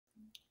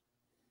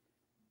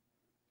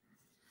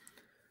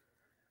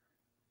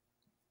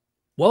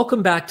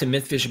Welcome back to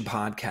MythVision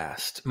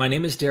Podcast. My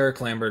name is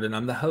Derek Lambert and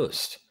I'm the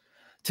host.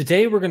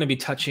 Today we're going to be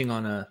touching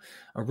on a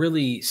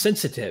really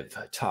sensitive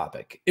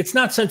topic. It's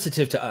not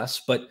sensitive to us,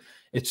 but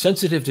it's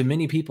sensitive to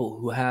many people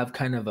who have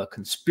kind of a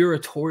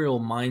conspiratorial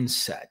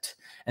mindset,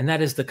 and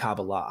that is the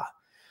Kaballah.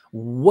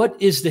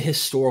 What is the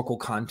historical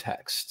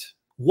context?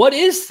 What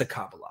is the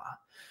Kaballah?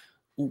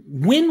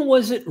 When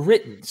was it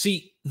written?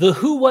 See, the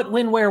who, what,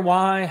 when, where,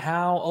 why,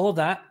 how, all of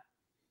that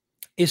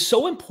is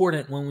so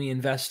important when we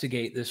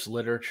investigate this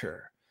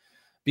literature,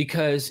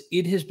 because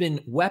it has been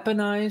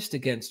weaponized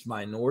against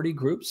minority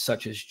groups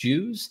such as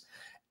Jews,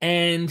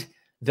 and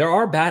there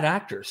are bad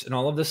actors in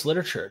all of this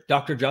literature.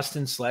 Dr.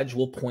 Justin Sledge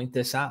will point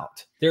this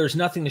out. There's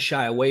nothing to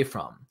shy away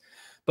from.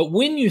 But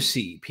when you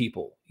see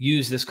people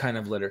use this kind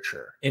of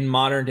literature in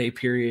modern day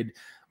period,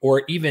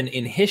 or even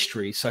in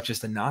history, such as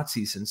the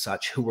Nazis and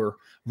such, who were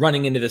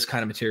running into this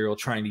kind of material,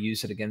 trying to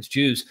use it against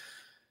Jews,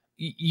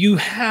 you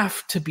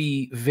have to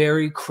be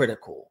very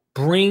critical.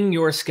 Bring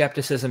your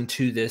skepticism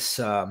to this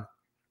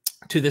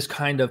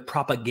kind of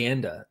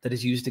propaganda that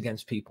is used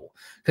against people.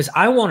 Because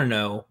I want to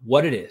know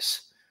what it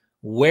is.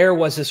 Where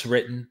was this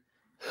written?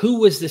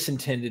 Who was this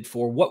intended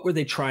for? What were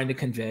they trying to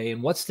convey?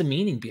 And what's the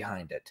meaning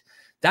behind it?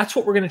 That's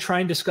what we're going to try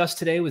and discuss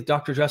today with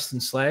Dr.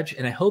 Justin Sledge.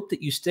 And I hope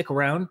that you stick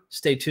around,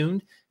 stay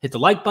tuned, hit the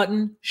like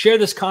button, share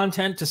this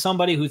content to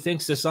somebody who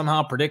thinks this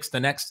somehow predicts the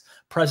next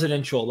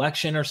presidential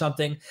election or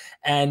something,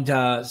 and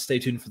stay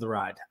tuned for the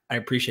ride. I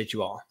appreciate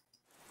you all.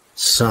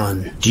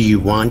 Son, do you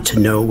want to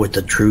know what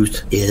the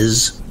truth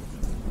is?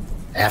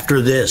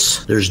 After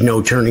this, there's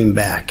no turning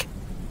back.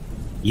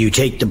 You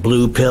take the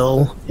blue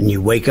pill and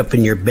you wake up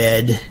in your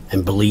bed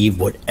and believe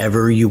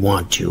whatever you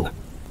want to.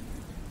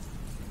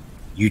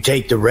 You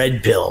take the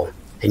red pill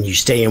and you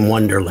stay in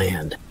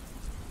Wonderland,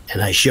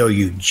 and I show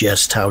you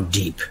just how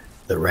deep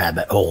the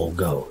rabbit hole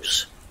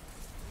goes.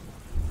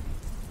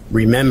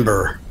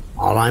 Remember,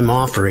 all I'm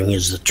offering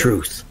is the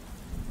truth,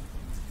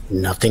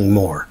 nothing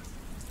more.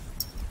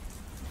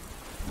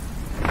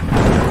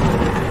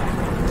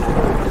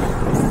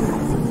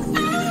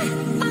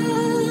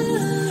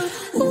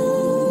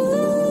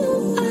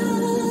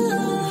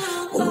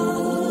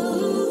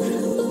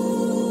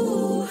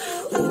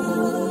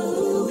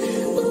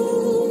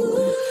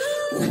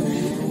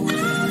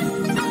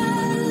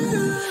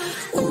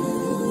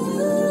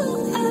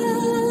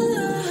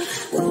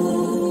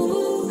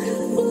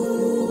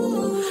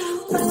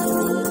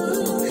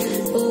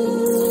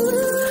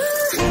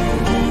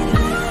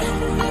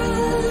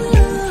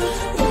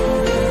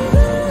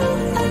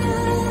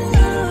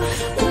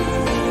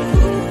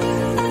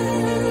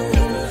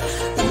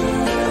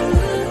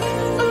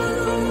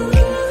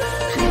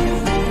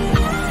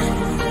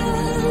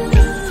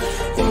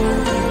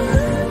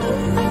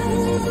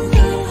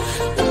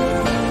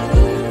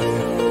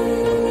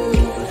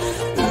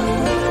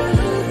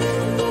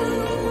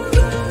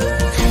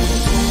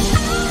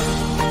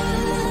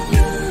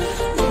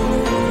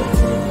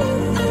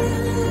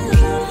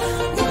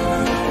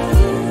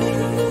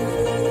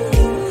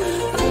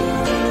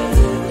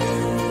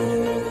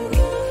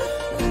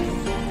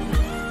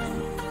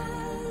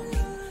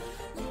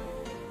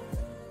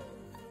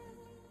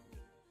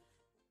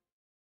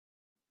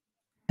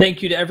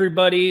 Thank you to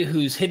everybody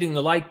who's hitting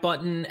the like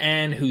button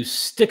and who's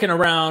sticking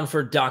around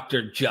for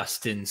Dr.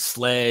 Justin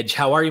Sledge.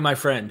 How are you, my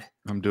friend?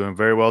 I'm doing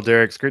very well,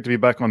 Derek. It's great to be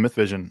back on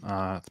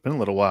MythVision. It's been a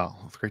little while.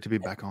 It's great to be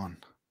back on.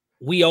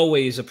 We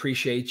always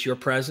appreciate your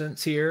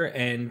presence here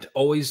and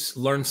always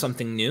learn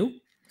something new.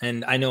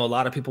 And I know a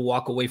lot of people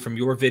walk away from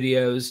your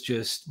videos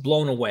just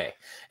blown away,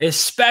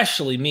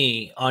 especially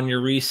me on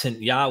your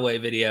recent Yahweh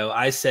video.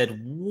 I said,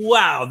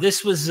 wow,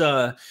 this was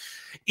it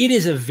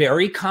is a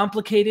very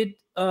complicated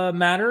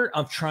matter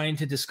of trying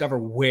to discover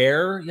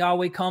where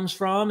Yahweh comes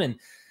from. And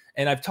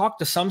I've talked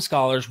to some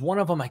scholars. One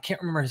of them, I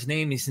can't remember his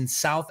name. He's in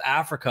South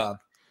Africa.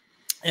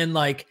 And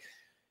like,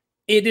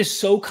 it is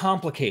so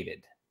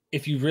complicated.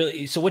 If you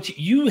really, so what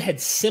you had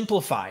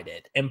simplified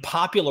it and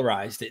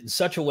popularized it in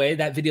such a way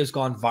that video's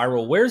gone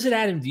viral. Where's it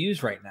at in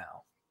views right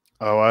now?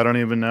 Oh, I don't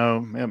even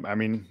know. I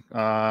mean,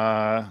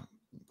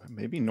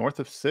 maybe north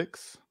of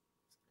 6.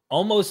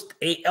 Almost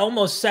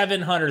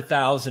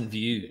 700,000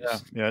 views.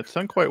 Yeah, it's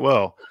done quite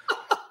well.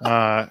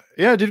 Yeah,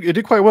 it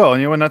did quite well.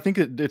 And, and I think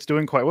it's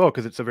doing quite well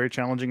because it's a very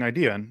challenging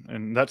idea.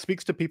 And that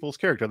speaks to people's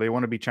character. They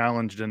want to be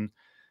challenged. And,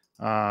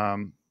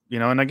 and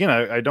again,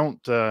 I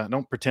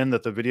don't pretend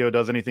that the video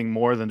does anything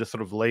more than just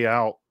sort of lay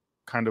out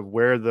kind of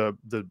where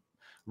the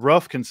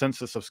rough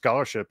consensus of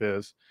scholarship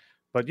is.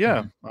 But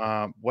yeah,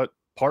 a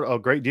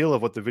great deal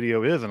of what the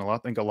video is, and I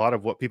think a lot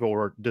of what people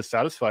were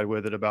dissatisfied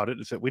with it about it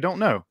is that we don't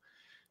know.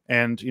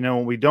 And,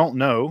 when we don't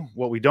know,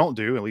 what we don't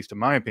do, at least in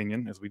my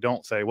opinion, is we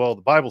don't say, well,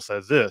 the Bible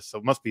says this, so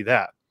it must be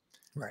that.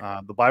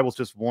 Right. The Bible's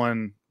just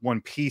one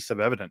piece of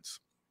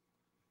evidence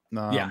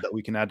that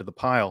we can add to the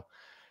pile.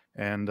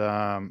 And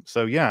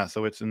so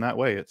it's in that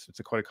way, it's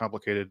quite a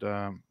complicated,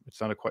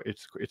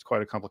 it's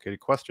quite a complicated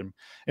question.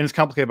 And it's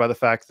complicated by the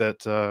fact that,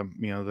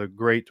 the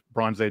great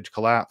Bronze Age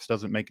collapse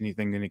doesn't make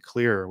anything any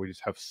clearer. We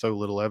just have so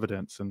little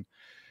evidence. And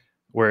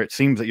where it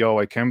seems that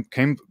Yahweh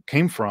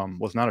came from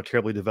was not a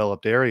terribly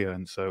developed area,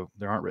 and so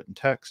there aren't written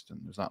texts and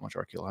there's not much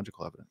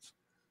archaeological evidence.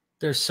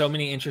 There's so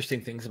many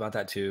interesting things about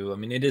that too. I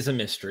mean, it is a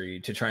mystery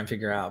to try and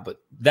figure out, but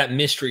that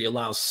mystery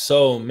allows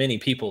so many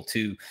people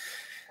to,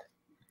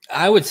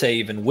 I would say,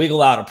 even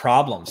wiggle out of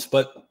problems.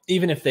 But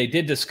even if they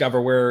did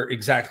discover where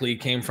exactly it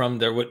came from,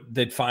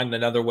 they'd find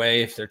another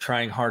way if they're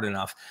trying hard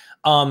enough.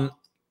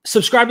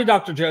 Subscribe to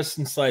Dr.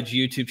 Justin Sledge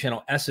YouTube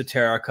channel,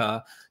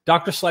 Esoterica.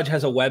 Dr. Sledge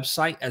has a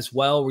website as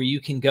well where you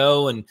can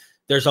go, and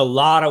there's a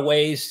lot of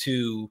ways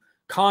to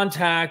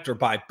contact or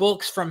buy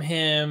books from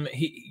him.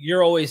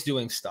 You're always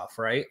doing stuff,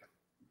 right?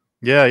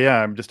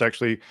 Yeah. I'm just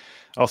actually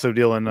also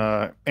dealing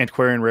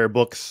antiquarian rare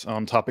books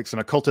on topics in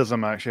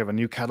occultism. I actually have a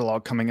new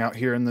catalog coming out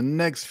here in the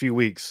next few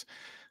weeks.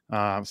 So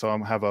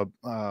I'll have a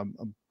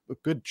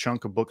good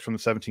chunk of books from the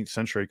 17th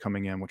century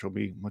coming in, which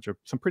are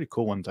some pretty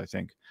cool ones, I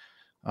think.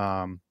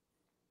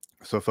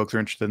 So if folks are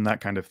interested in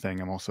that kind of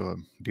thing, I'm also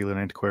dealing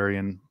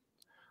antiquarian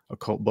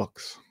occult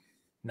books.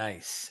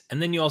 Nice.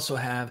 And then you also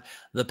have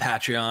the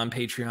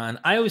Patreon.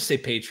 I always say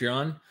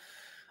Patreon.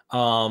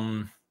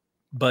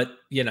 But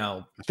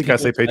I think I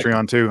say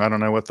Patreon too. I don't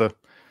know what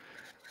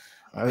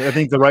I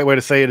think the right way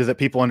to say it is that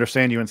people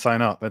understand you and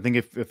sign up. I think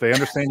if they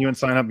understand you and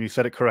sign up, you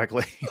said it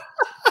correctly.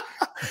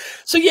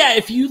 So yeah,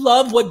 if you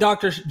love what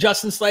Dr.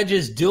 Justin Sledge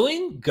is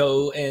doing,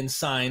 go and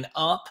sign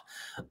up.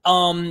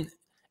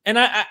 And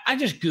I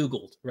just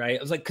Googled, right?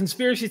 I was like,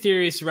 conspiracy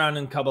theories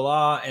surrounding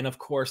Kaballah. And of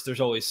course,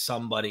 there's always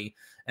somebody.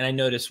 And I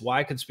noticed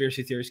why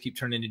conspiracy theories keep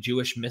turning into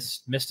Jewish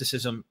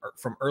mysticism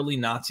from early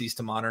Nazis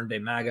to modern day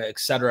MAGA,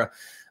 etc.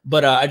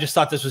 But I just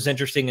thought this was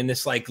interesting in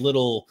this like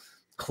little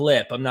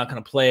clip. I'm not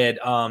going to play it.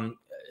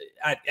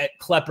 At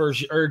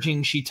Klepper's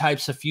urging, she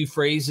types a few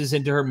phrases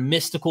into her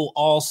mystical,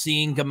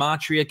 all-seeing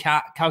gematria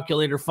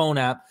calculator phone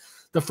app.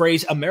 The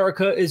phrase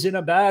 "America is in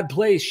a bad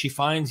place" she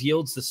finds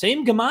yields the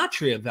same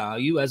gematria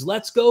value as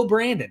 "Let's go,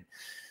 Brandon."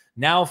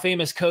 Now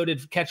famous coded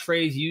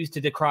catchphrase used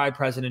to decry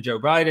President Joe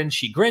Biden.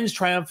 She grins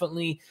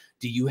triumphantly.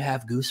 "Do you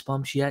have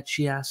goosebumps yet?"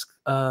 she asks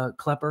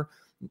Klepper.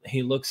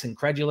 He looks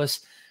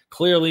incredulous.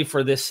 Clearly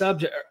for this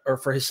subject, or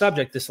for his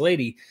subject, this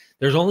lady,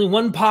 there's only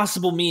one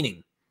possible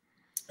meaning.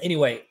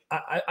 Anyway,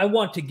 I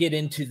want to get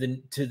into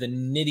the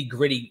nitty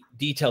gritty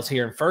details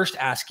here and first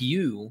ask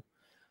you,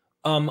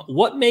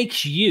 what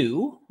makes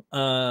you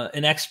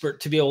an expert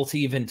to be able to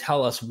even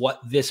tell us what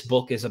this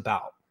book is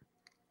about?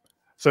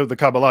 So the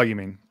Kaballah, you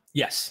mean?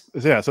 Yes.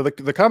 Yeah. So the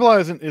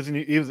Kaballah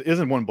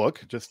isn't one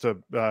book. Just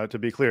to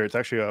be clear, it's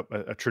actually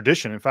a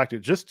tradition. In fact, it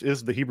just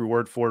is the Hebrew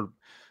word for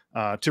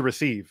to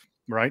receive,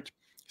 right?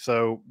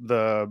 So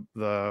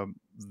the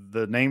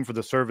name for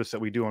the service that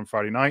we do on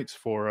Friday nights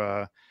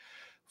for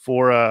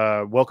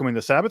welcoming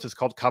the Sabbath is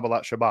called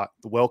Kabbalat Shabbat,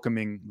 the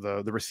welcoming,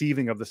 the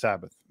receiving of the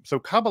Sabbath. So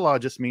Kabbalah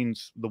just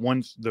means the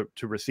ones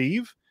to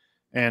receive,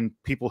 and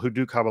people who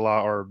do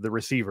Kabbalah are the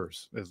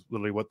receivers, is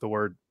literally what the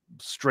word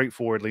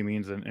straightforwardly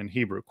means in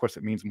Hebrew. Of course,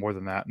 it means more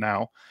than that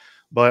now.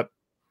 But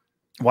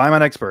why am I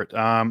an expert?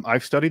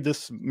 I've studied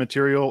this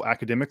material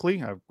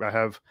academically. I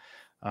have.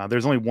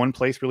 There's only one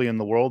place really in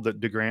the world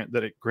that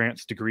it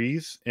grants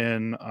degrees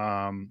in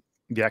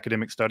the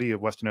academic study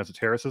of Western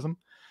esotericism.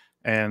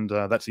 And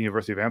that's the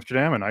University of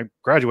Amsterdam, and I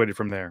graduated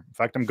from there. In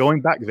fact, I'm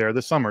going back there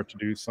this summer to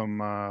do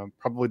some,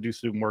 probably do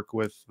student work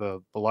with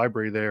the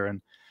library there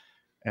and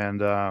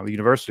the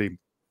university.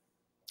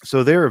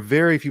 So there are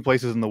very few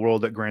places in the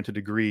world that grant a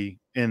degree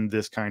in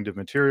this kind of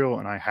material,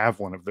 and I have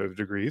one of those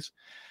degrees.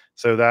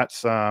 So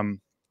that's I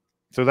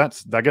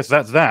guess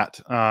that's that.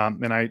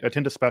 And I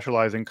tend to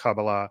specialize in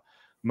Kabbalah,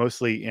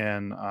 mostly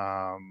in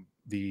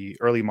the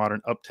early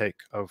modern uptake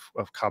of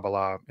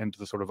Kabbalah into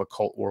the sort of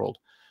occult world.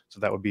 So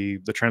that would be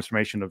the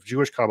transformation of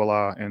Jewish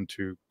Kabbalah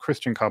into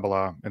Christian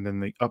Kabbalah, and then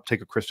the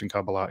uptake of Christian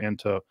Kabbalah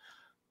into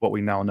what we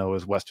now know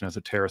as Western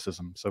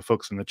esotericism. So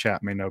folks in the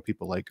chat may know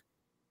people like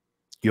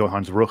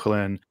Johannes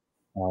Ruchelin,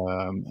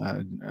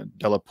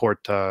 Della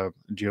Porta,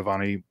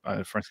 Giovanni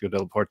Francisco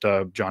Della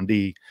Porta, John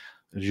Dee,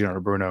 Gennaro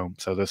Bruno.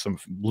 So there's some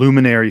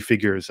luminary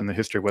figures in the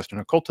history of Western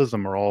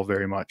occultism are all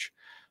very much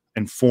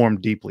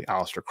informed deeply.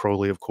 Aleister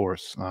Crowley, of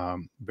course,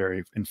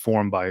 very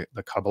informed by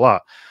the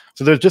Kabbalah.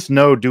 So there's just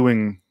no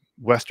doing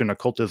Western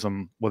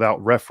occultism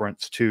without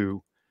reference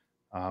to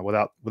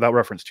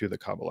the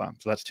Kabbalah.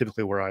 So that's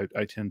typically where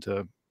I tend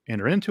to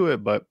enter into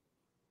it. But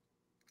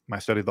I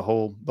study the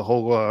whole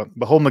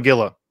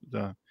Megillah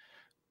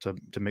to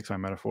mix my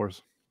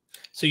metaphors.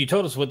 So you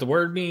told us what the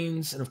word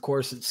means, and of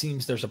course, it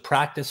seems there's a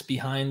practice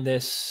behind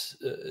this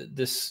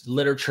this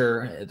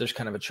literature. There's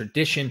kind of a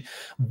tradition.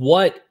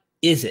 What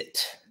is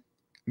it?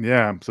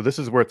 Yeah, so this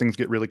is where things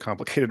get really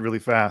complicated really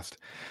fast.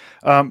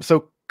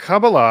 So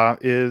Kabbalah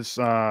is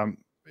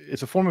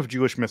it's a form of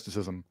Jewish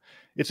mysticism.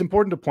 It's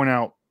important to point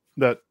out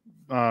that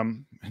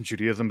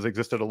Judaism has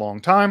existed a long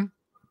time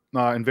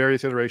in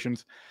various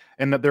iterations,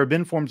 and that there have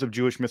been forms of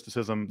Jewish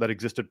mysticism that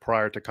existed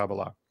prior to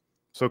Kabbalah.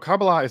 So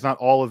Kabbalah is not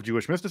all of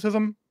Jewish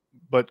mysticism,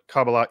 but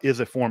Kabbalah is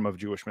a form of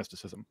Jewish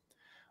mysticism.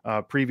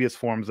 Previous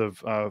forms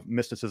of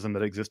mysticism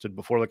that existed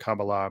before the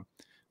Kabbalah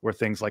were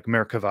things like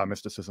Merkava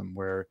mysticism,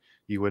 where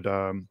you would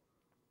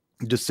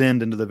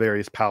descend into the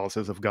various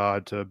palaces of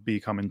God to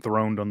become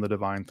enthroned on the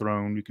divine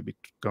throne. You could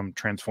become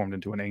transformed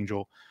into an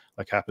angel,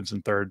 like happens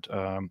in third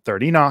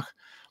Enoch.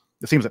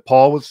 It seems that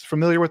Paul was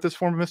familiar with this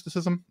form of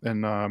mysticism.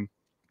 In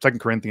 2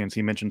 Corinthians,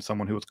 he mentioned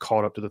someone who was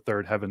caught up to the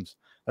third heavens.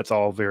 That's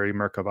all very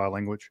Merkava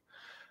language.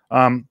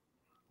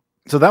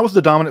 So that was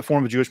the dominant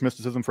form of Jewish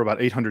mysticism for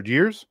about 800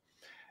 years.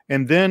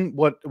 And then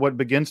what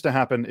begins to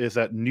happen is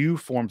that new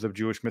forms of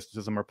Jewish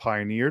mysticism are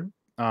pioneered,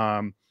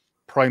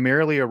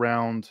 primarily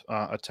around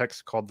a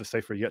text called the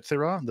Sefer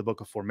Yetzirah, the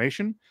Book of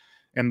Formation.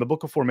 And the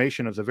Book of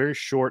Formation is a very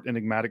short,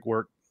 enigmatic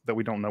work that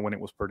we don't know when it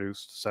was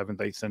produced, 7th,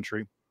 8th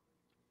century.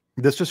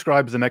 This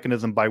describes the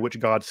mechanism by which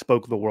God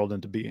spoke the world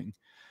into being.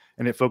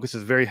 And it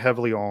focuses very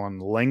heavily on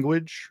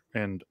language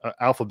and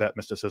alphabet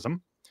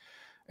mysticism.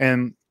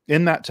 And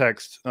in that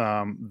text,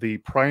 the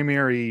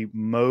primary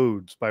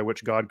modes by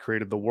which God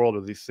created the world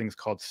are these things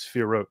called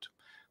sphirot.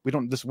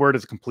 This word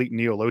is a complete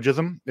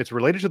neologism. It's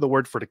related to the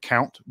word for to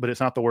count, but it's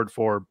not the word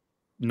for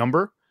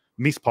number.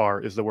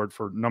 Mispar is the word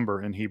for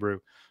number in Hebrew.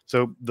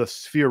 So the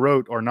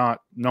sphirot are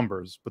not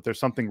numbers, but there's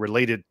something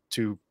related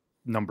to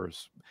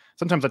numbers.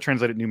 Sometimes I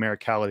translate it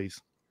numericalities.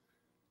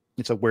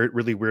 It's a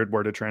really weird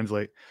word to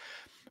translate.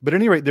 But at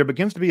any rate, there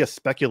begins to be a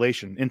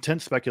speculation,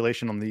 intense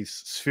speculation on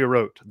these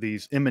sphirot,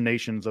 these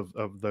emanations of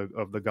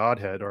the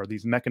Godhead, or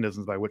these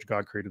mechanisms by which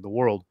God created the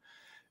world.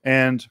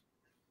 And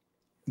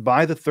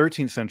by the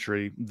 13th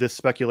century, this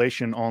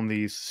speculation on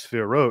these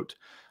sphirot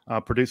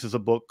produces a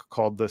book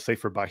called the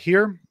Sefer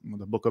Bahir,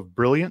 the Book of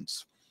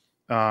Brilliance,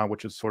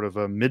 which is sort of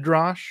a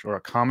midrash or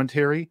a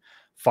commentary,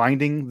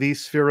 finding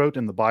these sphirot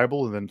in the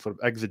Bible and then sort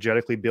of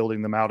exegetically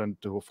building them out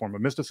into a form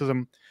of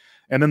mysticism.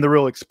 And then the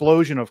real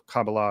explosion of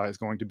Kabbalah is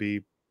going to be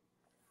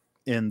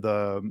in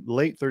the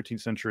late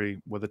 13th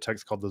century with a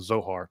text called the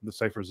Zohar, the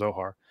Sefer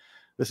Zohar.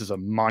 This is a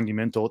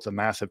monumental, it's a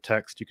massive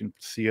text. You can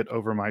see it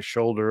over my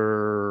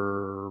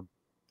shoulder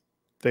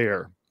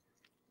there.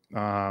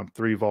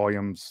 3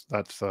 volumes.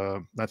 That's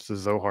the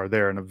Zohar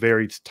there, in a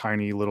very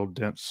tiny little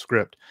dense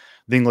script.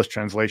 The English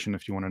translation,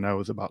 if you want to know,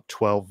 is about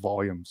 12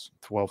 volumes,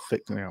 12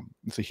 thick.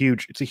 It's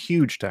a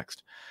huge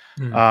text.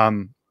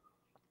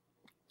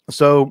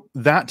 So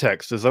that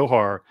text, the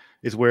Zohar,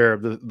 is where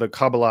the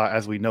Kabbalah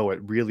as we know it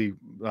really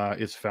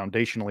is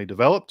foundationally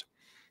developed.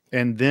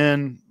 And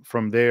then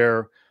from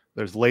there,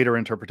 there's later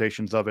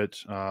interpretations of it.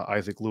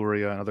 Isaac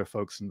Luria and other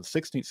folks in the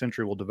 16th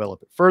century will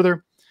develop it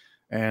further.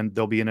 And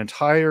there'll be an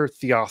entire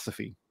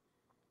theosophy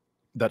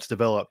that's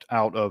developed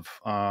out of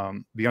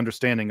the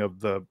understanding of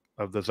the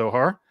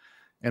Zohar.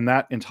 And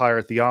that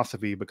entire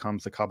theosophy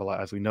becomes the Kabbalah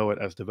as we know it,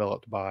 as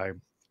developed by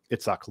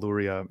Isaac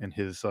Luria and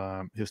his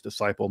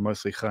disciple,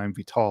 mostly Chaim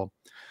Vital.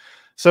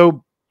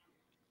 So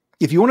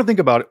if you want to think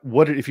about it,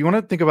 if you want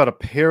to think about a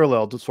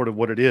parallel to sort of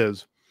what it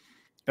is,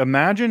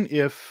 imagine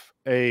if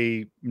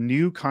a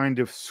new kind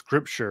of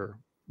scripture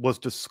was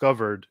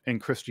discovered in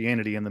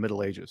Christianity in the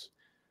Middle Ages.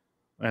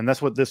 And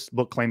that's what this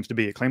book claims to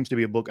be. It claims to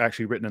be a book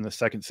actually written in the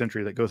 2nd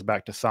century that goes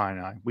back to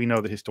Sinai. We know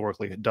that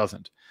historically it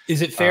doesn't.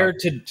 Is it fair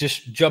to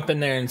just jump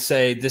in there and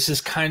say this is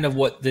kind of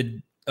what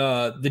the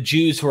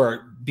Jews who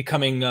are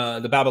becoming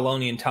the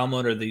Babylonian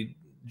Talmud or the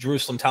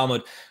Jerusalem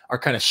Talmud are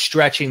kind of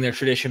stretching their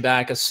tradition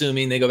back,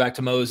 assuming they go back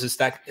to Moses?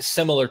 That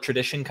similar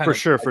tradition kind of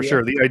for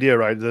sure. The idea,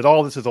 right, that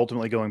all this is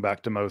ultimately going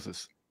back to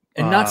Moses.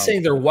 And not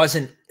saying there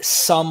wasn't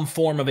some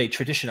form of a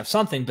tradition of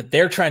something, but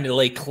they're trying to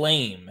lay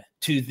claim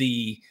to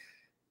the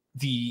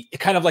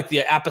kind of like the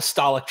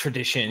apostolic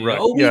tradition. Right.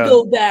 We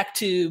go back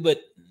to, but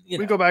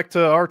we go back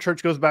to, our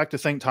church goes back to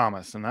St.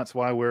 Thomas, and that's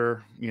why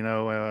we're,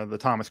 the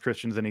Thomas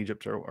Christians in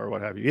Egypt or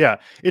what have you. Yeah,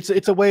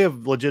 it's a way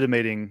of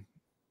legitimating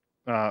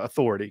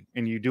authority,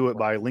 and you do it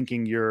by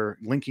linking your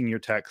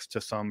text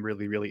to some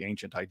really, really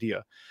ancient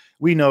idea.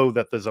 We know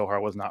that the Zohar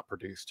was not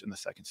produced in the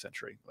 2nd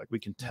century. Like, we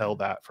can tell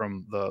that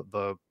from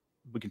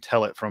we can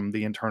tell it from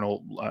the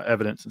internal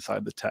evidence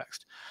inside the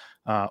text.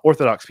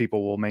 Orthodox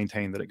people will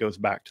maintain that it goes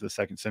back to the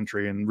 2nd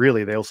century, and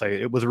really they'll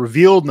say it was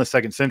revealed in the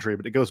 2nd century,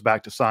 but it goes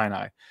back to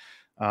Sinai.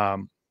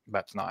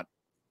 That's not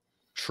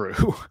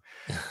true.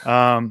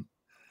 And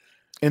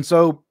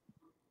so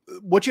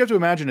what you have to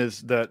imagine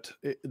is that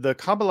the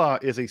Kabbalah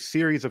is a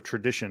series of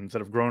traditions that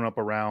have grown up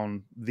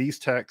around these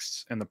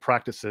texts and the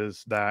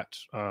practices that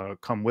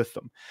come with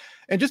them.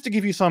 And just to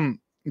give you some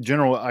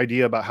general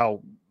idea about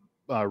how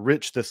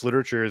rich this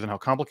literature is and how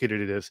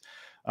complicated it is,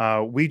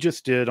 we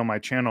just did on my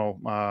channel,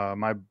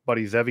 my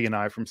buddy Zevi and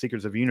I from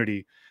Seekers of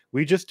Unity,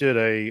 we just did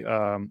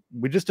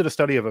a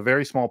study of a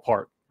very small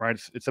part, right?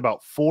 It's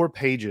about 4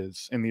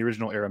 pages in the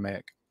original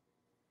Aramaic.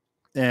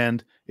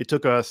 And it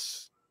took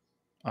us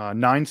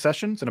 9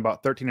 sessions and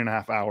about 13 and a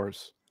half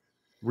hours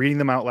reading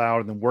them out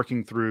loud and then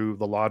working through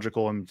the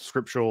logical and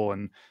scriptural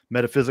and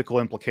metaphysical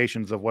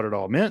implications of what it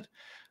all meant.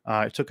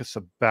 It took us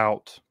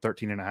about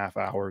 13 and a half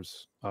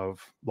hours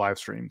of live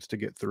streams to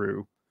get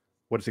through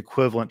what is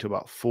equivalent to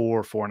about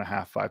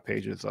 4.5, 5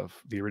 pages of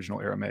the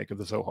original Aramaic of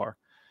the Zohar.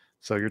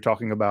 So you're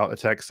talking about a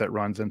text that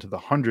runs into the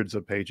hundreds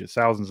of pages,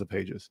 thousands of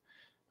pages.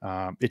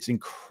 It's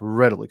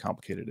incredibly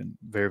complicated and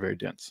very, very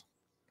dense.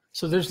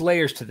 So there's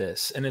layers to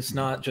this, and it's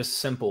not just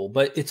simple,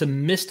 but it's a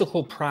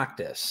mystical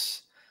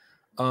practice.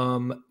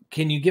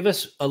 Can you give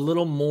us a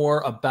little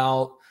more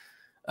about,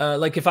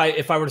 like if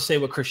I were to say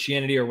what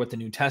Christianity or what the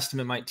New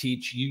Testament might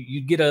teach,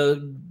 you'd get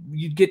a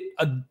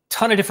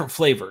ton of different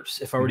flavors.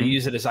 If I were to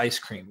use it as ice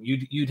cream,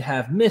 you'd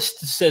have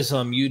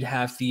mysticism, you'd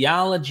have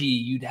theology,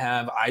 you'd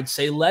have, I'd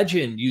say,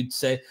 legend. You'd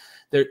say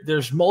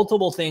there's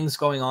multiple things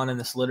going on in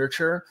this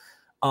literature.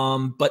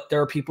 But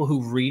there are people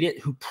who read it,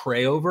 who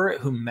pray over it,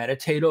 who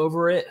meditate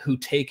over it, who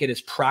take it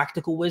as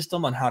practical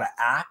wisdom on how to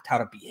act, how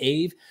to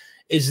behave.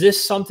 Is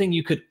this something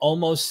you could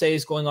almost say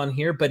is going on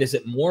here, but is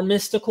it more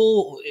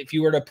mystical? If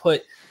you were to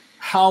put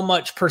how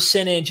much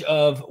percentage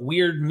of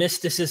weird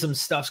mysticism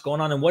stuff's going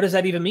on, and what does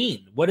that even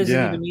mean? What does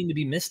it even mean to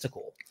be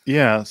mystical?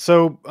 Yeah.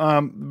 So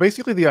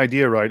basically the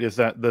idea, right, is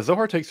that the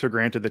Zohar takes for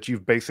granted that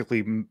you've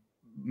basically,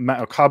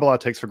 Kabbalah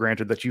takes for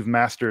granted that you've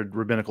mastered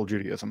rabbinical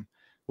Judaism,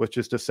 which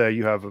is to say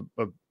you have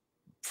a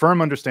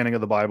firm understanding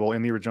of the Bible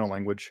in the original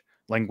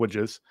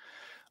languages.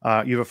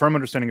 You have a firm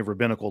understanding of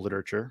rabbinical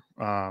literature.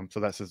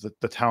 So that's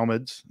the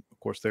Talmuds, of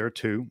course, there are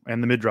two,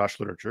 and the Midrash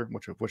literature,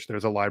 of which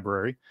there's a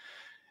library.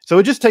 So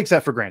it just takes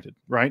that for granted,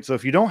 right? So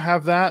if you don't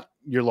have that,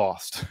 you're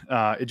lost.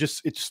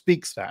 It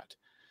speaks that.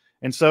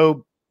 And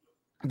so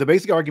the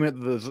basic argument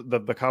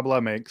the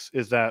Kabbalah makes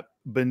is that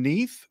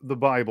beneath the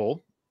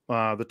Bible,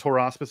 the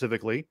Torah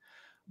specifically,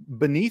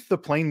 beneath the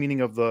plain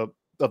meaning of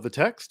the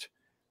text,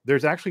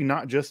 there's actually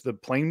not just the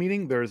plain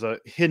meaning, there's a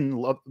hidden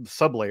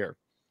sublayer.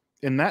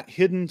 And that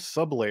hidden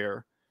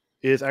sublayer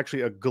is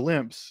actually a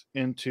glimpse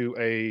into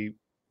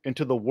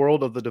the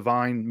world of the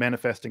divine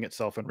manifesting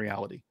itself in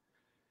reality.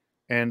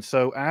 And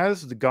so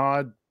as the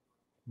God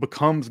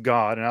becomes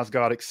God, and as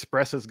God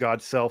expresses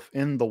God's self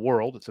in the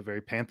world, it's a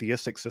very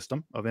pantheistic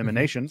system of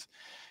emanations.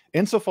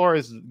 Insofar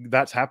as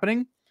that's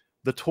happening,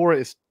 the Torah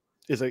is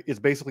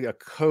basically a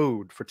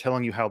code for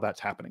telling you how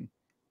that's happening.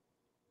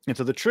 And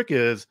so the trick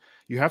is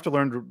you have to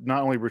learn to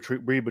not only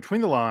read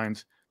between the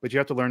lines, but you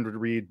have to learn to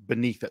read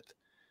beneath it.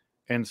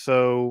 And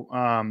so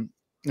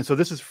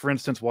this is, for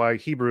instance, why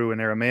Hebrew and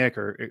Aramaic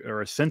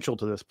are essential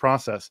to this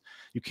process.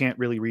 You can't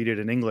really read it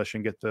in English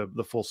and get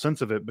the full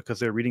sense of it because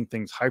they're reading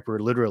things hyper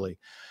literally.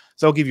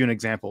 So I'll give you an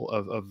example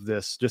of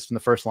this just in the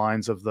first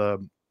lines of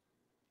the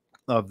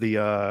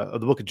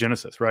book of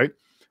Genesis, right?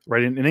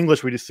 Right. In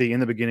English, we just see,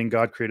 in the beginning,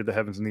 God created the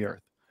heavens and the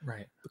earth.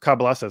 Right. The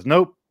Kabbalah says,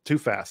 nope, too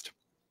fast.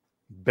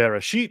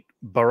 Bereshit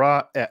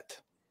bara et.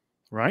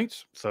 Right.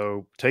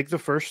 So take the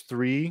first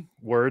three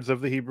words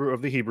of the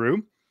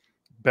Hebrew.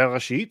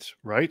 Bereshit,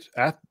 right?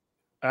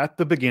 At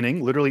the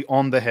beginning, literally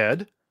on the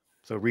head.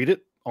 So read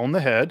it on the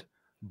head.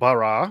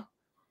 Bara,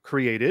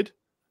 created.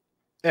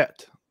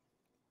 Et.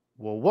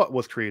 Well, what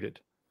was created?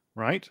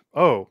 Right?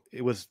 Oh,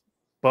 it was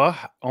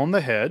bah on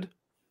the head.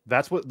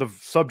 That's what the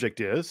subject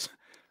is,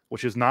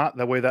 which is not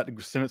the way that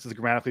sentence is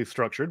grammatically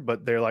structured,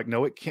 but they're like,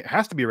 no,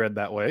 has to be read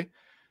that way.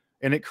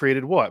 And it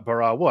created what?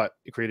 Bara what?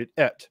 It created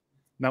et.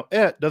 Now,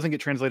 et doesn't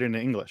get translated into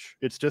English.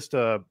 It's just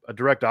a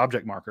direct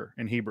object marker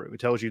in Hebrew. It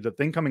tells you the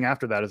thing coming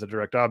after that is a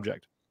direct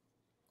object.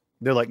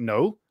 They're like,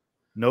 no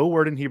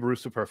word in Hebrew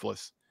is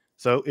superfluous.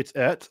 So it's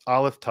et,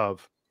 aleph,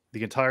 tav,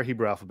 the entire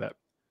Hebrew alphabet.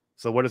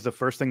 So what is the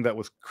first thing that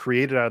was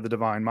created out of the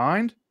divine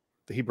mind?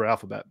 The Hebrew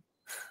alphabet.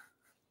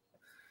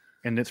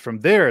 And it's from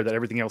there that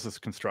everything else is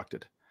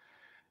constructed.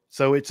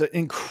 So it's an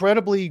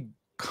incredibly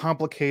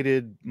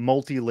complicated,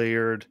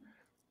 multi-layered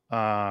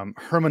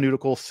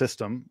hermeneutical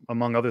system,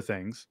 among other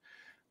things,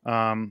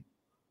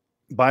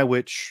 by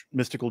which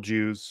mystical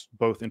Jews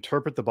both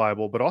interpret the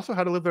Bible, but also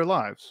how to live their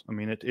lives. I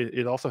mean,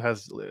 it also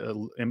has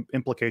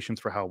implications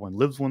for how one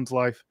lives one's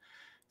life.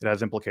 It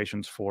has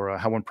implications for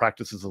how one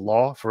practices the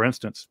law. For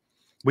instance,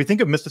 we think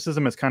of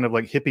mysticism as kind of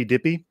like hippy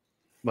dippy,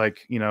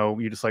 like,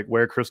 you just like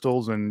wear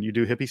crystals and you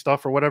do hippie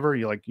stuff or whatever.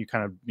 You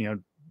kind of,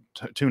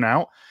 tune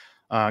out.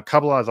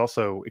 Kabbalah is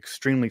also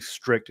extremely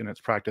strict in its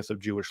practice of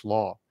Jewish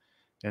law.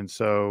 And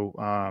so,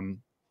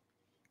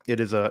 it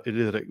is a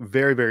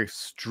very, very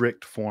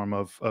strict form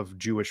of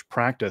Jewish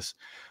practice,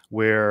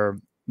 where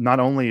not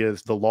only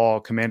is the law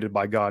commanded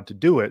by God to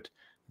do it,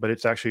 but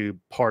it's actually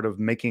part of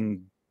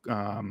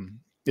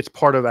it's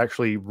part of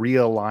actually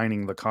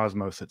realigning the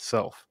cosmos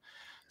itself.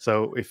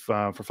 So if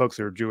for folks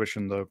who are Jewish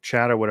in the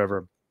chat or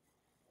whatever,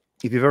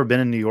 if you've ever been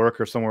in New York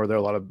or somewhere where there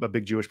are a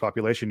big Jewish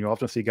population, you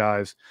often see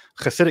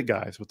Hasidic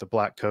guys with the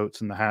black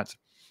coats and the hats,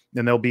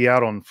 and they'll be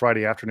out on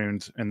Friday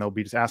afternoons and they'll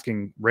be just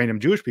asking random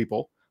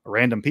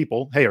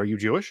people, hey, are you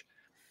Jewish?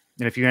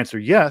 And if you answer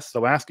yes,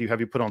 they'll ask you, have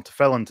you put on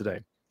tefillin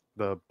today?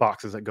 The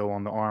boxes that go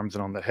on the arms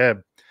and on the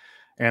head.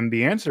 And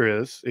the answer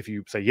is, if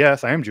you say,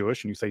 yes, I am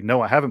Jewish, and you say,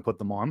 no, I haven't put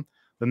them on,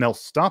 then they'll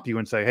stop you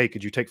and say, hey,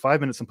 could you take 5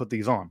 minutes and put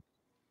these on?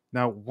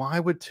 Now, why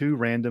would two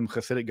random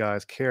Hasidic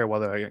guys care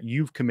whether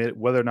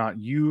or not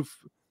you've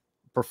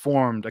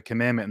performed a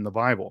commandment in the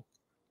Bible?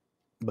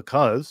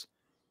 Because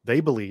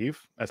they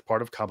believe, as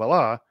part of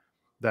Kabbalah,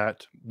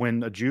 that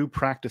when a Jew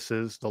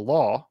practices the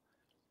law,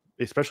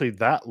 especially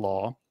that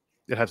law,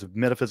 it has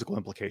metaphysical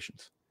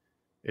implications.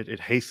 It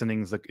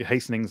hastens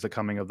the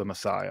coming of the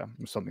Messiah,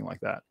 or something like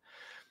that.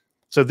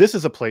 So this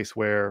is a place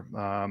where,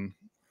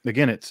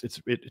 again,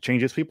 it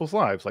changes people's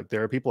lives. Like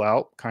there are people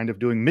out kind of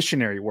doing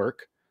missionary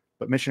work,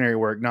 but missionary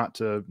work not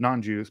to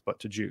non-Jews, but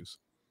to Jews.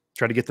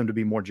 Try to get them to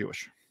be more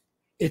Jewish.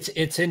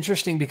 It's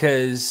interesting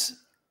because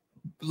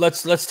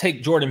let's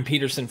take Jordan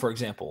Peterson, for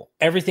example.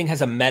 Everything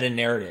has a meta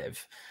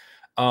narrative.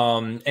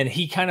 And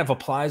he kind of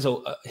applies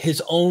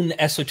his own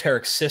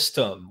esoteric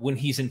system when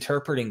he's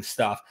interpreting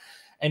stuff.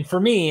 And for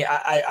me,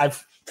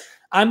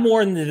 I'm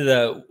more into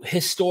the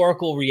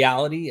historical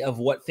reality of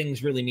what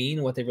things really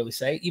mean, what they really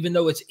say, even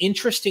though it's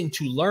interesting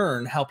to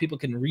learn how people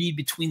can read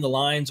between the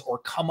lines or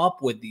come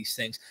up with these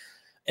things.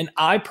 And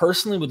I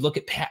personally would look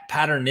at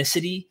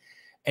patternicity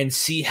and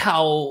see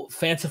how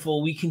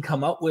fanciful we can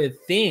come up with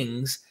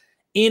things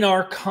in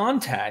our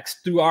context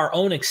through our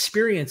own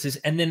experiences.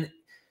 And then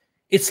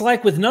it's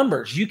like with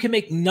numbers. You can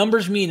make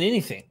numbers mean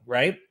anything,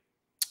 right?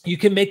 You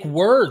can make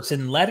words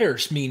and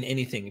letters mean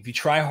anything if you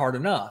try hard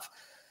enough.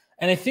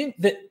 And I think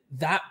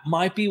that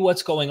might be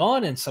what's going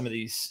on in some of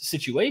these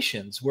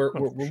situations where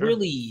we're sure.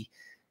 really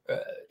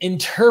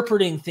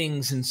interpreting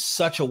things in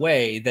such a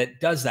way that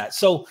does that.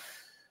 So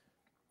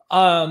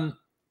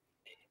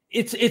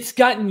it's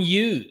gotten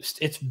used.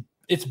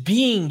 It's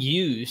being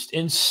used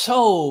in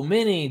so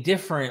many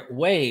different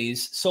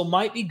ways. So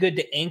might be good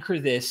to anchor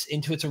this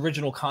into its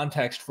original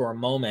context for a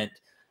moment.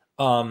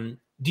 Do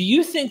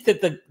you think that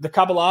the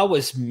Kaballah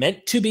was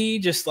meant to be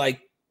just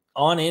like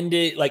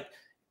on-ended, like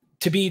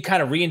to be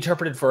kind of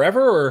reinterpreted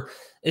forever? Or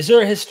is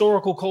there a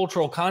historical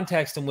cultural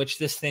context in which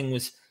this thing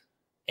was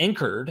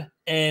anchored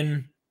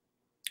and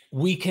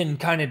we can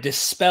kind of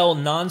dispel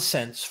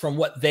nonsense from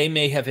what they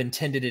may have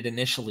intended it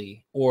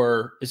initially?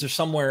 Or is there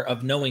somewhere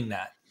of knowing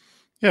that?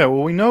 Yeah,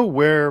 well, we know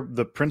where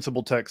the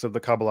principal text of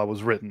the Kaballah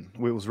was written. It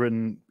was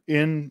written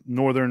in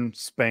northern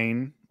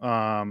Spain,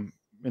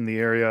 in the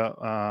area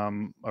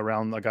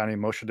around a guy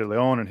named Moshe de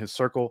Leon and his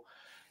circle.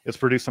 It's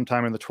produced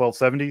sometime in the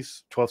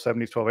 1270s,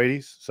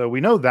 1280s. So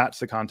we know that's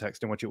the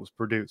context in which it was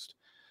produced.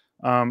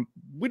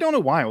 We don't know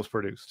why it was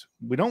produced.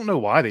 We don't know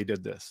why they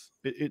did this.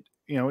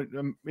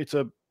 It's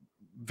a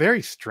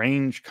very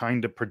strange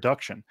kind of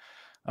production.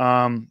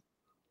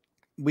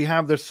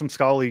 There's some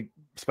scholarly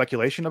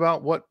speculation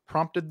about what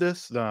prompted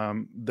this.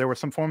 There were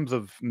some forms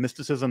of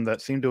mysticism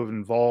that seemed to have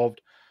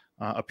involved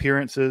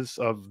appearances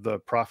of the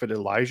prophet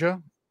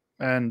Elijah,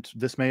 and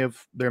there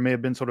may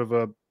have been sort of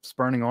a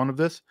spurning on of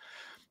this.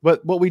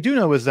 But what we do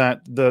know is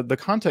that the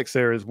context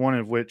there is one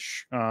in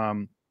which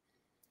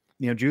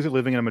Jews are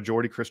living in a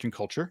majority Christian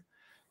culture.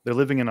 They're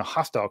living in a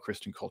hostile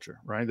Christian culture,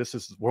 right? This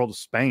is the world of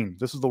Spain.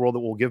 This is the world that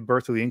will give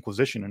birth to the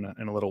Inquisition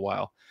in a little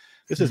while.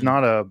 This is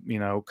not a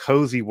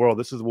cozy world.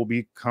 Will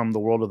become the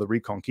world of the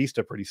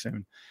Reconquista pretty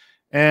soon.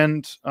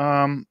 And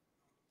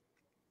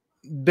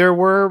there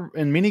were,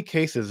 in many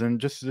cases,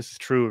 and just this is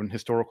true in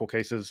historical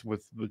cases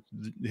with the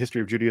history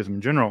of Judaism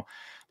in general,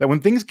 that when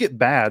things get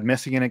bad,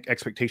 messianic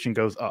expectation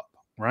goes up,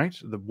 right?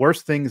 The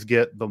worse things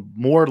get, the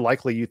more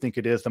likely you think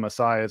it is the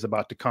Messiah is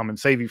about to come and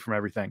save you from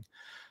everything.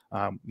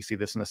 You see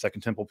this in the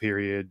Second Temple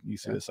period. You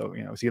see this,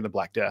 you see it in the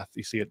Black Death.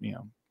 You see it,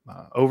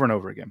 over and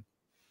over again.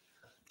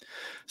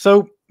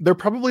 So there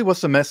probably was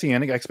some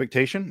messianic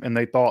expectation, and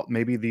they thought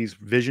maybe these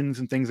visions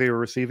and things they were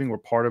receiving were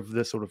part of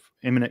this sort of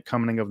imminent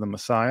coming of the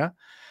Messiah.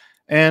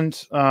 And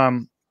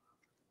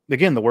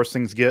again, the worse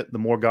things get, the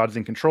more God's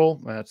in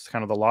control. That's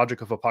kind of the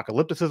logic of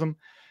apocalypticism.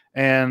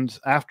 And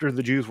after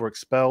the Jews were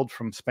expelled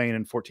from Spain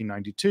in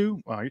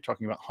 1492, you're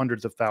talking about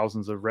hundreds of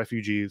thousands of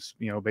refugees,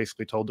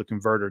 basically told to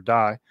convert or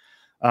die.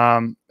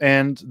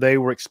 And they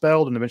were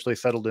expelled and eventually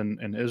settled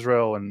in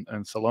Israel and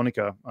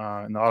Salonika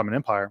in the Ottoman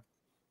Empire.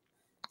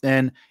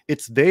 And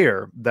it's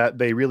there that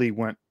they really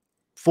went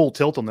full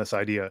tilt on this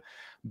idea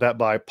that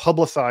by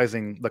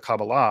publicizing the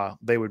Kaballah,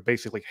 they would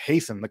basically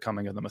hasten the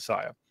coming of the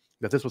Messiah,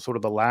 that this was sort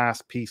of the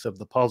last piece of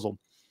the puzzle.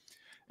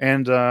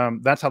 And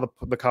that's how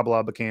the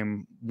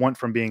Kaballah went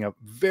from being a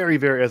very,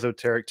 very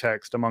esoteric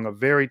text among a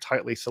very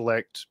tightly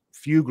select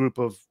few group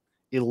of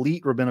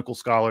elite rabbinical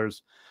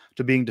scholars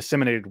to being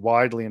disseminated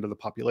widely into the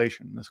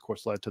population. This, of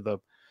course, led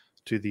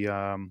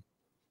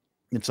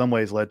in some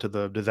ways led to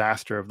the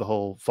disaster of the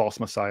whole false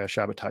Messiah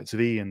Shabbatai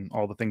Tzvi and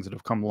all the things that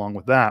have come along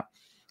with that,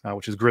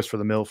 which is grist for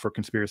the mill for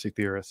conspiracy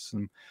theorists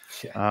and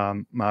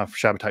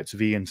Shabbatai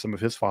Tzvi and some of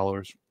his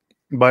followers.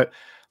 But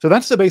so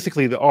that's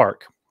basically the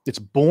arc. It's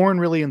born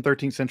really in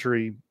 13th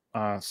century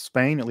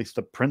Spain, at least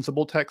the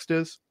principal text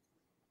is,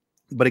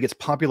 but it gets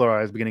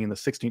popularized beginning in the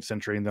 16th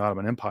century in the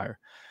Ottoman Empire.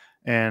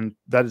 And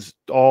that is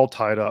all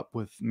tied up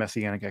with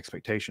messianic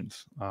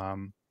expectations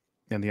and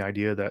the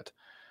idea that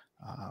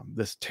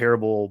this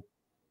terrible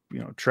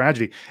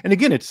tragedy. And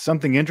again, it's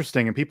something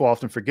interesting, and people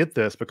often forget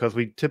this because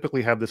we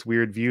typically have this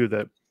weird view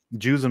that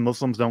Jews and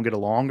Muslims don't get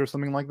along or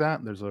something like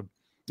that.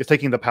 It's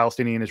taking the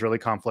Palestinian-Israeli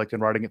conflict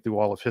and writing it through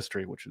all of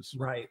history, which is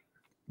right,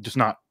 just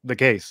not the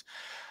case.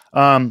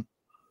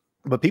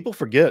 But people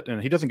forget,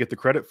 and he doesn't get the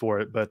credit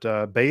for it, but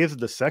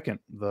Bayezid II,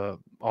 the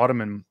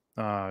Ottoman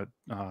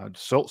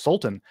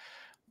Sultan,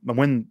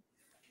 when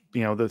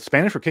the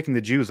Spanish were kicking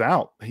the Jews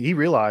out, he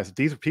realized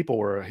these people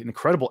were an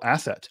incredible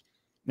asset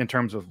in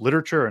terms of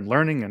literature and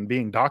learning and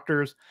being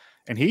doctors.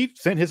 And he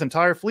sent his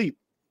entire fleet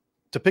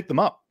to pick them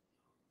up.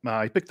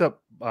 He picked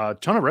up a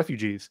ton of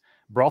refugees,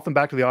 brought them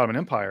back to the Ottoman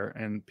Empire.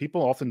 And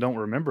people often don't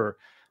remember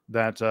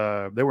that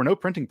there were no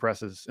printing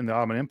presses in the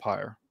Ottoman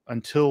Empire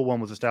until one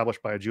was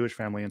established by a Jewish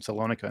family in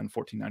Salonika in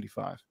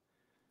 1495.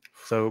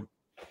 So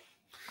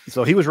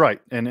he was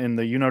right. And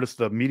you notice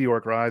the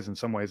meteoric rise in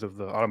some ways of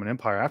the Ottoman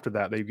Empire after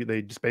that.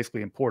 They just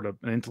basically import an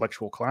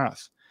intellectual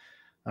class.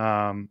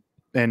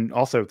 And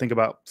also think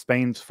about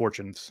Spain's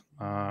fortunes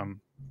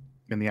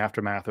in the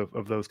aftermath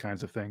of those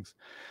kinds of things.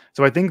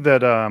 So I think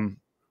that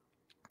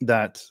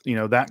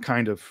that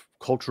kind of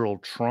cultural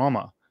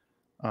trauma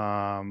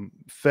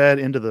fed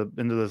into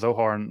the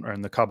Zohar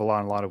and the Kabbalah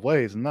in a lot of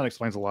ways, and that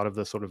explains a lot of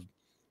the sort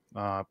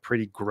of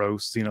pretty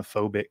gross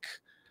xenophobic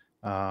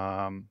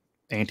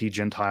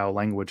anti-Gentile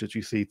language that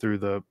you see through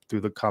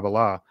the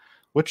Kabbalah,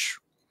 which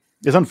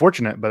is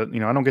unfortunate. But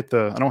I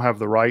don't have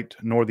the right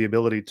nor the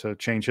ability to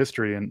change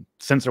history and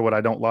censor what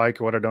I don't like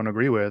or what I don't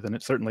agree with, and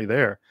it's certainly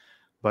there.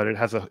 But it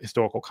has a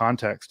historical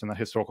context, and that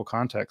historical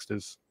context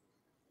is,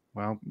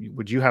 well,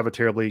 would you have a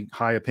terribly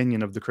high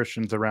opinion of the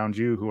Christians around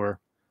you who are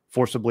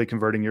forcibly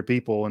converting your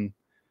people and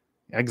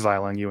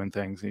exiling you and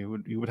things?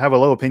 You would have a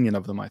low opinion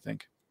of them, I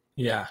think.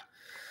 Yeah.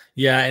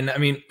 Yeah. And I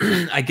mean,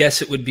 I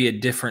guess it would be a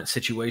different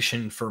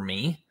situation for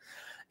me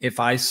if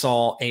I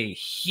saw a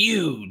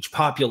huge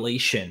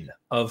population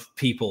of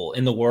people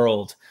in the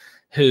world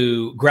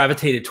who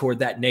gravitated toward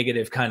that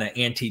negative kind of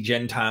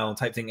anti-Gentile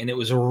type thing, and it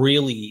was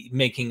really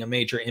making a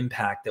major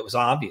impact that was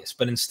obvious.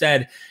 But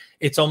instead,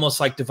 it's almost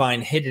like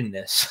divine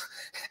hiddenness.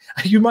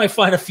 You might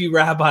find a few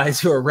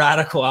rabbis who are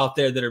radical out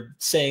there that are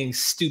saying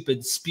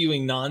stupid,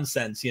 spewing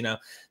nonsense,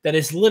 that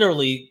is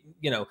literally,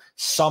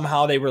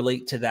 somehow they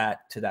relate to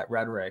that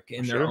rhetoric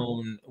in their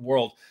own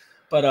world.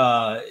 But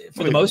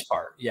for the most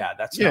part, yeah,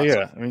 that's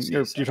I mean,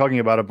 you're talking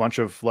about a bunch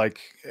of,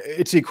 like,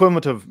 it's the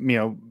equivalent of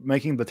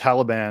making the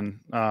Taliban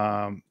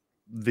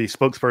the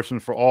spokesperson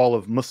for all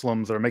of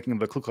Muslims, or making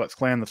the Ku Klux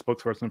Klan the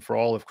spokesperson for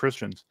all of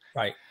Christians.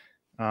 Right.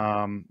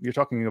 You're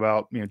talking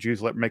about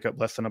Jews make up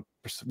less than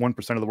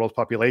 1% of the world's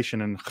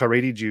population, and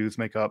Haredi Jews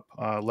make up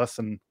less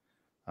than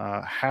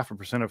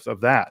 0.5%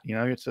 of that.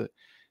 It's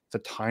a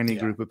tiny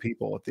group of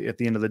people. At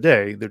the end of the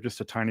day, they're just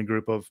a tiny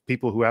group of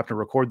people who have to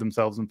record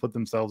themselves and put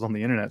themselves on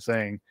the internet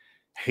saying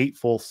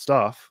hateful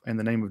stuff in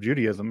the name of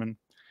Judaism. And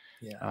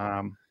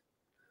I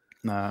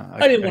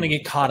didn't want to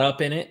get caught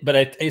up in it, but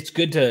it's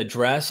good to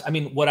address. I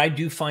mean, what I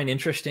do find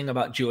interesting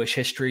about Jewish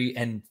history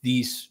and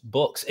these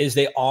books is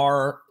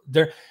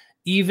they're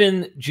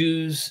even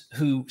Jews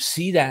who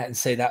see that and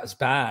say that was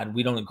bad,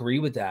 we don't agree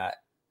with that,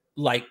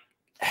 like,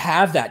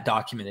 have that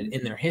documented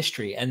in their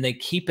history, and they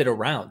keep it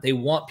around. They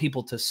want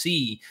people to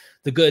see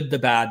the good, the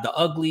bad, the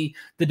ugly,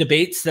 the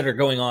debates that are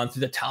going on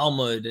through the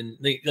Talmud, and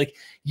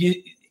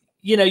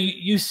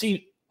you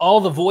see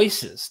all the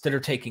voices that are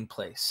taking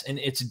place, and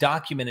it's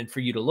documented for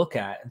you to look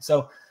at. And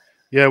so,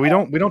 yeah, we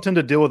don't tend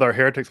to deal with our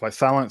heretics by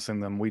silencing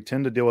them. We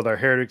tend to deal with our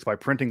heretics by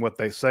printing what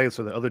they say,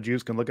 so that other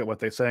Jews can look at what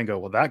they say and go,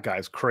 "Well, that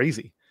guy's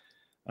crazy."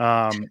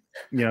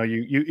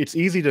 It's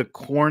easy to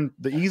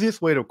the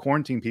easiest way to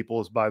quarantine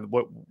people is by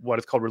what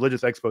is called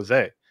religious expose.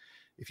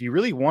 If you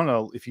want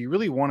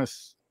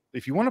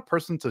a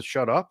person to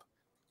shut up,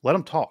 let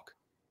them talk,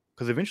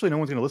 because eventually no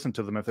one's going to listen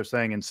to them if they're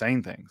saying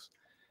insane things.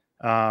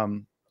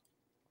 And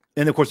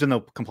of course, then they'll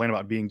complain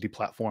about being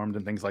deplatformed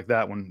and things like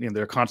that. When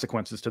there are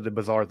consequences to the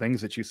bizarre things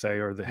that you say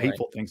or the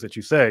hateful things that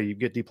you say, you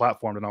get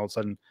deplatformed, and all of a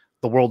sudden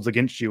the world's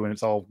against you, and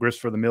it's all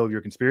grist for the mill of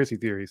your conspiracy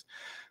theories.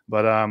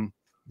 But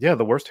yeah,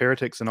 the worst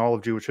heretics in all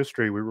of Jewish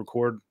history, we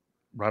record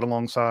right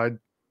alongside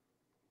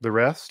the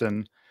rest.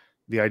 And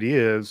the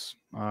idea is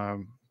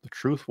the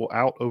truth will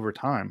out over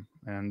time.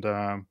 And,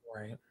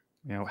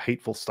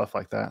 hateful stuff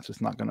like that, it's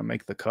just not going to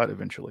make the cut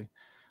eventually.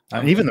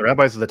 And even the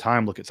rabbis of the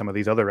time look at some of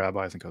these other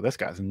rabbis and go, this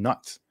guy's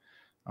nuts.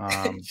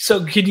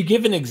 So could you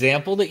give an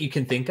example that you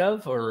can think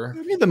of? Or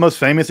I mean, the most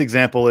famous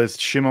example is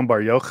Shimon Bar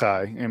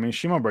Yochai. I mean,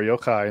 Shimon Bar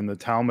Yochai in the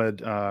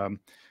Talmud,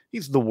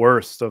 he's the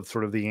worst of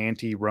sort of the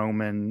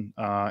anti-Roman,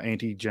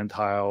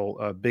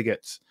 anti-Gentile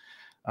bigots.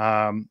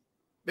 And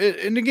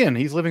again,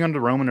 he's living under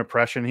Roman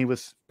oppression. He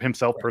was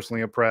himself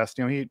personally oppressed.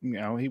 He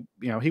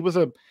was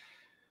a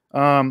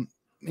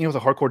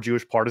hardcore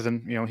Jewish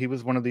partisan. He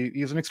was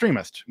he was an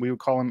extremist. We would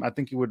call him, I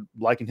think you would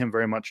liken him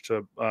very much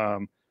to, I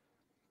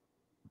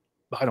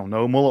don't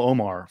know, Mullah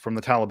Omar from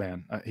the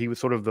Taliban. He was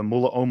sort of the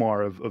Mullah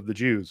Omar of the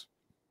Jews.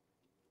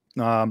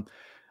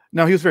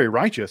 Now, he was very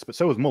righteous, but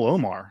so was Mullah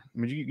Omar. I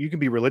mean, you can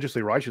be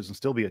religiously righteous and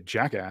still be a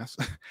jackass.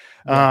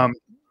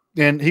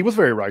 And he was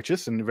very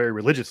righteous and very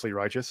religiously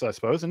righteous, I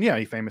suppose. And yeah,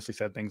 he famously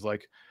said things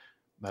like,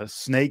 a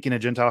snake and a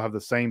Gentile have the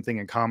same thing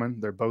in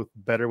common. They're both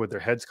better with their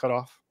heads cut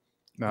off.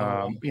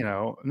 And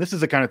this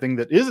is the kind of thing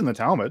that is in the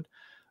Talmud.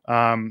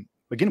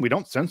 Again, we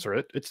don't censor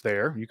it. It's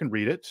there. You can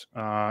read it.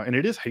 And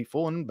it is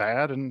hateful and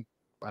bad. And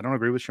I don't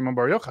agree with Shimon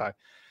Bar Yochai.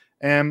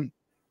 And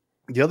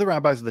the other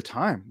rabbis of the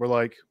time were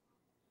like,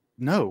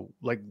 no,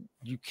 like,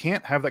 you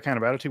can't have that kind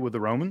of attitude with the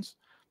Romans,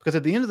 because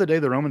at the end of the day,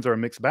 the Romans are a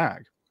mixed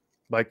bag.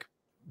 Like,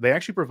 they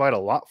actually provide a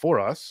lot for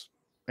us.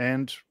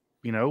 And,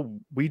 you know,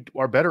 we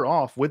are better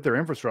off with their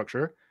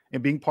infrastructure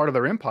and being part of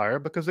their empire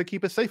because they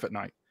keep us safe at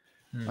night.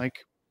 Like,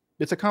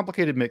 it's a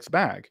complicated mixed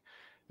bag.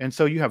 And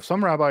so you have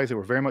some rabbis that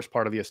were very much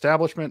part of the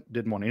establishment,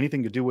 didn't want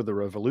anything to do with the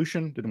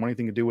revolution, didn't want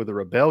anything to do with the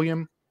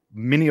rebellion.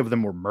 Many of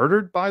them were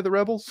murdered by the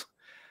rebels.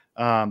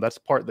 That's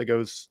the part that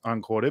goes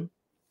unquoted.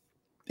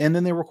 And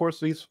then there were, of course,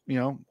 these, you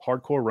know,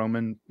 hardcore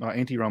Roman,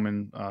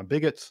 anti-Roman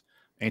bigots,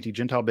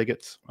 anti-Gentile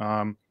bigots.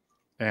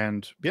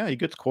 And yeah, he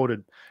gets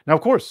quoted. Now,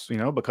 of course, you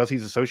know, because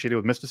he's associated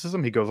with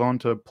mysticism, he goes on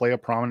to play a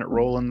prominent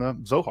role in the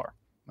Zohar.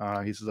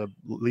 He's the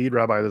lead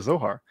rabbi of the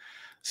Zohar.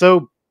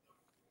 So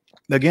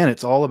again,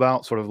 it's all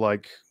about sort of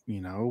like,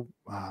 you know,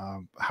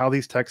 how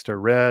these texts are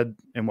read,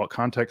 in what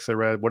context they're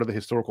read, what are the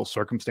historical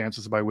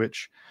circumstances by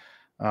which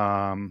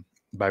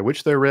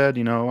they're read.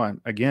 You know,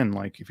 again,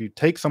 like if you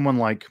take someone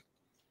like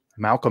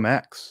Malcolm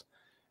X,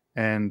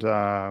 and you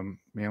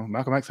know,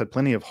 Malcolm X had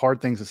plenty of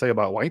hard things to say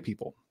about white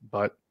people,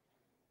 but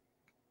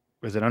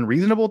is it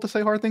unreasonable to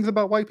say hard things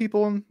about white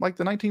people in like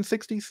the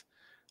 1960s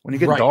when you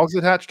get dogs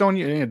attached on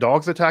you, you know,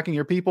 dogs attacking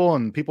your people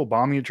and people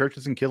bombing your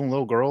churches and killing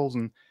little girls?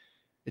 And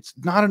it's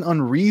not an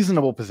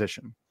unreasonable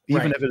position,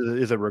 even if it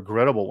is a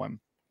regrettable one.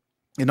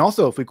 And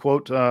also, if we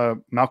quote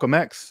Malcolm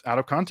X out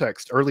of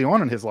context early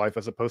on in his life,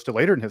 as opposed to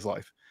later in his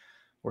life,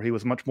 where he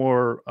was much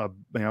more,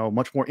 you know,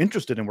 much more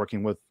interested in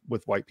working with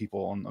white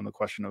people on the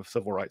question of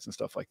civil rights and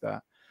stuff like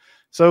that.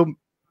 So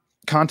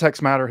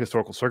context matter,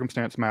 historical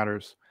circumstance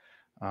matters.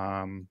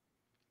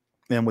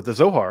 And with the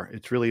Zohar,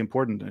 it's really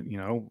important, you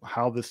know,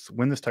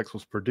 when this text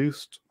was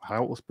produced,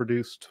 how it was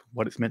produced,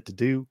 what it's meant to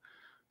do,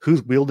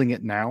 who's wielding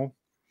it now.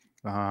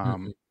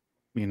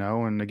 You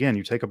know, and again,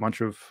 you take a bunch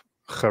of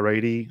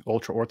Haredi,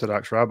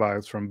 ultra-Orthodox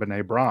rabbis from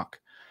B'nai Brak,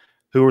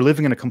 who are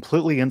living in a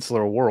completely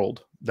insular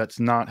world has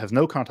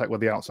no contact with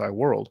the outside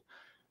world.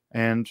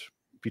 And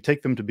if you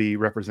take them to be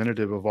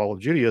representative of all of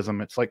Judaism,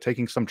 it's like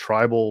taking some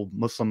tribal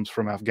Muslims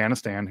from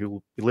Afghanistan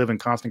who live in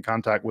constant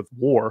contact with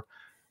war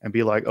and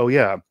be like, oh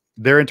yeah,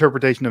 their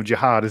interpretation of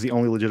jihad is the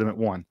only legitimate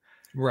one.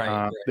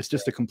 It's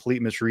just a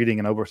complete misreading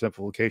and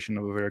oversimplification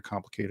of a very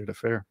complicated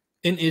affair.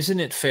 And isn't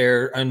it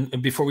fair,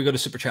 and before we go to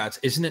super chats,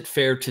 isn't it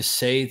fair to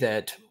say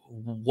that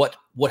what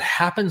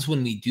happens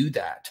when we do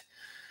that,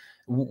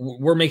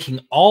 we're making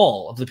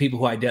all of the people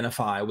who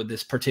identify with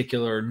this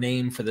particular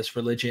name for this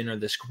religion or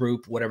this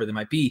group, whatever they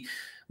might be,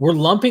 we're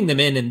lumping them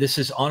in. And this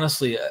is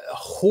honestly a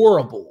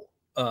horrible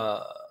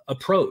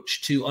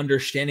approach to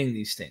understanding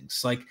these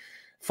things. Like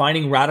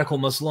finding radical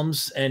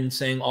Muslims and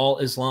saying all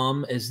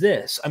Islam is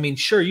this. I mean,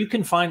 sure, you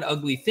can find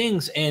ugly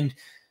things. And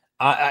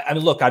I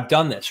mean, look, I've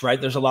done this, right?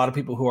 There's a lot of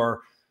people who are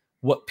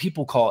what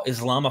people call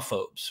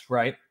Islamophobes,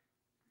 right?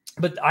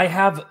 But I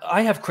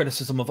have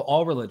criticism of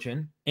all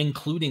religion,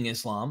 including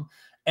Islam,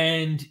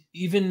 and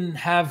even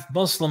have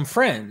Muslim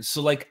friends.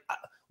 So like,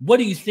 what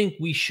do you think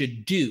we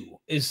should do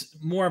is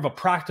more of a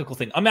practical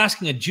thing. I'm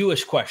asking a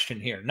Jewish question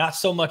here, not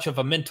so much of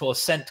a mental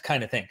assent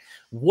kind of thing.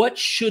 What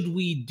should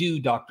we do,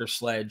 Dr.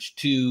 Sledge,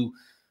 to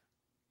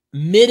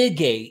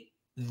mitigate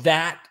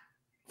that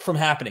from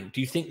happening?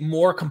 Do you think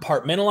more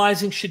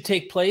compartmentalizing should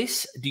take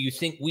place? Do you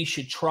think we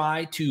should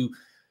try to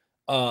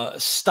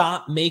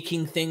stop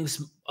making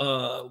things,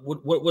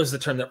 what was the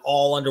term? They're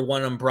all under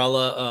one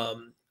umbrella.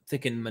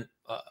 Thinking,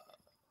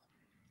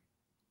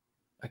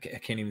 I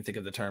can't even think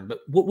of the term, but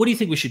what do you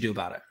think we should do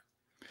about it?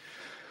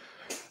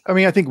 I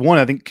mean, I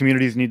think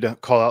communities need to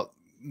call out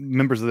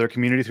members of their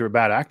communities who are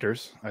bad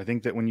actors. I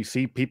think that when you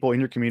see people in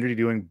your community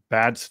doing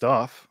bad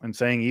stuff and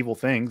saying evil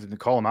things, and to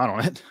call them out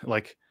on it,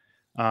 like,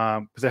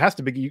 because it has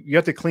to be, you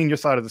have to clean your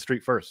side of the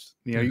street first.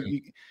 You know,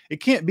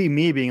 it can't be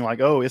me being like,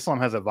 oh, Islam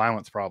has a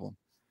violence problem.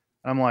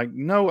 I'm like,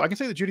 no, I can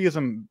say that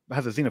Judaism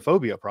has a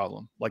xenophobia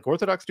problem. Like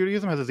Orthodox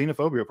Judaism has a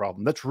xenophobia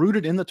problem that's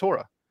rooted in the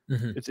Torah.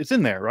 It's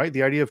in there, right?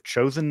 The idea of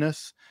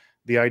chosenness,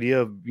 the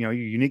idea of, you know,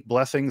 unique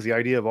blessings, the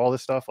idea of all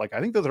this stuff. Like,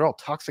 I think those are all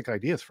toxic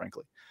ideas,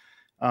 frankly.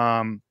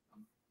 I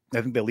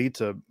think they lead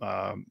to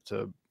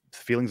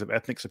feelings of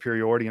ethnic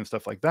superiority and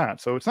stuff like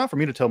that. So it's not for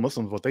me to tell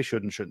Muslims what they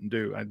should and shouldn't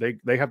do.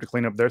 They have to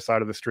clean up their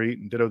side of the street,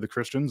 and ditto the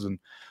Christians and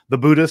the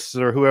Buddhists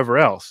or whoever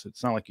else.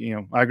 It's not like, you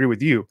know, I agree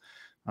with you.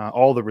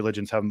 All the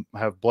religions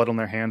have blood on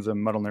their hands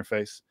and mud on their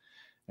face.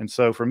 And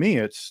so for me,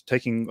 it's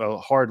taking a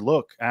hard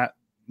look at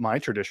my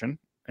tradition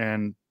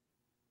and,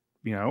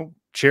 you know,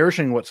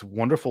 cherishing what's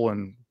wonderful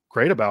and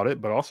great about it,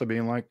 but also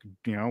being like,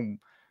 you know,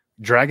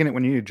 dragging it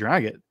when you need to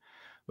drag it,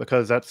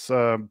 because that's,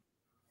 to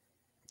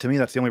me,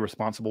 that's the only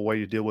responsible way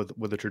to deal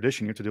with the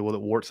tradition. You have to deal with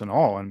it warts and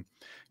all. And,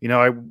 you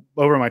know,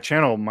 over my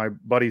channel, my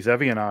buddy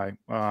Zevi and I,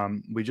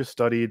 we just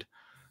studied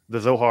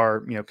the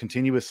Zohar, you know,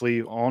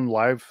 continuously on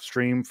live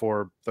stream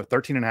for the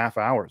 13.5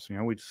 hours. You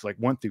know, we just like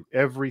went through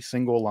every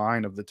single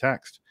line of the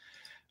text.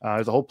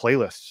 There's a whole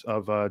playlist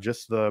of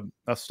just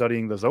us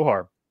studying the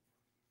Zohar.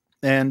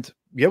 And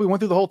yeah, we went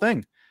through the whole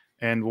thing.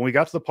 And when we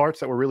got to the parts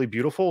that were really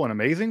beautiful and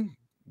amazing,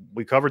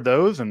 we covered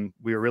those and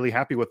we were really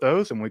happy with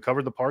those. And we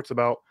covered the parts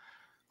about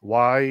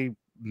why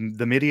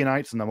the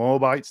Midianites and the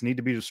Moabites need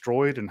to be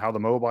destroyed and how the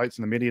Moabites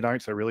and the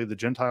Midianites are really the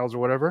Gentiles or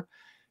whatever.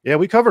 Yeah,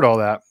 we covered all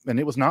that, and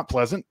it was not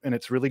pleasant, and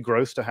it's really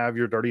gross to have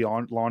your dirty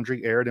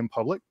laundry aired in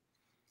public,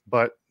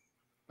 but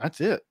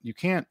that's it. You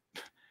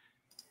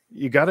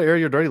got to air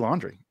your dirty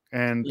laundry,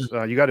 and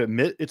you got to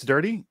admit it's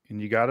dirty,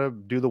 and you got to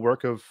do the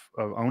work of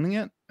owning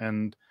it,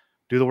 and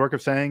do the work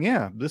of saying,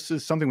 yeah, this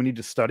is something we need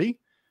to study.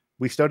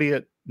 We study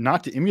it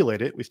not to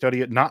emulate it. We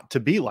study it not to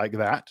be like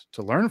that,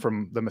 to learn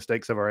from the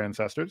mistakes of our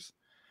ancestors.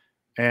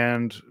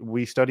 And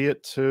we study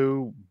it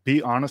to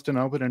be honest and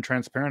open and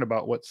transparent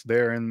about what's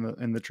there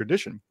in the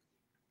tradition.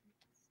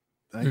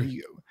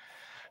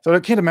 So I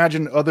can't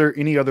imagine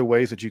any other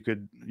ways that you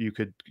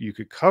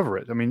could cover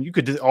it. I mean, you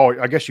could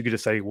I guess you could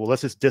just say, well,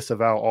 let's just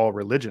disavow all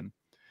religion.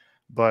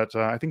 But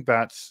I think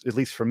that's, at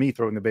least for me,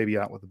 throwing the baby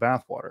out with the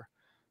bathwater.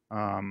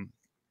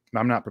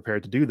 I'm not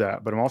prepared to do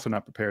that, but I'm also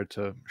not prepared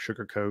to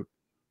sugarcoat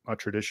a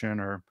tradition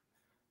or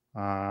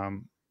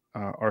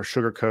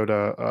sugarcoat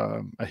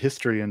a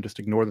history and just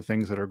ignore the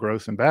things that are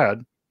gross and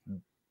bad.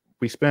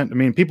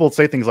 People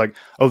say things like,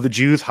 oh, the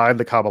Jews hide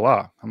the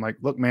Kaballah. I'm like,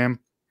 look, man,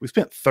 we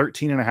spent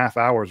 13 and a half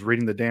hours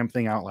reading the damn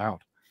thing out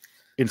loud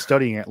and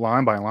studying it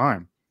line by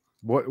line.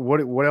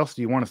 What else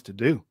do you want us to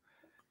do?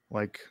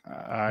 Like,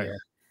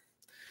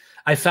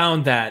 I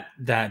found that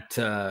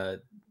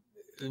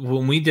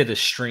when we did a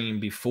stream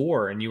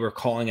before and you were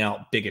calling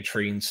out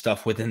bigotry and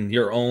stuff within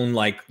your own,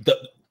 like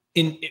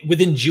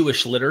within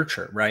Jewish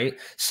literature, right?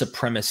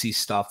 Supremacy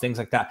stuff, things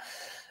like that.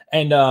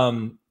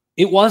 And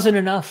it wasn't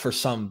enough for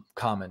some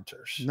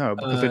commenters. No,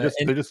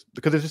 because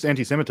because it's just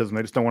anti-Semitism.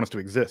 They just don't want us to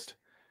exist.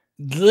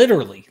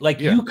 Literally,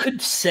 like you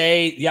could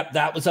say, yep,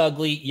 that was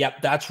ugly.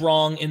 Yep, that's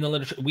wrong in the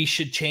literature. We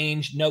should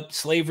change. Nope,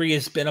 slavery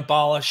has been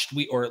abolished.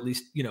 Or at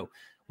least,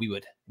 we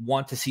would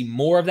want to see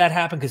more of that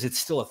happen because it's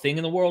still a thing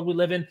in the world we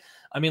live in.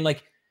 I mean,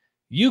 like,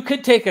 you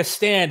could take a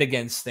stand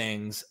against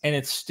things and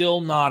it's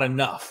still not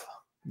enough.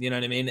 You know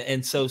what I mean?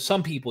 And so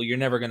some people you're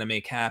never going to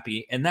make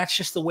happy. And that's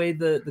just the way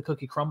the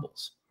cookie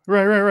crumbles.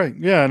 Right.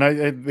 Yeah. And I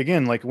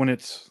again, like when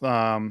it's,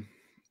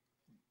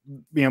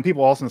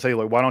 people often say,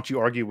 like, why don't you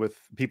argue with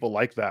people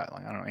like that?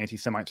 Like, I don't know,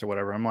 anti-Semites or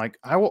whatever. I'm like,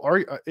 I'll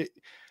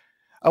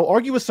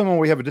argue with someone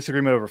where we have a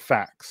disagreement over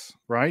facts,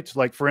 right?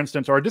 Like, for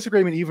instance, or a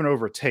disagreement even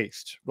over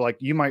taste.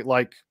 Like, you might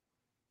like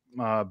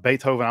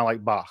Beethoven, I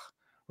like Bach,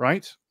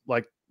 right?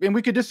 Like, and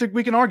we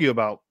can argue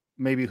about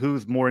maybe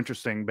who's more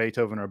interesting,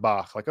 Beethoven or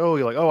Bach. Like, oh,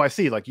 you're like, oh, I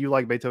see. Like, you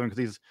like Beethoven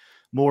because he's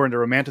more into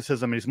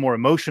romanticism and he's more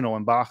emotional,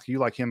 and Bach, you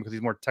like him because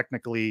he's more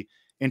technically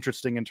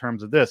interesting in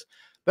terms of this.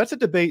 That's a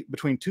debate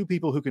between two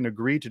people who can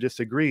agree to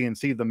disagree and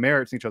see the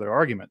merits in each other's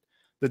argument.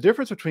 The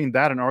difference between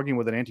that and arguing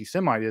with an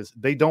anti-Semite is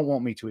they don't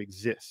want me to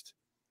exist.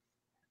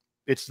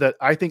 It's that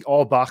I think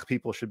all Bach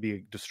people should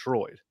be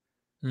destroyed.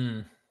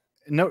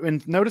 No,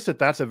 and notice that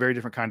that's a very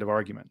different kind of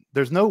argument.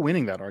 There's no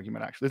winning that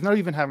argument, actually. There's not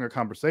even having a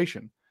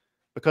conversation,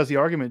 because the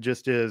argument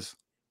just is,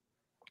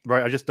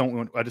 right, I just don't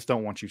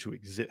want you to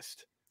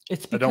exist.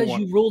 It's because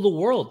you rule the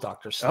world,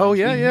 Dr. Sledge. Oh,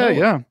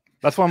 yeah.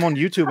 That's why I'm on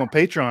YouTube, on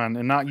Patreon,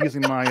 and not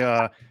using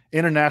my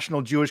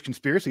international Jewish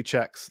conspiracy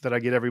checks that I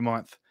get every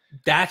month.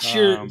 That's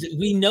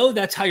we know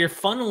that's how you're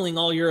funneling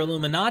all your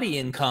Illuminati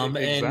income.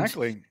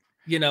 Exactly. And,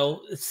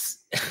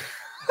 it's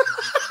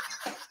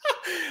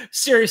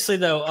seriously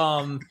though,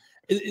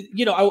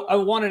 I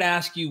wanted to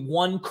ask you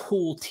one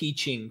cool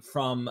teaching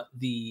from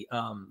the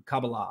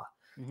Kabbalah.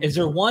 Mm-hmm. Is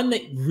there one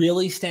that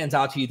really stands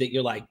out to you that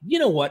you're like, you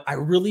know what, I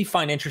really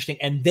find interesting?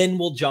 And then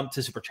we'll jump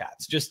to super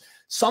chats. Just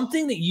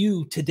something that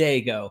you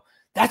today go,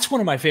 that's one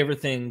of my favorite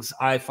things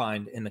I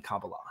find in the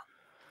Kabbalah.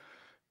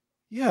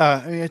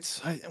 Yeah, I mean,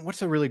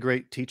 what's a really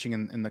great teaching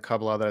in the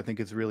Kabbalah that I think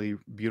is really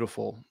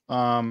beautiful.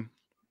 I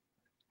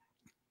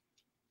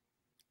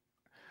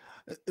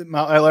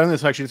learned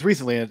this actually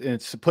recently, and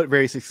it's put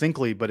very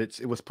succinctly, but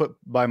it was put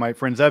by my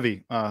friend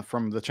Zevi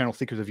from the channel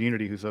Seekers of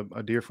Unity, who's a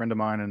dear friend of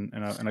mine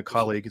and a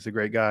colleague. He's a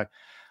great guy.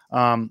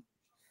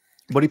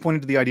 But he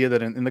pointed to the idea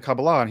that in the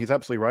Kabbalah, and he's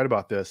absolutely right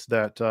about this,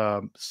 that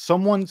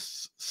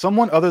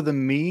someone other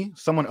than me,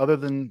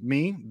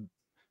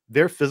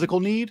 their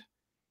physical need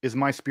is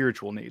my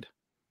spiritual need.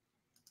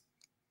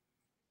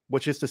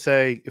 Which is to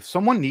say, if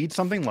someone needs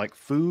something like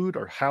food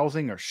or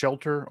housing or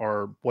shelter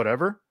or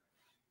whatever,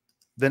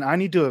 then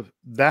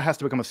that has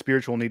to become a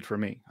spiritual need for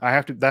me.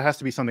 That has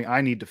to be something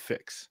I need to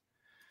fix.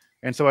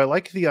 And so I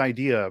like the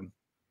idea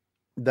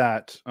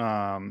that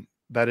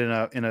that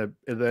in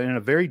a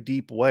very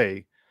deep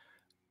way,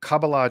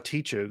 Kabbalah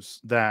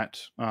teaches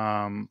that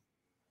we're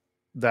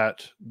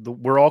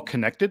all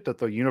connected, that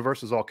the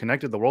universe is all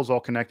connected, the world's all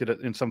connected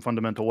in some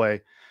fundamental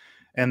way,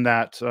 and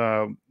that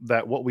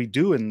what we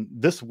do in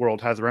this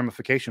world has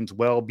ramifications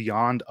well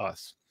beyond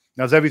us.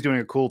 Now, Zevi's doing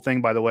a cool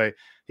thing, by the way.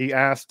 He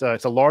asked,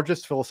 it's the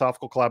largest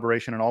philosophical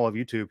collaboration in all of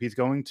YouTube. He's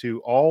going to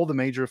all the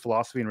major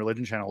philosophy and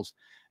religion channels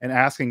and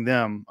asking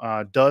them,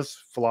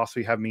 does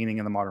philosophy have meaning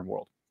in the modern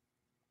world?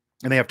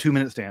 And they have 2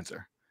 minutes to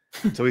answer.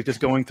 So he's just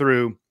going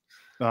through,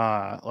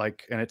 and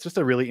it's just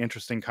a really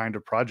interesting kind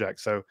of project.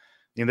 So,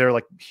 there are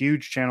like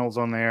huge channels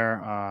on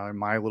there.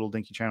 My little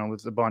dinky channel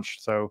is a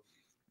bunch. So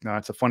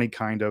it's a funny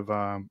kind of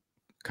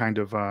kind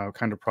of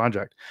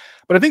project.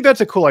 But I think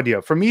that's a cool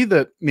idea for me,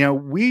 that, you know,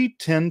 we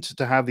tend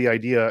to have the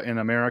idea in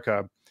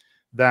America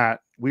that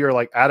we are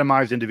like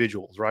atomized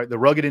individuals, right? The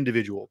rugged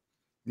individual,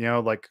 you know,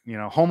 like, you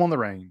know, home on the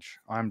range.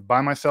 I'm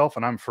by myself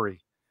and I'm free.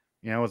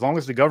 You know, as long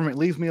as the government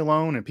leaves me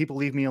alone and people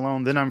leave me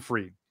alone, then I'm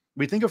free.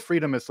 We think of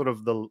freedom as sort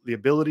of the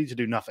ability to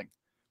do nothing.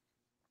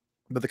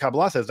 But the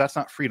Kabbalah says that's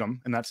not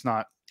freedom and that's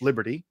not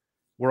liberty.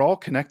 We're all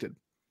connected.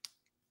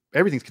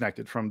 Everything's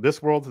connected from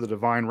this world to the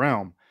divine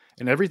realm.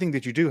 And everything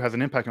that you do has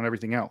an impact on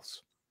everything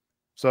else.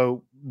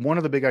 So one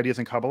of the big ideas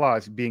in Kabbalah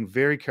is being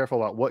very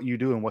careful about what you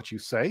do and what you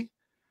say,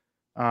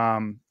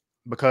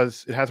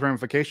 because it has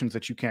ramifications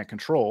that you can't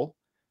control,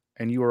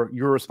 and you're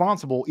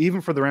responsible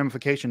even for the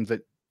ramifications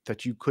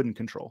that you couldn't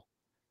control.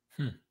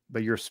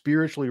 But you're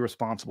spiritually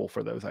responsible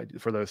for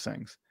those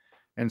things.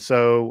 And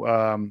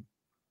so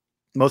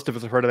most of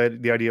us have heard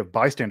of the idea of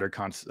bystander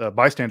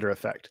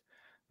effect,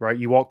 right?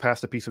 You walk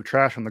past a piece of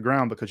trash on the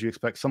ground because you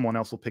expect someone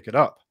else will pick it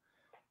up.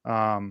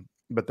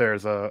 But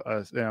there's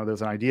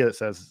there's an idea that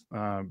says,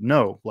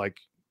 no, like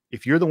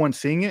if you're the one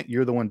seeing it,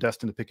 you're the one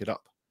destined to pick it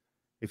up.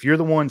 If you're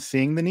the one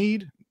seeing the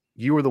need,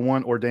 you are the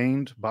one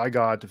ordained by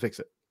God to fix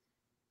it.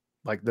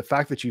 Like the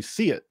fact that you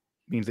see it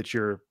means that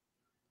you're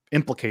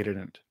implicated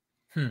in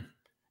it.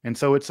 And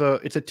so it's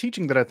a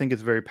teaching that I think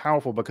is very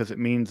powerful, because it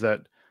means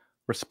that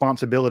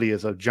responsibility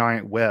is a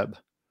giant web,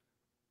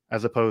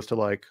 as opposed to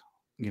like,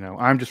 you know,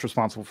 I'm just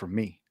responsible for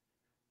me,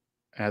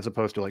 as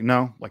opposed to like,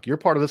 no, like you're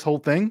part of this whole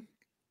thing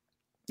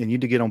and you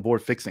need to get on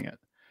board fixing it.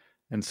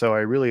 And so I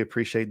really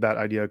appreciate that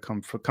idea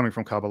coming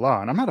from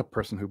Kabbalah. And I'm not a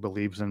person who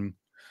believes in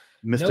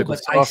mystical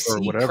stuff or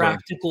whatever.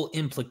 Practical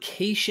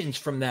implications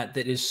from that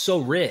is so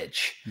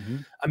rich.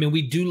 I mean,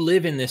 we do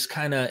live in this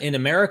kind of, in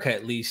America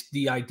at least,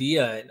 the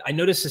idea, I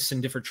notice this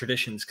in different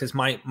traditions, because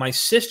my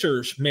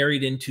sisters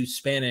married into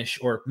Spanish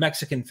or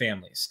Mexican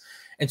families.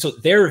 And so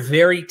they're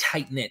very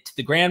tight knit.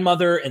 The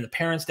grandmother and the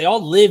parents, they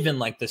all live in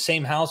like the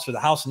same house or the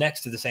house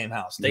next to the same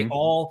house. They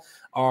all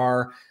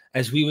are,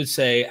 as we would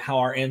say, how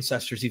our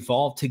ancestors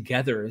evolved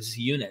together as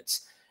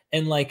units.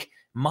 And like,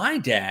 my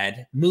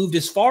dad moved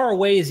as far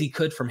away as he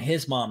could from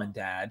his mom and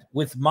dad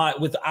with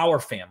our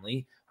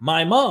family.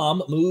 My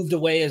mom moved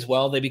away as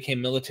well. They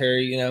became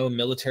military, you know,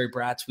 military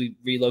brats. We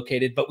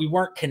relocated, but we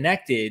weren't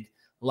connected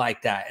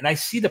like that. And I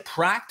see the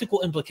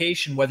practical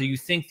implication, whether you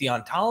think the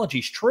ontology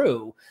is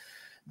true,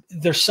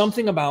 there's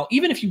something about,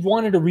 even if you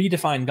wanted to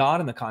redefine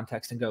God in the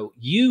context and go,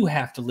 you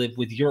have to live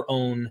with your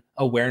own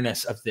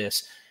awareness of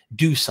this,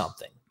 do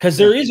something, because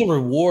there is a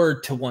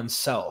reward to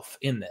oneself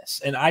in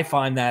this. And I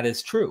find that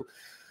is true.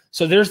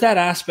 So there's that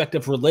aspect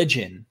of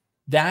religion,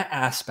 that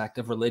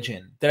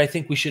I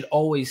think we should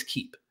always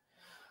keep.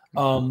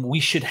 We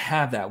should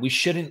have that. We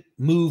shouldn't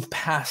move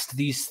past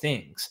these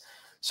things.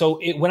 So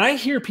when I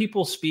hear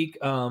people speak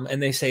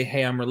and they say,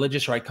 hey, I'm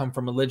religious, or I come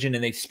from religion,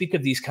 and they speak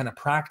of these kind of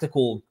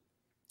practical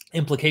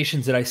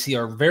implications that I see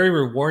are very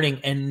rewarding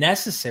and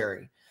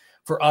necessary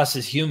for us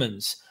as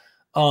humans,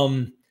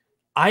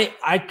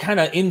 I kind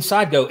of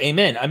inside go,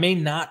 amen. I may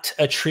not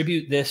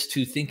attribute this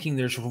to thinking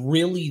there's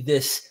really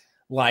this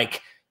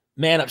like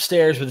man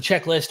upstairs with a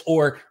checklist,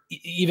 or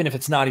even if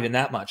it's not even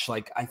that much,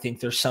 like I think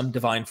there's some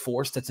divine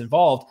force that's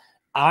involved.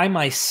 I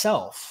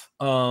myself,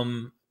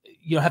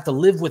 have to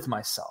live with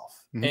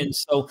myself. And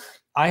so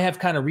I have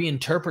kind of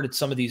reinterpreted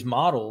some of these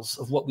models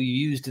of what we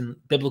used in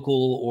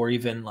biblical or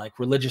even like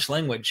religious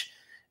language.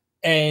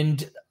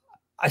 And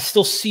I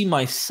still see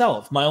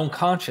myself, my own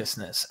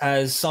consciousness,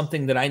 as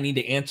something that I need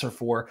to answer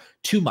for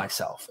to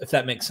myself, if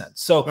that makes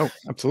sense. So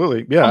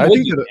absolutely. Yeah.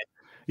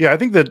 I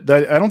think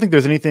that I don't think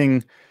there's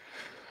anything.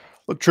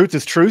 Look, truth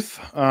is truth.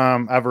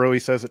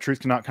 Averroes says that truth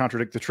cannot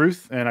contradict the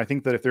truth. And I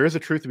think that if there is a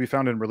truth to be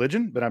found in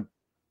religion, then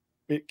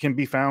it can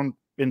be found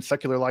in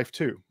secular life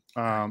too.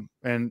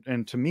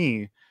 And to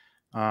me,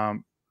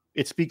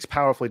 it speaks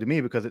powerfully to me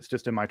because it's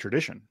just in my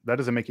tradition. That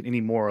doesn't make it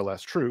any more or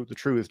less true. The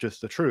true is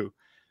just the true,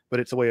 but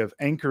it's a way of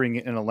anchoring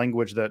it in a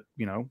language that,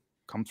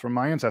 comes from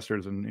my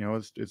ancestors, and,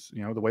 it's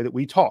the way that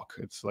we talk.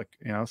 It's like,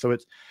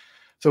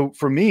 so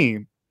for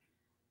me,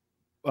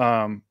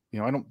 I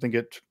don't think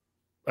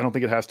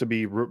it has to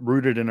be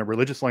rooted in a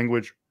religious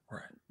language,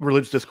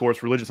 religious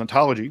discourse, religious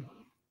ontology,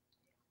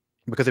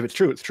 because if it's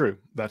true, it's true.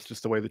 That's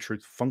just the way the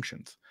truth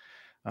functions.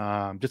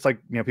 Just like,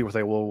 people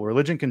say, well,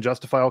 religion can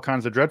justify all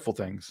kinds of dreadful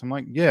things. I'm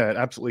like, yeah, it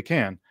absolutely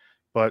can,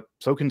 but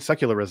so can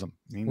secularism.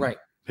 I mean,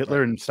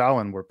 Hitler and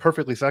Stalin were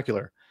perfectly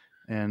secular,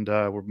 and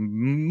were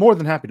more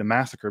than happy to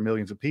massacre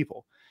millions of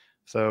people.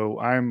 So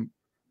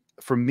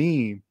for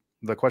me,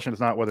 the question is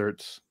not whether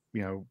it's,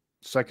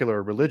 secular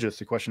or religious.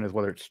 The question is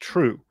whether it's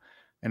true.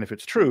 And if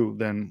it's true,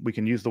 then we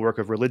can use the work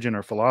of religion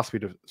or philosophy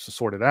to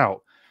sort it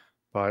out.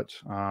 But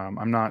I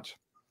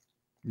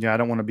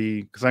don't want to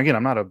be, because again,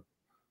 I'm not a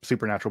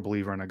supernatural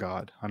believer in a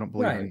God. I don't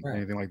believe in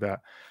anything like that.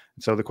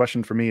 And so the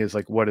question for me is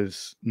like, what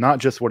is not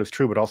just what is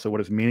true, but also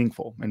what is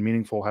meaningful. And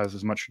meaningful has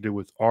as much to do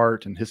with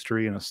art and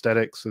history and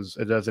aesthetics as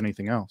it does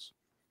anything else.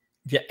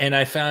 Yeah. And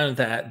I found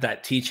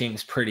that teaching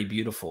is pretty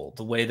beautiful,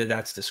 the way that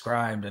that's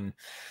described. And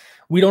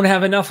we don't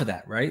have enough of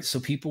that, right? So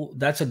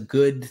that's a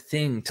good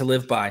thing to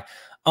live by.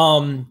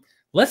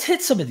 Let's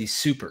hit some of these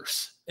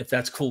supers, if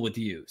that's cool with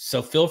you.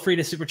 So feel free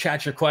to super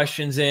chat your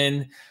questions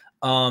in.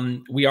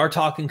 We are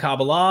talking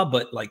Kabbalah,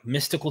 but like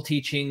mystical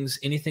teachings,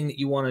 anything that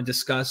you want to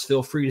discuss,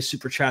 feel free to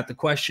super chat the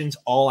questions.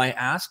 All I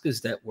ask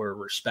is that we're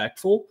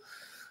respectful.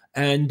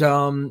 And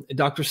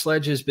Dr.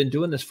 Sledge has been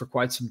doing this for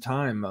quite some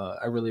time.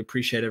 I really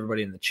appreciate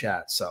everybody in the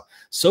chat. So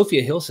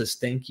Sophia Hill says,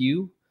 thank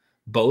you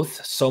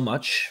both so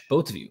much,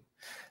 both of you.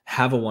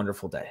 Have a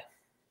wonderful day.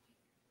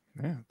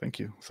 Yeah, thank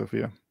you,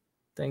 Sophia.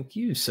 Thank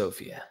you,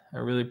 Sophia. I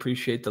really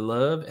appreciate the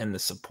love and the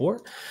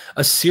support.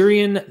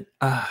 Assyrian,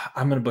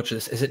 I'm going to butcher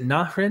this. Is it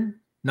Nahrin?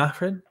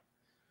 Nahrin?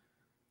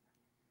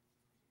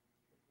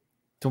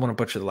 Don't want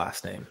to butcher the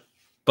last name.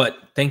 But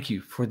thank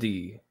you for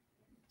the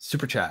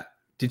super chat.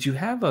 Did you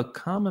have a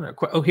comment?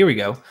 Oh, here we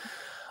go.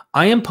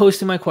 I am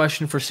posting my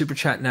question for super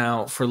chat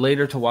now for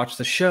later to watch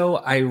the show.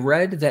 I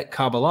read that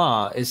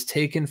Kaballah is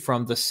taken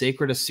from the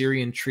sacred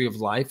Assyrian tree of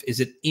life. Is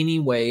it any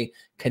way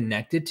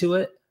connected to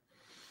it?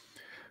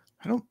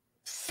 I don't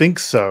think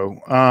so.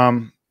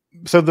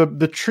 So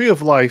the tree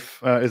of life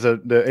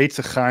the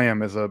Eitz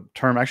Chaim is a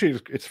term.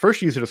 Actually, it's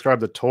first used to describe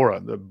the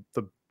Torah.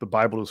 The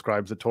Bible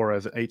describes the Torah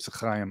as an Eitz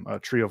Chaim, a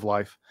tree of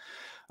life.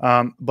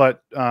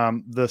 But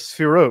the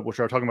Sphirot, which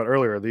I was talking about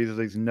earlier, these are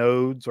these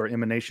nodes or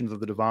emanations of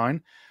the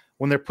divine.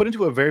 When they're put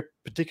into a very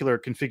particular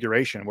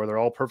configuration where they're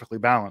all perfectly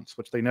balanced,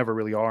 which they never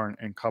really are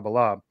in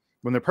Kabbalah,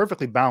 when they're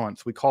perfectly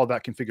balanced, we call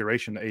that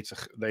configuration the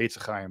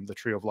Eitz Chaim, the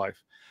tree of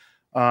life.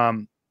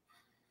 And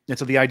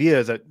so the idea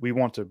is that we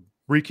want to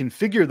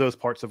reconfigure those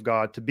parts of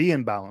God to be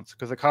in balance,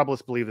 because the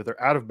Kabbalists believe that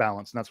they're out of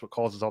balance, and that's what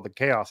causes all the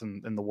chaos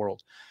in the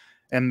world,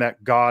 and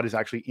that God is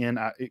actually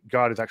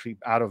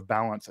out of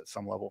balance at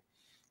some level.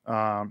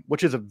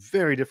 Which is a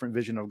very different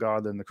vision of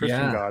God than the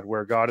Christian God,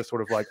 where God is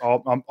sort of like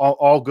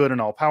all good and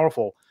all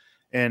powerful.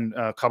 And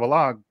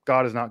Kabbalah,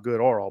 God is not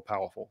good or all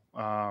powerful.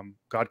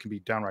 God can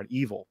be downright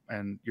evil,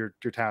 and your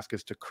task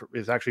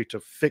is actually to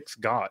fix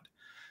God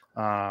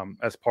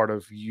as part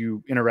of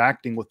you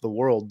interacting with the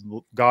world.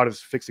 God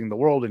is fixing the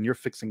world, and you're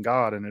fixing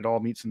God, and it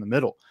all meets in the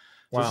middle.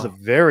 So This is a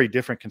very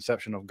different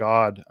conception of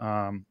God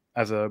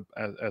as a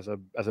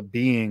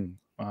being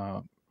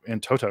in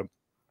toto.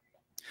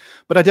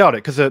 But I doubt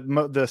it, because the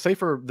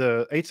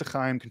Eitz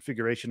Chaim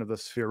configuration of the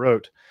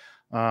Sphirot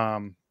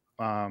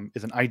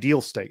is an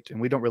ideal state,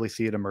 and we don't really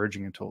see it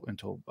emerging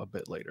until a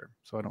bit later.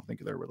 So I don't think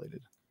they're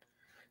related.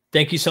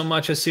 Thank you so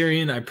much,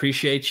 Assyrian. I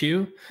appreciate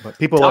you. But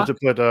people love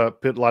to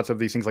put lots of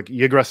these things like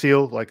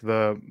Yggdrasil, like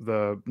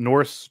the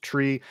Norse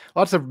tree.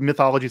 Lots of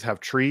mythologies have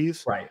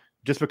trees. Right.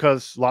 Just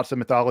because lots of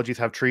mythologies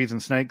have trees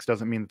and snakes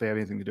doesn't mean that they have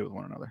anything to do with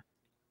one another.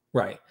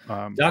 Right.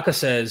 Daka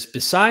says,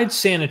 besides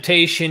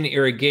sanitation,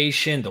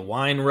 irrigation, the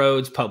wine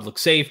roads, public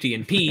safety,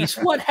 and peace,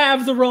 what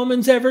have the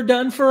Romans ever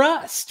done for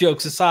us?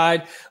 Jokes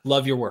aside,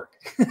 love your work.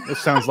 This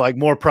sounds like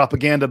more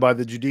propaganda by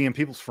the Judean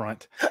People's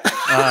Front.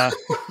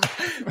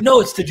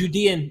 No, it's the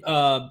Judean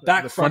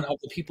back front of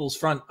the People's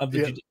Front of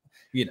the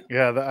Judean.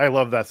 Yeah, I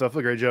love that stuff.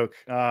 A great joke.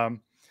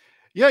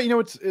 Yeah,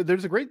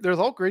 there's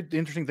all great,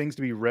 interesting things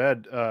to be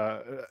read.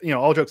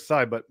 All jokes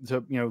aside, but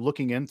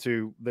looking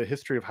into the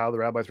history of how the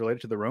rabbis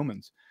related to the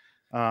Romans.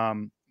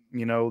 That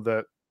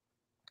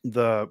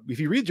if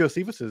you read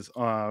Josephus's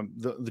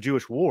the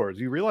Jewish Wars,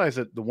 you realize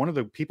that one of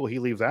the people he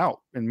leaves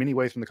out in many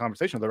ways from the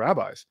conversation are the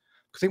rabbis,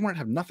 because they wanted to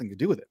have nothing to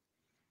do with it.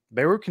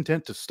 They were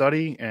content to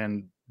study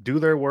and do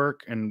their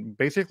work and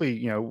basically,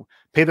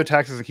 pay their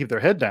taxes and keep their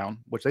head down,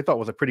 which they thought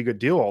was a pretty good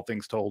deal, all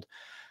things told.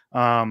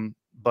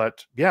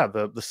 But yeah,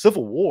 the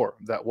civil war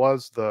that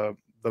was the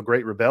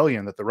great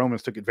rebellion that the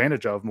Romans took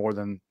advantage of more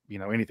than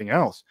anything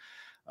else.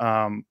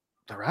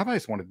 The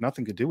rabbis wanted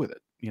nothing to do with it.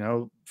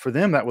 For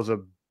them, that was a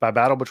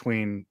battle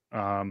between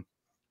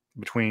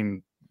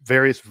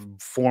various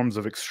forms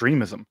of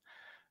extremism,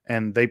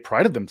 and they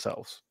prided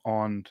themselves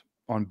on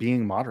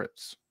being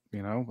moderates.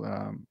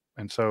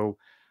 And so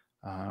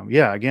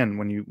again,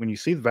 when you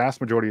see the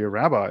vast majority of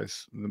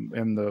rabbis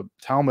in the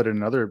Talmud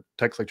and other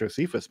texts like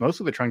Josephus,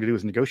 mostly they're trying to do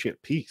is negotiate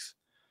peace,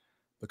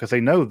 because they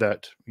know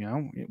that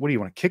what do you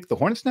want to kick the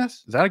hornet's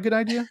nest? Is that a good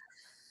idea?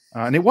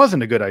 And it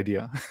wasn't a good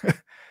idea.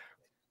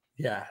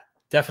 Yeah.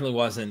 Definitely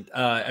wasn't.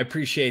 I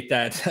appreciate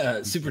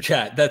that super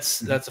chat.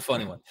 That's a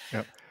funny one.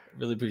 Yep.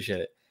 Really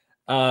appreciate it.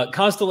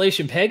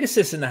 Constellation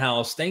Pegasus in the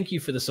house. Thank you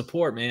for the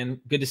support, man.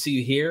 Good to see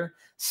you here.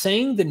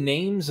 Saying the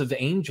names of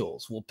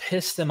angels will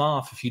piss them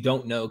off if you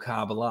don't know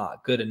Kabbalah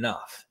good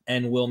enough,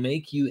 and will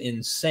make you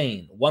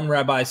insane. One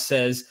rabbi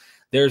says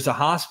there's a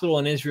hospital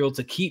in Israel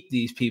to keep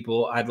these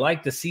people. I'd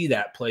like to see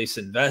that place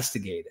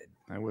investigated.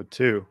 I would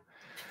too.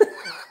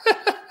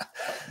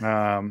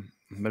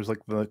 There's like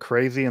the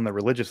crazy and the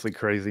religiously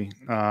crazy.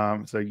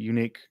 It's a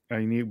unique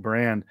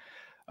brand.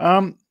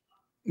 So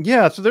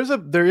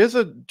there is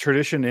a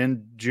tradition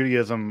in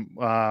Judaism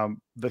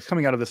that's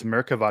coming out of this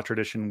Merkava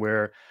tradition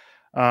where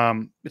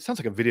it sounds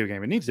like a video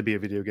game. It needs to be a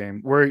video game,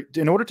 where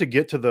in order to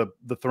get to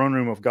the throne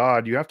room of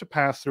God, you have to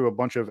pass through a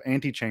bunch of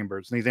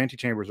antechambers, and these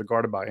antechambers are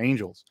guarded by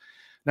angels.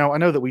 Now, I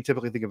know that we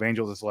typically think of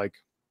angels as like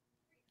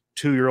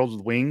 2-year-olds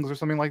with wings or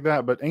something like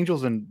that, but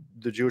angels in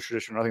the Jewish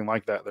tradition are nothing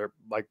like that. They're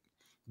like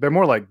they're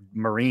more like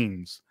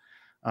Marines.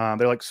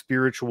 They're like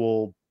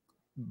spiritual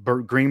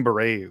Green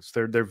Berets.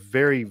 They're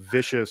very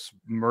vicious,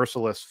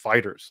 merciless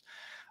fighters.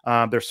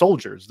 They're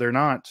soldiers. They're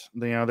not,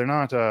 they're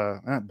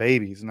not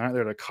babies. They're not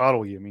there to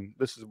coddle you. I mean,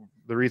 this is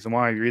the reason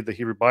why you read the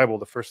Hebrew Bible.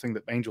 The first thing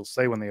that angels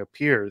say when they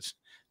appear is,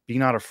 "Be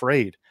not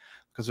afraid,"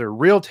 because they're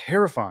real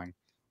terrifying.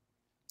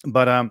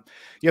 But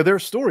yeah, there are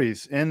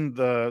stories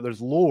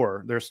there's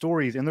lore, there's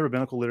stories in the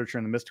rabbinical literature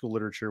and the mystical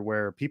literature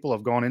where people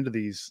have gone into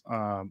these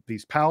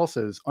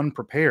palaces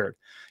unprepared.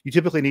 You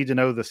typically need to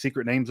know the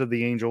secret names of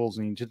the angels,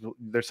 and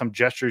there's some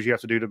gestures you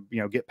have to do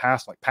to get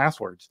past, like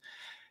passwords.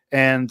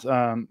 And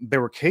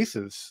there were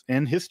cases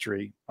in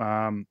history,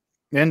 and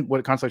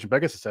what Constellation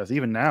Pegasus says,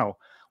 even now,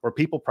 where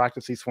people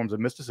practice these forms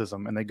of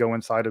mysticism and they go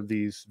inside of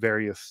these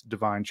various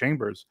divine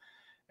chambers,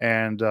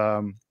 and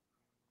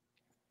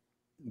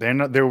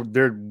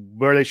they're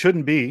where they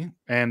shouldn't be,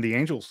 and the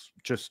angels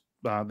just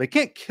they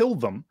can't kill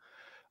them,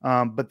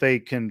 but they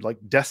can like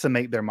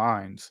decimate their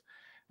minds.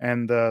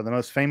 And the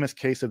most famous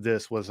case of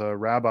this was a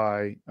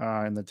rabbi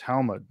in the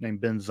Talmud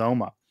named Ben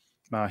Zoma.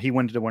 He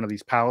went into one of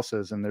these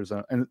palaces, and there's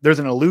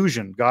an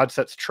illusion. God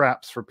sets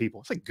traps for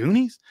people. It's like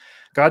Goonies.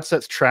 God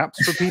sets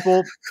traps for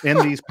people in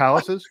these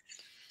palaces.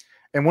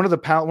 And one of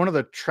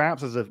the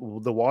traps is the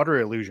water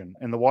illusion,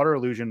 and the water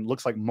illusion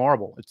looks like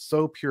marble. It's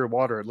so pure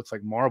water, it looks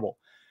like marble.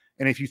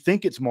 And if you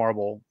think it's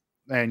marble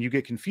and you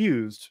get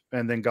confused,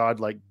 and then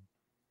God like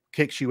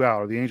kicks you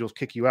out, or the angels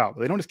kick you out,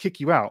 but they don't just kick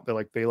you out.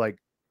 They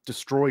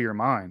destroy your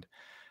mind.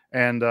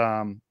 And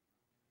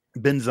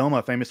Ben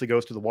Zoma famously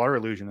goes to the water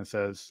illusion and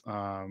says,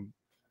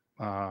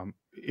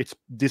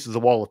 this is a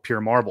wall of pure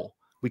marble.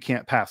 We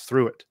can't pass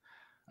through it,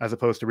 as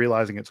opposed to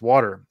realizing it's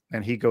water.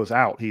 And he goes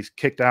out, he's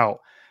kicked out.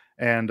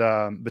 And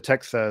the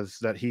text says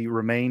that he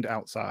remained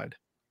outside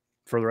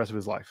for the rest of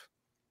his life.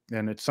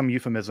 And it's some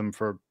euphemism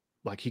for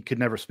like he could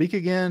never speak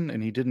again,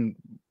 and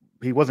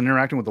he wasn't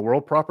interacting with the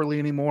world properly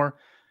anymore.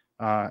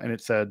 And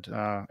it said,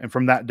 and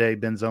from that day,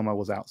 Ben Zoma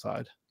was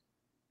outside.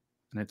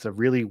 And it's a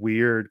really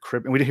weird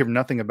crypt, and we didn't hear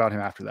nothing about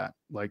him after that.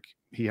 Like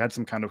he had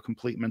some kind of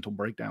complete mental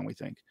breakdown, we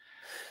think.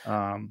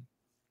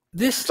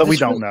 We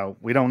don't know.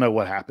 We don't know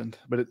what happened,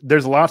 but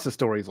there's lots of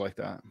stories like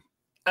that.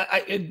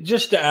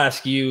 Just to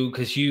ask you,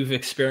 because you've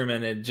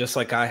experimented just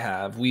like I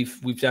have, we've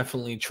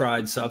definitely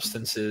tried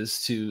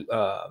substances to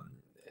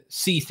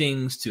see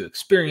things, to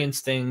experience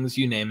things,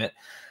 you name it.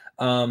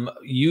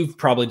 You've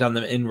probably done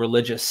them in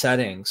religious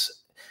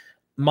settings.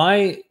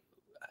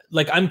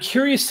 I'm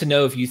curious to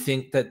know if you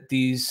think that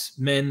these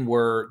men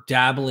were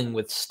dabbling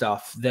with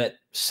stuff that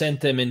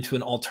sent them into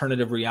an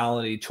alternative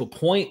reality to a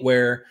point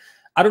where,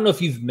 I don't know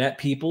if you've met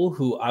people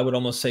who I would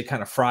almost say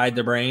kind of fried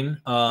their brain.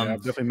 Yeah,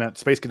 I've definitely met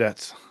space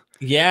cadets.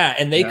 Yeah,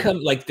 and they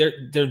come like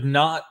they're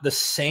not the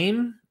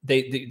same.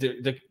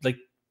 They're like,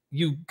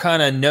 you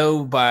kind of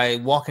know by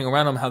walking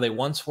around them how they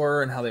once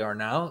were and how they are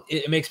now.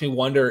 It makes me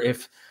wonder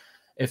if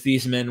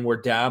these men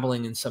were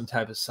dabbling in some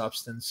type of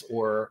substance,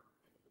 or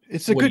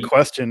it's a good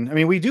question. I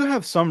mean, we do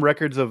have some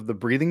records of the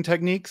breathing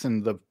techniques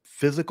and the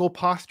physical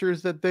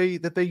postures that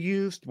they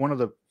used. One of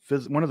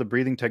the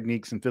breathing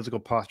techniques and physical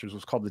postures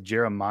was called the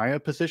Jeremiah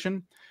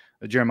position.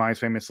 Jeremiah is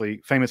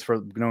famous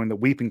for knowing the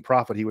weeping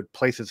prophet. He would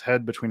place his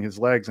head between his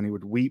legs and he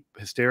would weep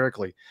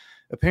hysterically.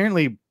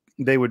 Apparently,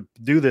 they would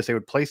do this. They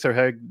would place their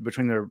head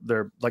between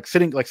their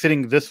sitting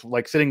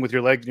with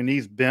your legs, your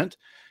knees bent.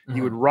 Mm-hmm.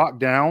 You would rock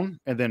down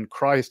and then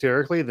cry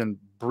hysterically, then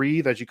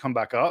breathe as you come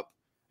back up,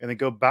 and then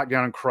go back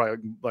down and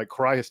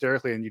cry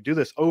hysterically. And you do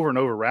this over and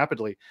over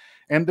rapidly.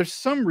 And there's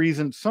some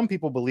reason, some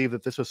people believe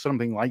that this was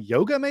something like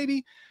yoga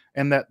maybe,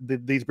 and that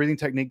these breathing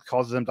techniques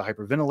causes them to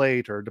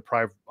hyperventilate or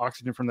deprive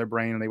oxygen from their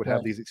brain, and they would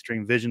have these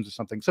extreme visions or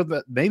something. So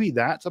that maybe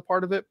that's a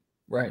part of it.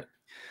 Right.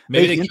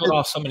 Maybe they killed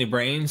off so many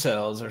brain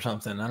cells or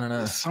something. I don't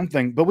know.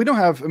 Something, but we don't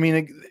have. I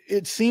mean,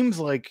 it seems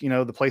like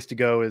the place to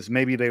go is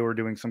maybe they were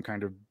doing some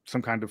kind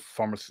of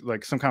pharmacy,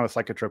 like some kind of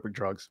psychotropic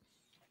drugs.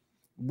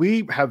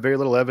 We have very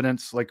little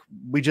evidence. Like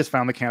we just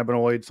found the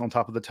cannabinoids on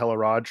top of the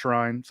Telerod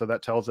shrine, so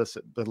that tells us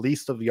that the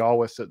least of the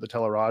Yahwehs at the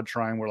Telerod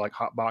shrine were like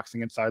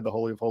hotboxing inside the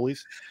Holy of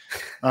Holies.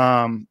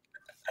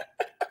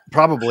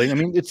 Probably. I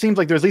mean, it seems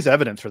like there's at least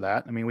evidence for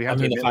that. I mean,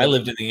 if I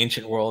lived in the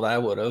ancient world, I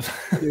would have.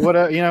 Hey,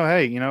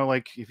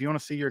 like if you want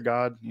to see your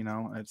God,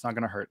 it's not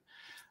going to hurt.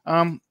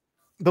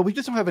 But we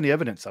just don't have any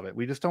evidence of it.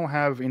 We just don't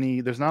have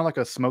any. There's not like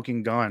a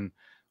smoking gun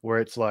where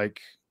it's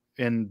like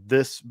in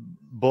this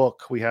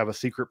book we have a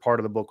secret part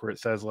of the book where it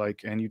says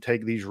like, and you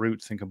take these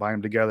roots and combine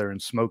them together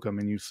and smoke them,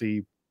 and you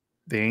see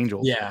the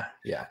angels. Yeah.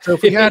 So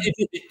if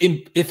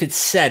it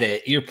said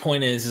it, your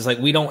point is like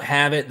we don't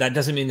have it. That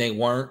doesn't mean they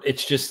weren't.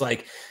 It's just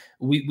like.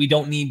 We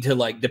don't need to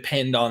like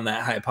depend on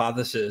that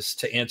hypothesis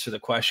to answer the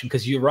question,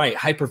 because you're right.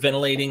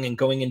 Hyperventilating and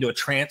going into a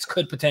trance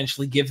could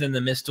potentially give them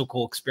the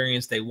mystical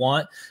experience they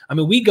want. I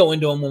mean, we go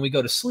into them when we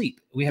go to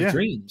sleep. We have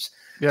dreams.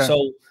 Yeah.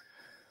 So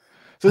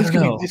this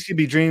could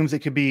be dreams.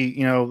 It could be,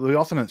 we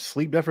also know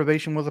sleep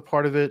deprivation was a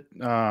part of it.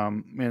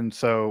 And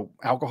so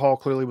alcohol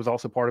clearly was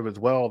also part of it as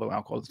well, though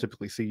alcohol is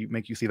typically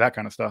make you see that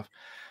kind of stuff.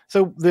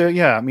 So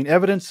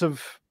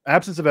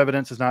absence of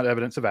evidence is not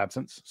evidence of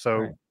absence.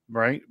 So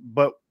right?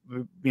 But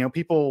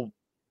people,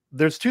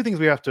 there's two things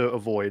we have to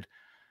avoid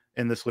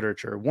in this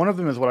literature. One of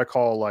them is what I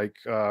call like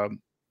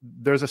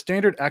there's a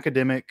standard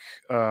academic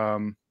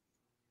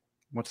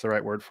what's the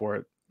right word for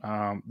it?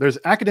 There's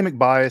academic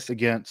bias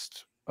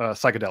against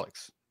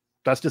psychedelics.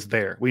 That's just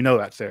there. We know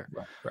that's there.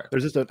 Right.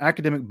 There's just an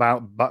academic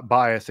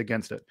bias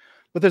against it.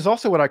 But there's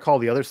also what I call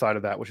the other side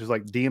of that, which is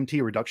like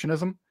DMT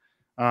reductionism,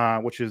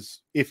 which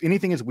is if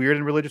anything is weird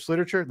in religious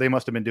literature, they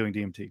must have been doing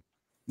DMT.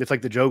 It's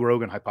like the Joe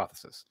Rogan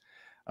hypothesis.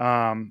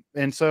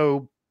 And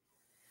so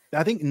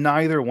I think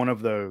neither one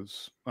of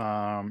those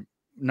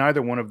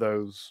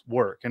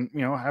work. And,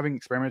 having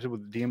experimented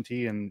with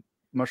DMT and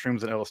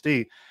mushrooms and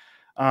LSD,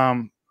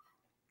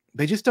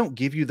 they just don't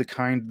give you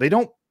they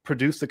don't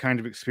produce the kind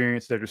of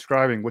experience they're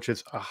describing, which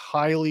is a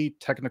highly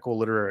technical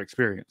literary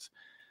experience.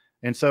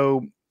 And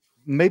so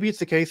maybe it's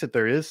the case that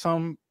there is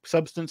some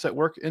substance at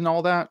work in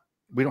all that.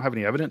 We don't have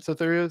any evidence that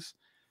there is.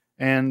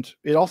 And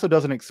it also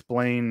doesn't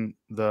explain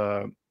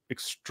the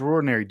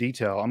extraordinary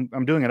detail.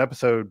 I'm doing an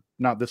episode,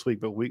 not this week,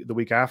 but the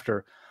week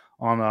after,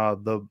 on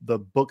the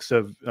books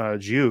of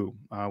Jew,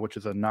 which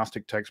is a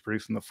Gnostic text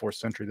produced in the 4th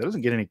century that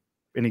doesn't get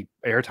any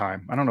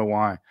airtime. I don't know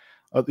why.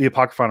 The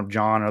Apocryphon of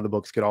John and other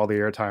books get all the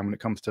airtime when it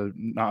comes to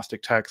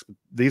Gnostic texts.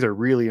 These are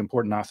really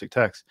important Gnostic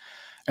texts.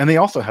 And they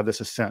also have this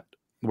ascent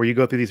where you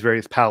go through these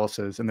various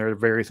palaces and there are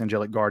various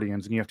angelic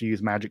guardians and you have to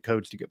use magic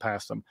codes to get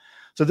past them.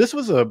 So this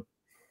was a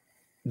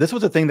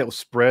thing that was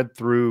spread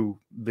through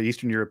the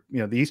Eastern Europe,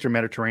 the Eastern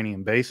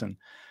Mediterranean basin,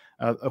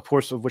 of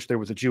course, of which there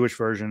was a Jewish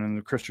version and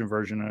a Christian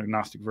version, a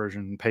Gnostic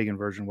version, pagan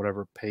version,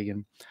 whatever,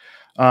 pagan.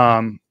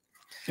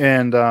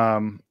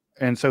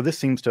 And so this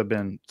seems to have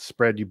been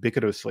spread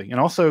ubiquitously. And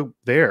also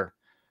they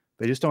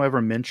just don't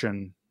ever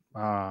mention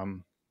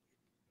the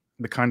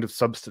kind of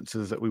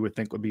substances that we would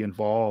think would be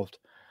involved.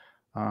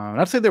 And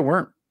I'd say there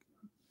weren't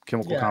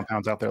chemical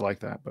compounds out there like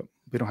that, but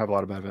we don't have a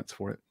lot of evidence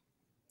for it.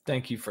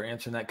 Thank you for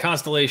answering that.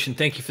 Constellation,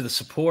 thank you for the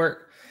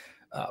support.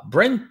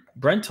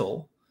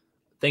 Brental,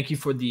 thank you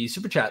for the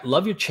super chat.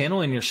 Love your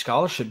channel and your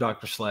scholarship,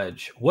 Dr.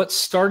 Sledge. What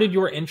started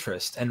your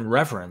interest and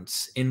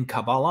reverence in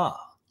Kaballah,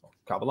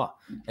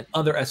 and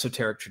other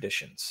esoteric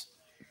traditions?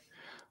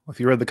 Well, if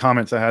you read the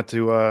comments I had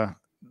to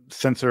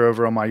censor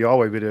over on my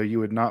Yahweh video, you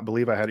would not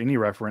believe I had any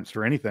reference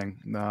to anything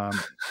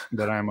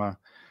that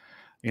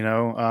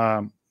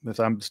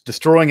I'm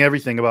destroying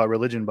everything about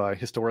religion by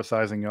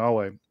historicizing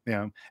Yahweh.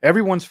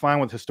 Everyone's fine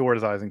with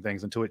historicizing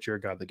things until it's your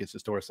God that gets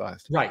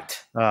historicized. Right.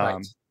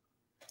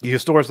 You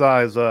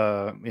historicize,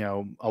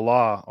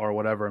 Allah or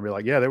whatever, and be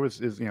like, yeah, there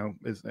was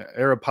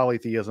Arab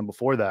polytheism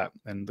before that,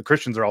 and the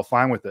Christians are all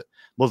fine with it.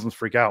 Muslims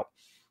freak out,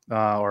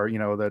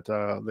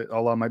 that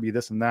Allah might be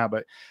this and that.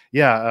 But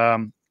yeah,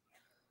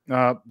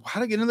 how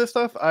to get into this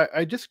stuff?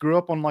 I just grew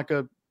up on like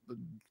a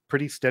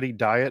pretty steady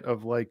diet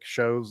of like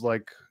shows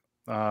like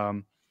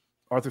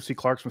Arthur C.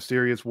 Clarke's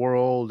Mysterious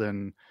World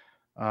and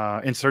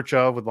In Search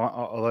of with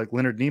like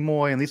Leonard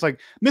Nimoy and these like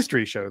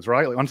mystery shows,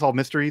 right? Like Unsolved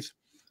Mysteries.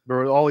 There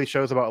were all these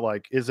shows about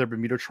like, is there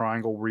Bermuda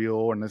Triangle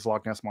real and is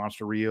Loch Ness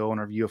Monster real and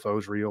are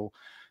UFOs real?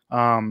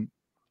 And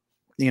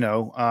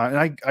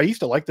I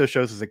used to like those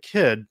shows as a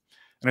kid.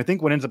 And I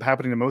think what ends up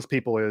happening to most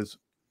people is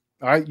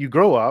you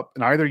grow up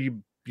and either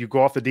you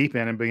go off the deep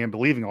end and begin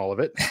believing all of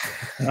it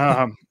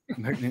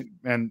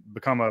and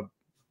become a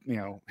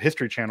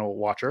History Channel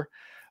watcher,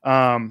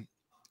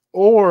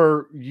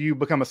 or you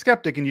become a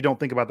skeptic and you don't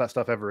think about that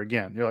stuff ever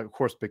again. You're like, of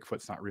course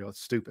Bigfoot's not real,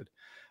 it's stupid.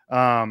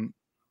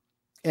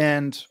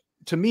 And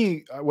to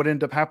me, what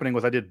ended up happening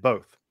was I did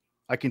both.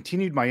 I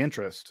continued my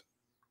interest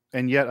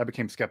and yet I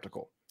became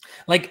skeptical.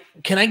 Like,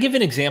 can I give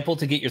an example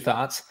to get your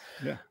thoughts?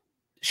 Yeah.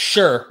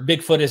 Sure,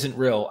 Bigfoot isn't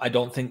real. I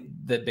don't think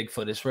that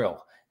Bigfoot is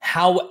real.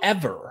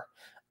 However,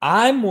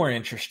 I'm more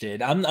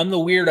interested. I'm the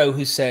weirdo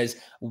who says,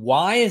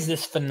 why is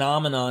this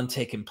phenomenon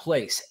taking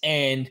place?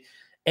 And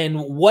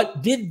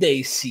what did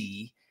they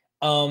see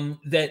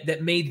that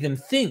made them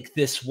think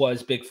this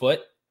was Bigfoot?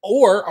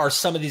 Or are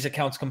some of these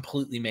accounts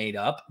completely made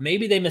up?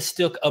 Maybe they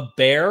mistook a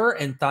bear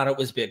and thought it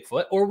was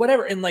Bigfoot or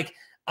whatever. And like,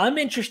 I'm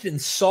interested in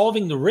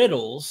solving the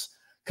riddles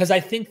because I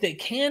think they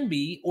can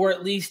be, or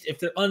at least if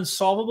they're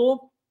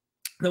unsolvable,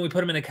 then we put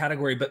them in a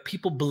category. But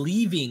people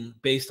believing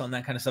based on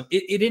that kind of stuff,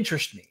 it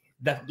interests me.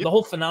 The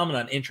whole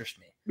phenomenon interests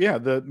me. Yeah,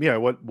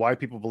 why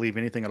people believe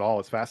anything at all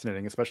is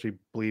fascinating, especially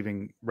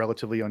believing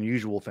relatively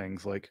unusual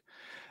things. Like,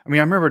 I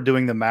remember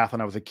doing the math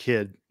when I was a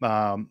kid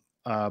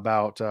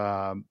about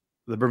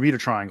the Bermuda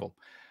Triangle.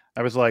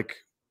 I was like,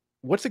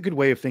 what's a good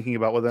way of thinking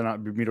about whether or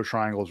not Bermuda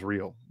Triangle is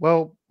real?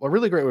 Well, a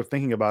really great way of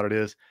thinking about it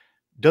is,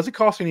 does it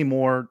cost any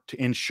more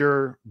to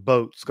insure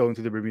boats going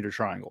through the Bermuda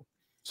Triangle?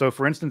 So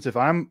for instance, if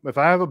I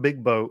have a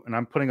big boat and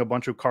I'm putting a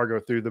bunch of cargo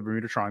through the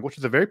Bermuda Triangle, which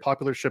is a very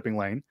popular shipping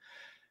lane,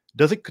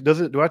 do I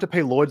have to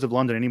pay Lloyd's of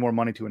London any more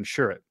money to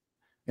insure it?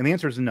 And the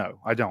answer is no,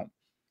 I don't.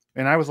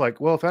 And I was like,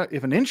 well,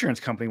 if an insurance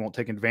company won't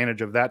take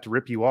advantage of that to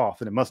rip you off,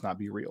 then it must not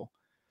be real.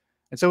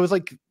 And so it was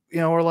like,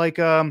 or like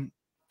how,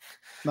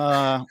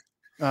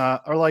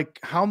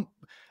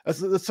 let's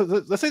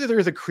say that there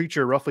is a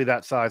creature roughly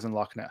that size in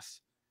Loch Ness.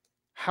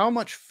 how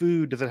much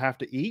food does it have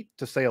to eat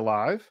to stay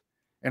alive?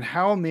 And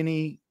how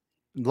many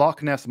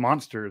Loch Ness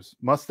monsters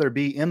must there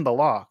be in the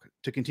loch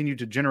to continue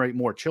to generate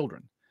more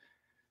children?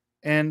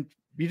 And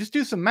you just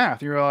do some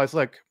math, you realize,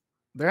 like,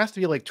 there has to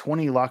be like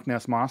 20 Loch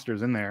Ness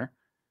monsters in there.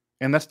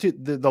 And that's too,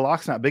 the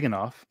loch's not big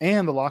enough.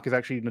 And the loch is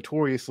actually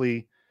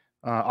notoriously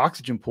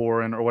oxygen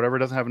poor, and or whatever,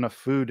 doesn't have enough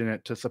food in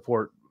it to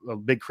support a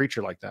big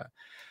creature like that.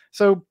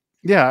 So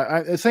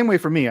yeah, the same way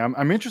for me,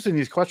 I'm interested in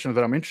these questions,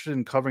 but I'm interested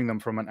in covering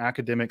them from an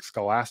academic,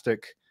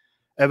 scholastic,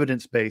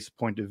 evidence-based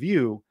point of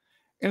view.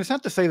 And it's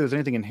not to say there's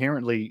anything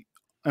inherently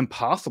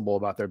impossible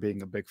about there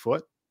being a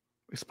Bigfoot.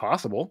 It's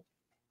possible.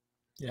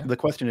 Yeah. The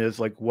question is,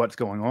 like, what's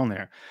going on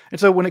there? And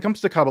so when it comes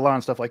to Kaballah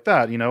and stuff like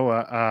that,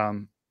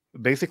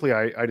 basically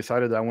I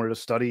decided that I wanted to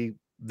study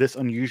this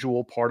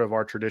unusual part of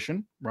our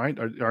tradition, right?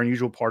 Our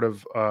unusual part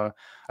of, I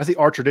say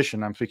our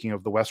tradition, I'm speaking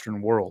of the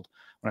Western world.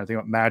 When I think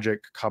about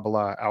magic,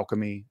 Kabbalah,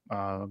 alchemy,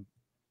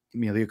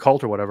 the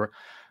occult or whatever.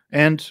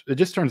 And it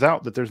just turns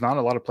out that there's not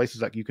a lot of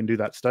places that you can do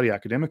that study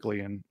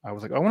academically. And I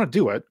was like, I want to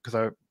do it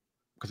because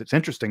it's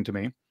interesting to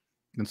me.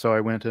 And so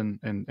I went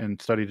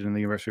and studied it in the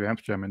University of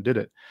Amsterdam and did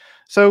it.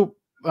 So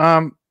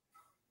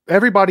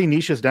everybody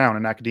niches down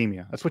in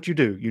academia. That's what you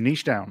do. You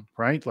niche down,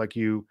 right? Like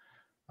you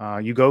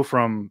go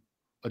from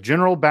a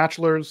general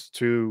bachelor's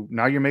to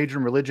now you're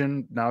majoring in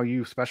religion. Now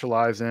you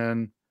specialize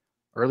in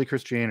early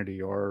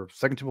Christianity or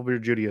Second Temple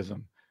period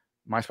Judaism.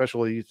 My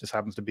specialty just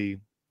happens to be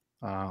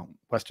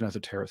Western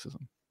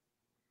esotericism.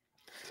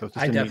 So it's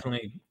just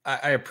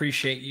I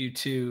appreciate you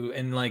too.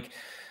 And like,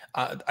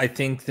 I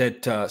think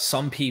that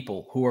some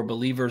people who are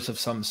believers of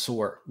some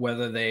sort,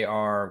 whether they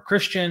are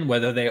Christian,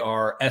 whether they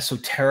are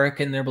esoteric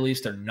in their beliefs,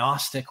 they're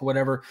Gnostic,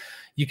 whatever,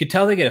 you could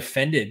tell they get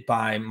offended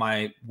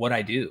by what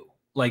I do.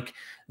 Like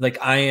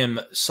I am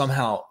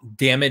somehow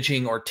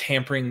damaging or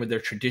tampering with their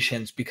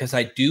traditions, because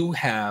I do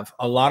have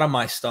a lot of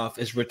my stuff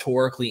is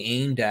rhetorically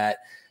aimed at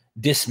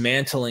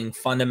dismantling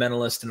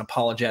fundamentalist and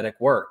apologetic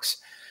works.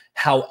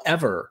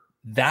 However,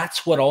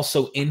 that's what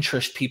also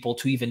interests people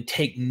to even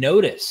take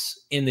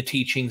notice in the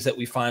teachings that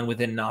we find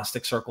within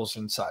Gnostic circles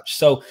and such.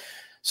 So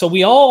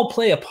we all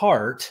play a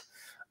part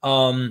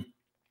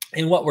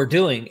in what we're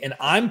doing. And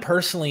I'm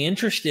personally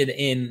interested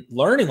in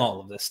learning all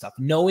of this stuff,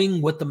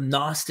 knowing what the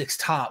Gnostics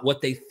taught, what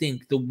they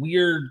think, the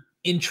weird,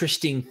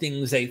 interesting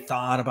things they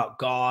thought about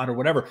God or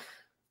whatever.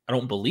 I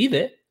don't believe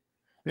it.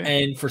 Yeah.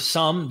 And for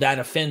some, that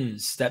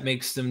offends, that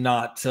makes them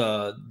not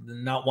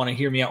want to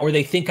hear me out, or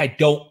they think I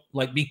don't,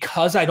 like,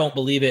 because I don't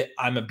believe it,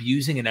 I'm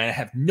abusing it and I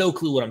have no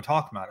clue what I'm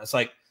talking about. It's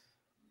like,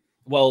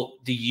 well,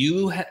 do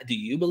you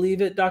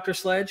believe it, Dr.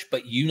 Sledge?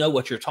 But you know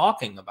what you're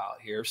talking about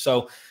here.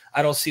 So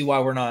I don't see why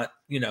we're not,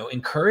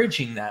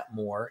 encouraging that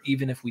more,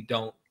 even if we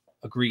don't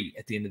agree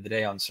at the end of the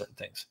day on certain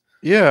things.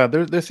 Yeah,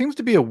 there seems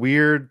to be a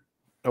weird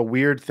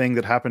thing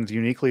that happens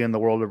uniquely in the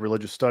world of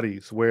religious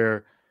studies,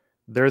 where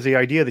there's the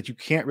idea that you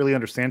can't really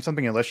understand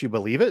something unless you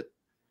believe it.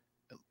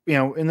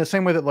 In the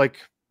same way that, like,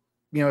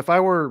 if I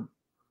were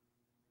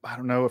a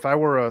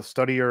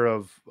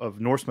studier of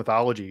Norse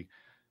mythology,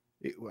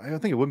 I don't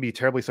think it wouldn't be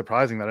terribly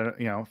surprising that,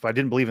 if I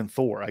didn't believe in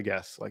Thor, I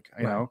guess, like,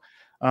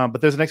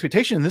 but there's an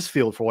expectation in this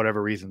field for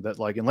whatever reason that,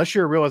 like, unless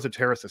you're a real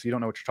esotericist, you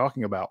don't know what you're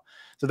talking about.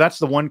 So that's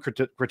the one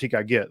critique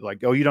I get,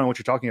 like, oh, you don't know what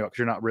you're talking about because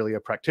you're not really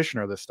a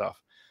practitioner of this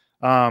stuff.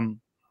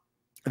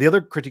 The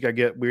other critique I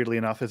get, weirdly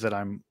enough, is that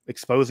I'm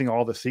exposing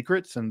all the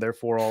secrets, and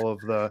therefore all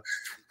of the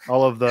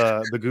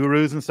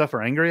gurus and stuff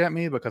are angry at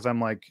me because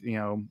I'm, like,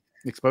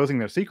 exposing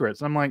their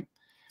secrets. And I'm like,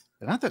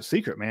 they're not that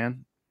secret,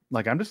 man.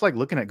 Like, I'm just, like,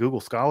 looking at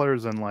Google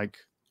Scholars and, like,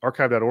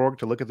 archive.org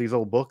to look at these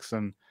old books,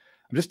 and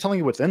I'm just telling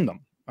you what's in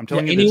them. I'm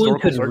telling you, anyone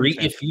could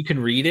read. If you can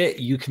read it,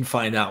 you can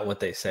find out what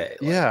they say.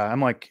 Like, yeah,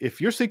 I'm like,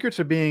 if your secrets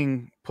are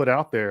being put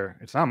out there,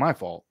 it's not my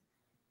fault.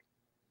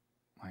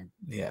 Like,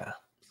 yeah.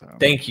 So.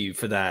 Thank you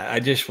for that. I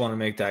just want to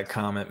make that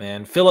comment,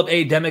 man. Philip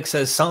A. Demick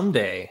says,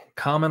 someday,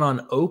 comment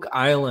on Oak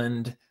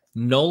Island,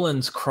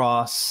 Nolan's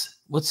Cross.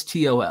 What's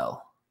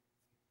TOL?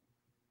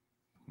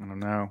 I don't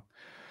know.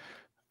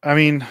 I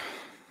mean,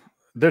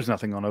 there's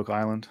nothing on Oak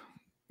Island.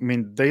 I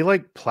mean, they,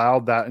 like,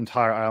 plowed that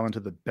entire island to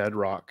the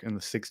bedrock in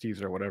the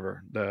 60s or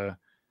whatever.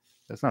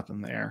 There's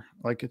nothing there.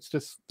 Like, it's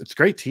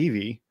great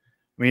TV. I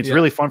mean, it's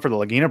really fun for the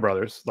Lagina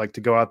brothers, like,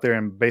 to go out there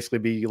and basically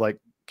be like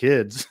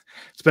kids,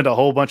 spend a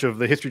whole bunch of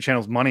the History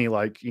Channel's money,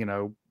 like,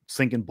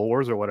 sinking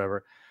bores or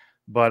whatever.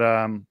 But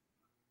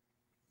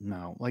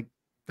no, like,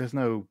 there's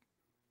no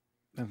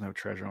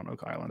treasure on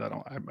Oak Island.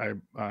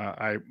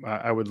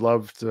 I would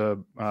love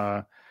to.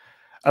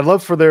 I'd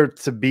love for there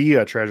to be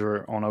a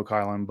treasure on Oak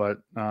Island, but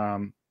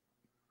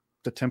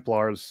the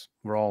Templars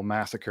were all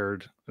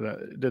massacred.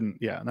 None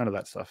of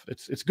that stuff.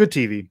 It's good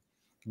TV,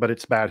 but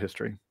it's bad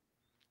history.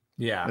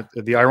 Yeah,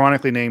 the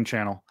ironically named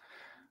channel.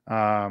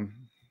 I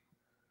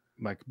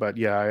would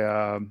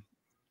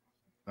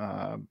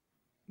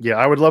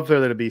love for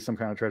there to be some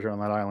kind of treasure on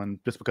that island,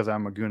 just because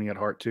I'm a Goonie at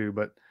heart too.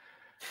 But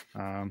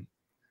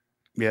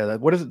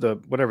what is it?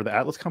 The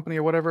Atlas Company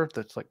or whatever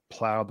that's, like,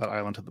 plowed that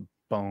island to the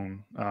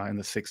bone in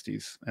the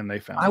 60s, and they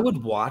found I it.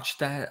 would watch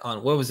that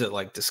on, what was it,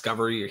 like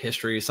Discovery or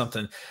History or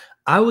something.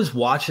 I was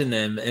watching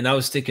them and I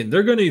was thinking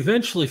they're going to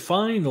eventually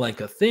find like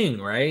a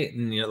thing, right?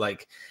 And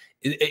like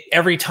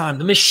every time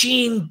the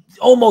machine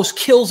almost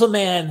kills a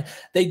man,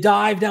 they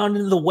dive down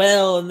into the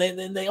well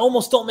and they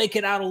almost don't make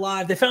it out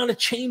alive. They found a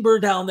chamber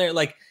down there,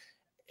 like,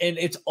 and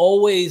it's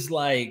always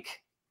like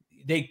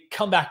they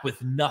come back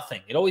with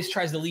nothing. It always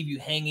tries to leave you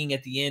hanging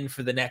at the end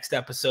for the next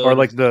episode. Or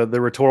like the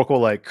rhetorical,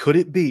 like, could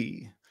it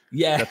be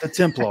that the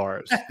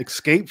Templars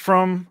escaped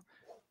from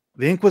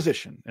the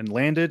Inquisition and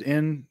landed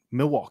in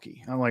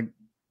Milwaukee? I'm like,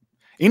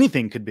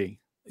 anything could be.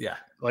 Yeah.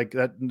 Like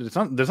that. There's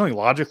nothing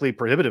logically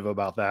prohibitive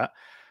about that.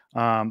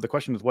 The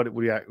question is, what do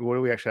we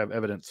actually have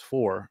evidence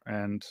for?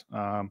 And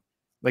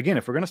again,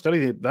 if we're going to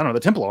study the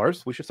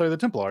Templars, we should study the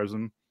Templars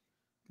and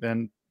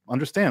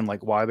understand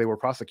like why they were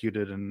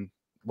prosecuted and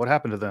what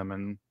happened to them,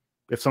 and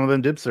if some of them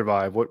did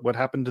survive, what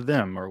happened to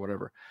them or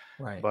whatever.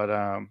 Right. But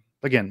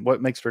again, what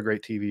makes for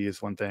great TV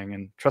is one thing,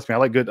 and trust me, I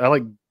like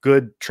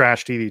good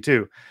trash TV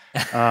too.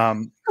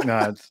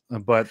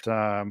 But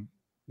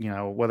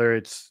whether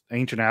it's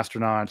ancient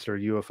astronauts or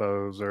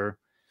UFOs or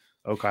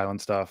Oak Island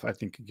stuff, I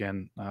think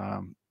again,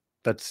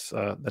 that's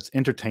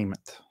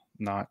entertainment.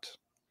 Not,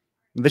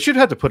 they should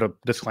have to put a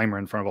disclaimer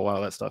in front of a lot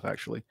of that stuff,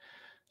 actually.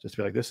 Just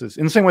be like, this is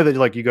in the same way that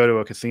like you go to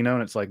a casino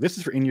and it's like, this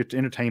is for your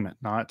entertainment,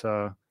 not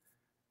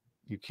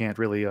you can't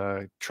really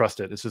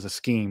trust it. This is a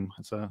scheme.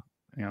 It's a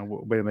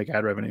way to make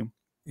ad revenue.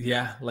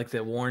 Yeah, like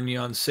they warn you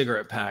on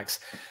cigarette packs.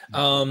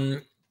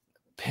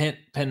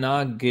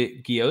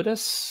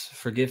 Penagiotis,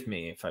 forgive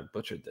me if I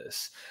butchered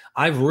this.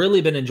 I've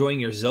really been enjoying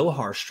your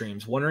Zohar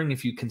streams. Wondering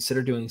if you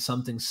consider doing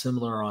something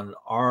similar on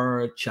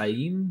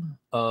Ar-Chaim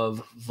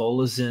of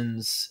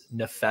Volozin's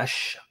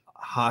Nefesh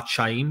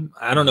Ha-Chaim.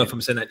 I don't know if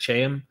I'm saying that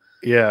Chaim.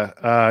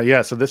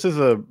 Yeah. So this is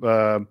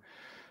Rabbi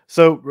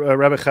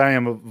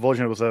Chaim of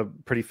Volozhin was a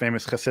pretty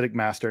famous Hasidic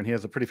master, and he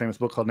has a pretty famous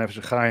book called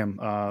Nefesh Chaim,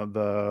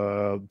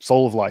 the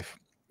soul of life,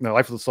 the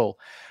life of the soul.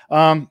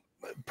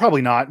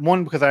 Probably not.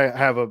 One, because I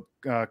have a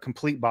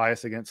complete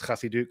bias against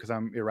Chassidut because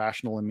I'm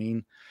irrational and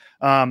mean.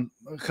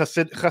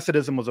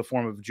 Hasidism was a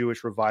form of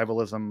Jewish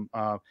revivalism.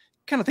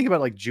 Kind of think about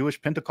like Jewish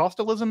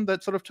Pentecostalism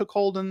that sort of took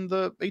hold in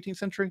the 18th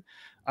century.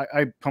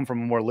 I come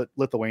from a more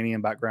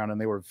Lithuanian background, and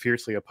they were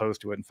fiercely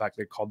opposed to it. In fact,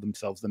 they called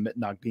themselves the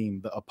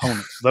Mitnagdim, the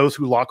opponents, those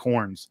who lock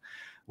horns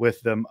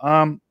with them.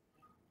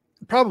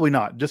 Probably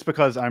not, just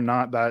because I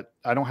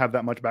don't have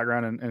that much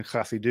background in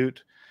Chassidut.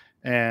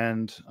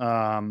 And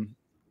I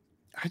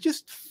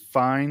just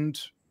find,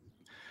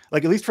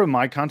 like, at least from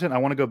my content, I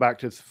want to go back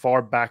to as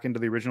far back into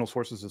the original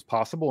sources as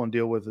possible and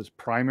deal with as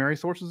primary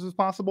sources as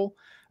possible,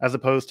 as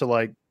opposed to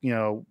like,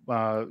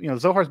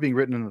 Zohar's being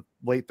written in the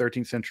late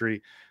 13th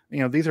century.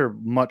 These are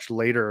much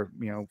later,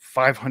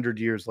 500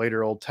 years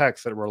later, old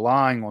texts that are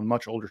relying on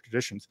much older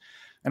traditions.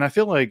 And I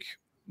feel like,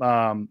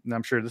 and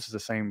I'm sure this is the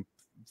same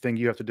thing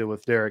you have to deal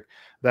with, Derek,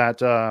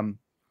 that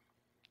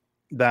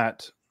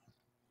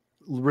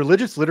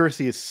religious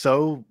literacy is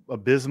so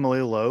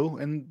abysmally low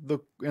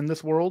in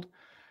this world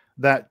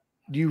that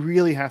you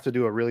really have to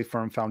do a really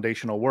firm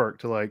foundational work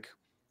to like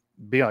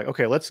be like,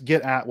 okay, let's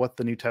get at what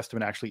the New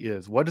Testament actually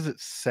is. What does it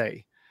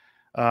say?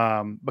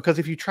 Because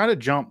if you try to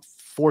jump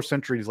 4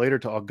 centuries later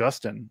to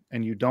Augustine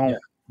and you don't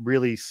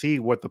really see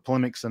what the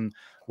polemics and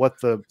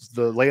what the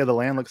lay of the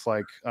land looks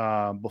like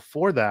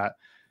before that,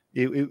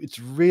 it's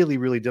really,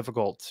 really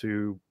difficult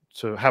to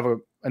have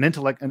an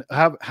intellect and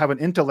have an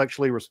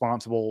intellectually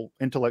responsible,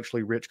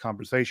 intellectually rich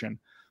conversation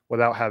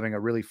without having a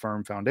really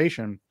firm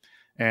foundation.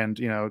 And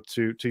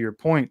to your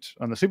point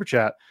on the super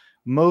chat,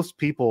 most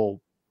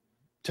people,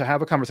 to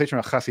have a conversation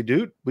about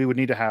Chassidut, we would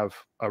need to have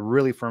a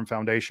really firm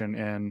foundation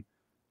in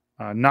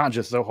not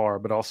just Zohar,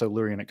 but also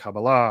Lurianic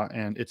Kaballah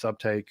and its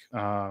uptake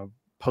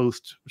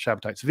post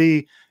Shabbatai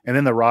Tzvi, and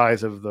then the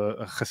rise of the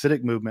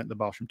Hasidic movement, the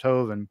Baal Shem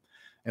Tov,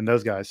 and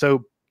those guys.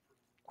 So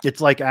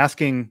it's like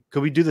asking,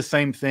 could we do the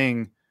same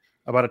thing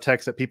about a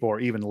text that people are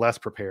even less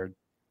prepared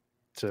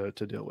to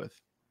deal with?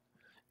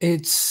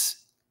 It's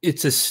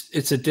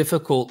a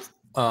difficult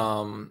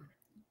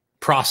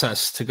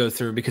process to go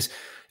through because,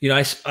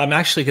 I'm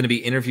actually going to be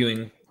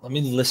interviewing. Let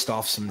me list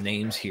off some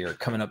names here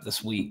coming up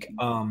this week,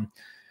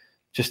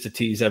 just to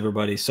tease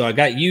everybody. So I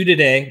got you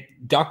today.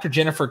 Dr.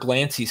 Jennifer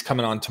Glancy's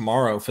coming on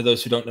tomorrow. For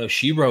those who don't know,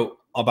 she wrote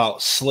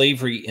about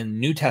slavery in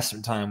New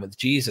Testament time with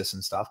Jesus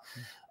and stuff.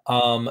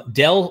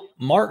 Del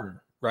Martin,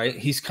 right?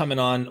 He's coming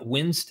on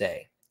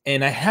Wednesday.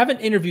 And I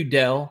haven't interviewed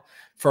Del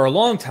for a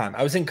long time.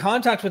 I was in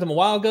contact with him a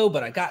while ago,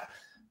 but I got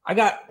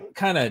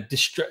kind of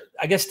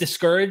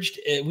discouraged.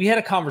 We had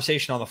a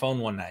conversation on the phone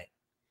one night,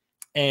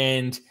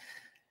 and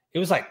it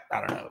was like,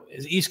 I don't know, it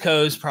was East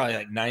Coast, probably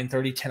like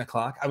 9:30, 10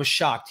 o'clock. I was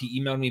shocked. He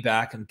emailed me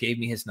back and gave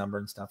me his number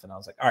and stuff. And I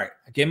was like, all right,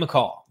 I gave him a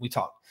call. We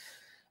talked.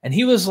 And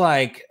he was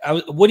like,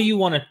 what do you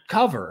want to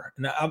cover?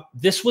 And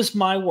this was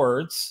my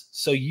words,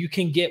 so you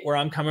can get where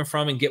I'm coming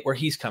from and get where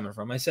he's coming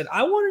from. I said,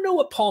 I want to know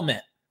what Paul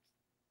meant.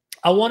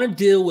 I want to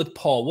deal with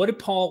Paul.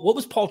 What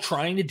was Paul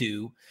trying to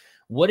do?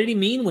 What did he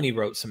mean when he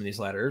wrote some of these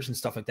letters and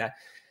stuff like that?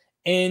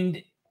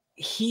 And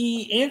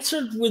he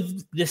answered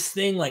with this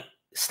thing like,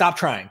 stop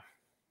trying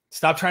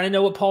to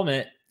know what Paul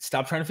meant.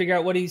 Stop trying to figure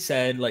out what he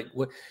said. Like,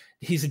 what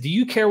he said, do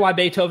you care why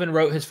Beethoven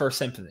wrote his first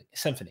symphony?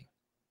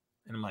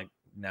 And I'm like,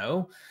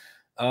 no.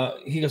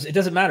 He goes, it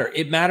doesn't matter.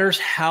 It matters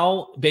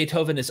how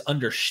Beethoven is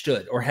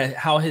understood, or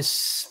how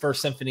his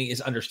first symphony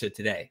is understood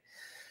today,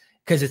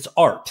 because it's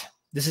art.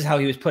 This is how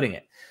he was putting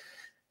it.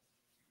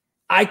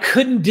 I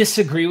couldn't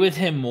disagree with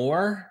him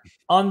more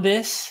on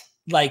this.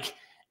 Like,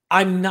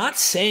 I'm not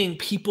saying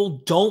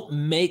people don't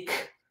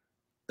make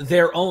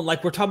their own,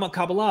 like we're talking about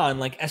Kaballah and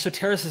like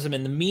esotericism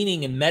and the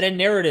meaning and meta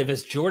narrative,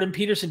 as Jordan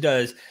Peterson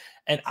does.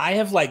 And I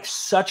have like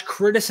such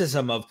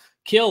criticism of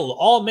kill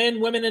all men,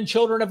 women, and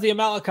children of the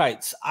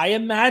Amalekites. I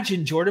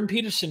imagine Jordan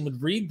Peterson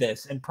would read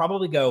this and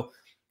probably go,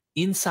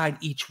 inside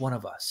each one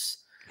of us,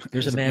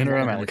 there's a man,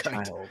 woman, and a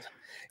child.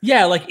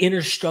 Yeah, like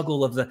inner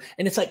struggle of the,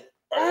 and it's like,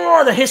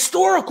 oh, the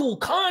historical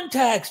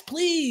context,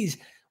 please.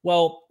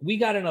 Well, we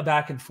got in a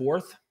back and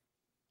forth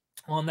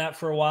on that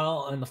for a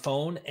while on the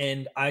phone,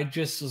 and I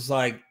just was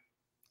like,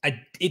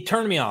 it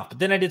turned me off. But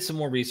then I did some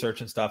more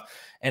research and stuff,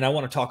 and I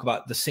want to talk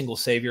about the single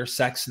savior,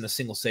 sex and the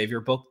single savior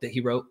book that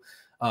he wrote,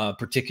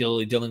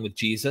 particularly dealing with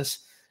Jesus.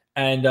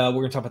 And we're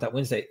going to talk about that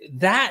Wednesday.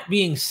 That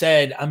being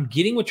said, I'm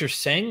getting what you're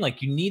saying.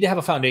 Like, you need to have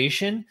a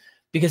foundation,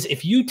 because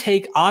if you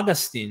take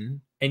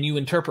Augustine and you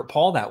interpret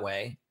Paul that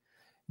way,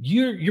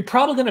 you're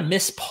probably going to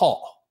miss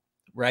Paul,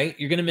 right?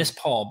 You're going to miss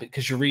Paul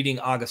because you're reading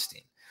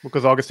Augustine.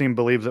 Because Augustine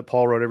believes that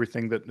Paul wrote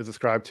everything that is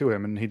ascribed to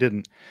him, and he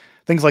didn't.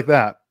 Things like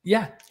that.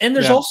 Yeah. And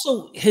there's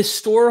also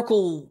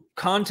historical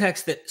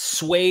context that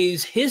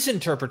sways his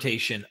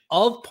interpretation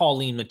of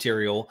Pauline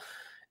material.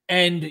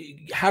 And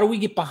how do we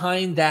get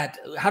behind that?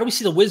 How do we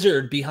see the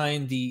wizard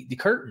behind the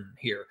curtain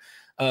here,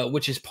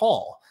 which is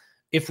Paul?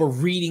 If we're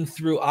reading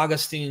through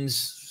Augustine's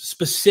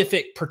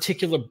specific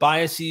particular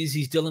biases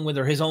he's dealing with,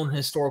 or his own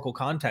historical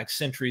context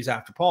centuries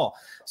after Paul.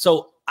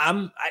 So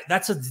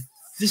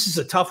this is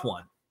a tough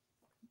one.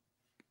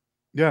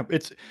 Yeah,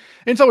 it's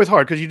always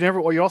hard, because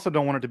you also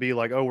don't want it to be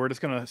like, oh, we're just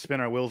going to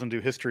spin our wheels and do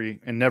history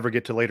and never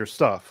get to later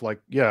stuff.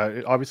 Like,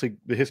 yeah, obviously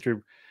the history,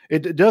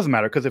 it does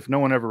matter, because if no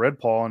one ever read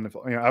Paul, and if,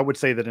 I would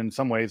say that in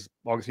some ways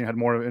Augustine had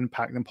more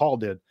impact than Paul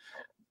did,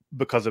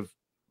 because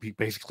he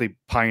basically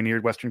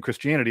pioneered Western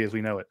Christianity as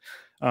we know it.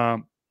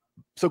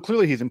 So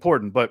clearly he's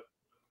important, but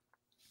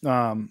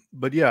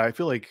yeah, I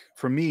feel like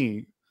for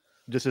me,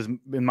 just as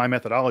in my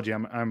methodology,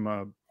 I'm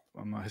a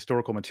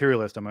historical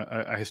materialist.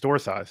 I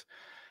historicize.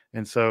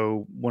 And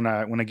so when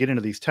I get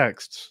into these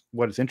texts,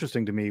 what's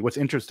interesting to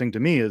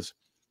me is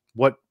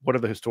what are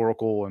the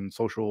historical and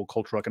social,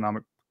 cultural,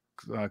 economic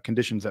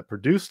conditions that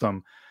produce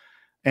them.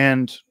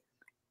 And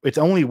it's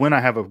only when I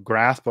have a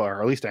grasp,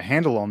 or at least a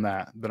handle on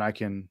that I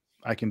can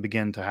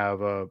begin to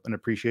have an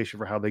appreciation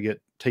for how they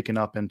get taken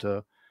up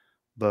into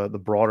the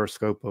broader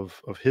scope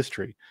of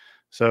history.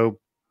 So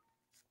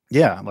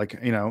yeah, like,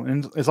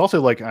 and it's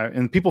also like,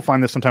 and people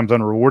find this sometimes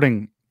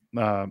unrewarding,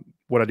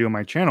 what I do on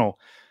my channel.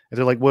 And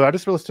they're like, well, I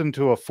just listened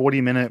to a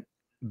 40-minute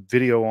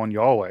video on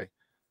Yahweh.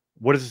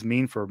 What does this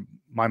mean for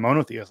my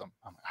monotheism?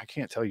 I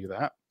can't tell you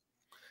that.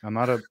 I'm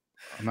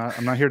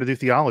not here to do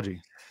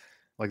theology.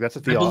 Like, that's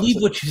a theology. I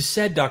believe what you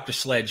said, Dr.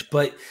 Sledge,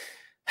 but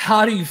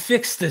how do you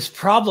fix this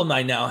problem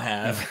I now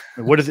have?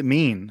 What does it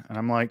mean? And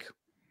I'm like,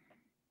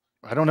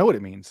 I don't know what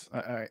it means.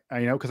 I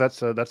because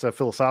that's a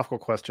philosophical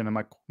question,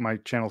 and my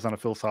channel's not a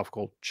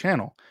philosophical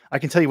channel. I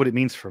can tell you what it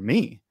means for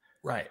me.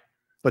 Right.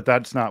 But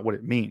that's not what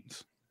it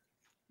means.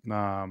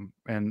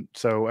 And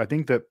so I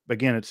think that,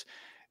 again,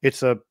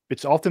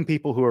 it's often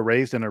people who are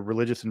raised in a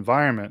religious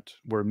environment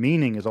where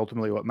meaning is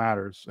ultimately what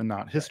matters and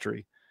not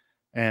history.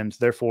 And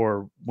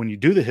therefore, when you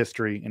do the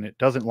history and it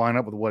doesn't line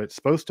up with what it's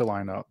supposed to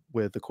line up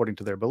with according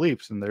to their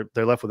beliefs, and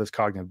they're left with this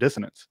cognitive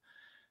dissonance.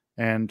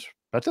 And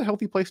that's a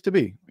healthy place to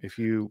be. If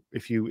you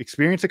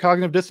experience a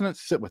cognitive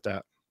dissonance, sit with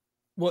that.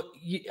 Well,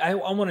 I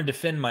want to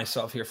defend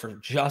myself here for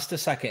just a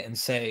second and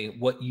say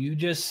what you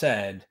just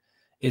said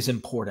is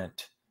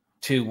important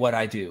to what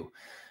I do.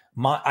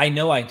 I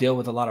know I deal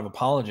with a lot of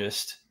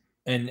apologists,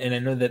 and I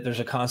know that there's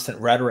a constant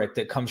rhetoric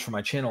that comes from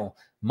my channel.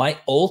 My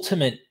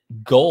ultimate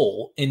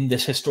goal in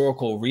this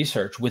historical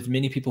research with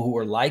many people who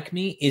are like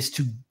me is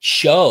to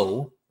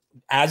show,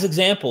 as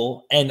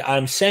example, and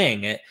I'm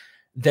saying it,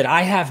 that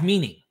I have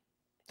meaning.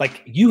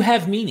 Like, you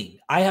have meaning.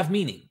 I have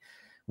meaning.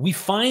 We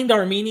find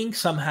our meaning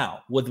somehow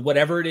with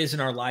whatever it is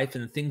in our life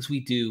and the things we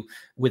do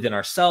within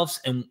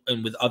ourselves and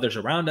with others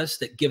around us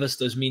that give us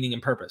those meaning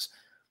and purpose.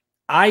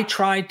 I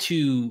try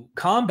to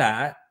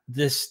combat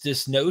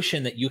this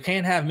notion that you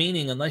can't have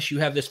meaning unless you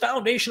have this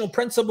foundational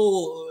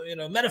principle,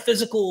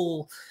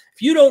 metaphysical.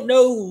 If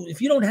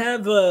you don't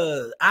have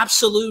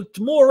absolute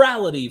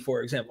morality,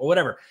 for example, or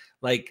whatever,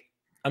 like,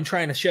 I'm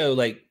trying to show,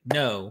 like,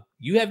 no,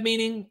 you have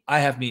meaning, I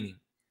have meaning.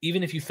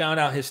 Even if you found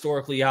out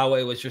historically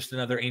Yahweh was just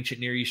another ancient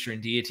Near Eastern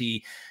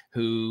deity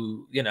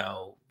who,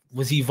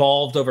 was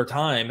evolved over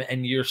time,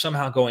 and you're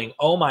somehow going,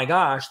 oh my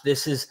gosh,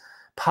 this is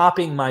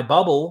popping my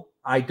bubble.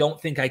 I don't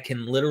think I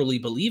can literally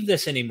believe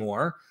this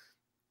anymore.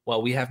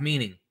 Well, we have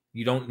meaning.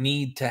 You don't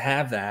need to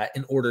have that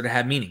in order to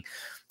have meaning.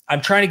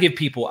 I'm trying to give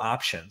people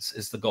options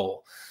is the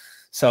goal.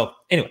 So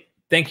anyway,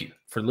 thank you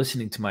for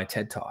listening to my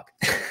TED Talk.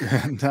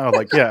 No,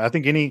 like, yeah, I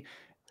think any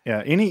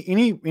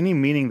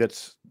meaning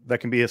that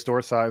can be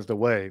historicized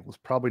away was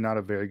probably not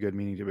a very good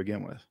meaning to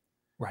begin with.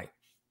 Right.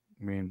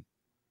 I mean,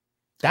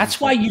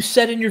 that's why you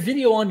said in your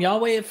video on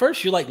Yahweh at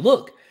first, you're like,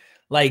 look,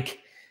 like,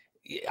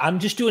 I'm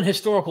just doing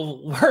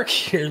historical work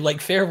here,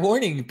 like fair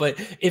warning. But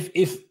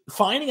if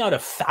finding out a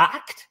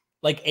fact,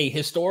 like a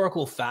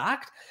historical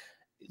fact,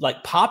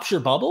 like pops your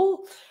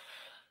bubble,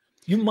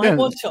 you might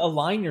want to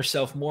align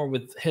yourself more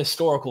with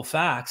historical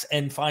facts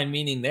and find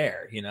meaning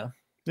there, you know?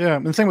 Yeah.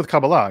 And same with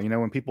Kaballah, you know,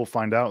 when people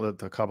find out that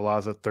the Kabbalah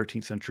is a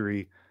 13th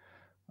century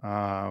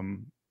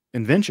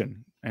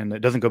invention and it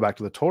doesn't go back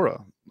to the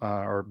Torah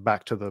or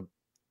back to the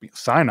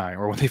Sinai,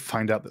 or when they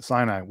find out that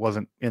Sinai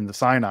wasn't in the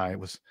Sinai, it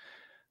was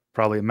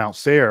probably in Mount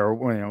Seir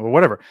or, you know, or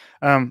whatever.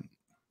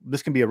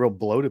 This can be a real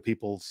blow to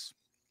people's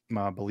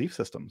belief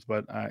systems.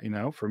 But, you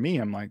know, for me,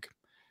 I'm like,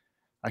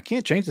 I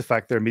can't change the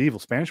fact there are medieval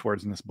Spanish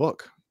words in this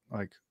book.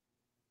 Like,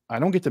 I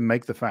don't get to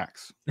make the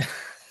facts.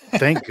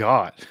 Thank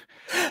God.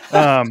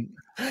 I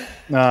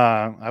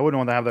wouldn't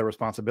want to have that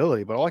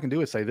responsibility, but all I can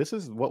do is say, this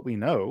is what we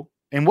know,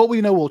 and what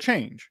we know will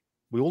change.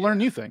 We will learn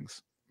new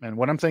things. And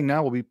what I'm saying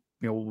now will be,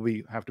 you know,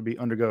 we have to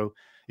undergo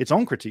its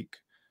own critique.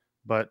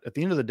 But at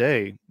the end of the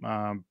day,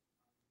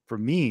 for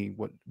me,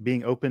 what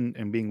being open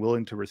and being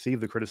willing to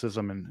receive the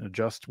criticism and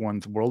adjust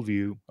one's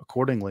worldview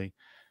accordingly,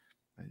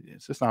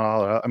 it's just not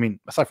all. I mean,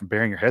 aside from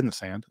burying your head in the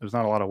sand, there's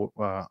not a lot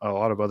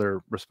of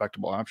other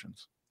respectable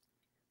options.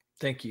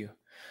 Thank you,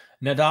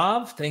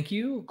 Nadav. Thank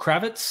you,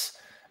 Kravitz.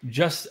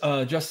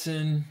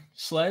 Justin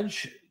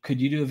Sledge.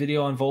 Could you do a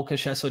video on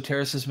Volkish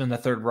esotericism in the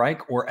Third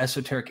Reich or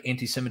esoteric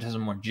anti-Semitism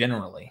more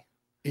generally?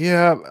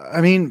 Yeah,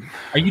 I mean,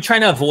 are you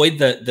trying to avoid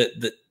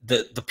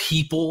the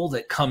people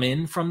that come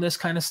in from this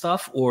kind of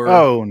stuff, or?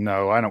 Oh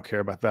no, I don't care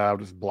about that. I'll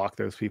just block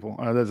those people.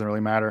 It doesn't really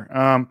matter.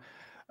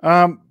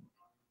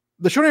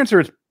 The short answer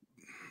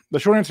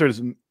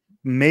is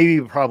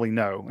maybe, probably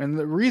no, and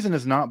the reason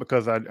is not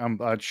because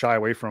I'd shy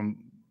away from,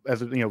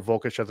 as you know,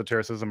 Volkish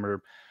esotericism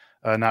or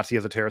Nazi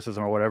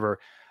esotericism or whatever.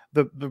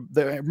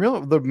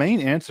 The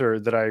main answer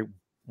that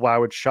why I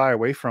would shy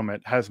away from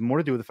it has more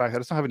to do with the fact that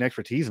I just don't have any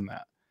expertise in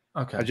that.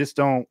 Okay.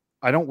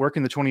 I don't work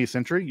in the 20th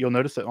century. You'll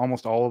notice that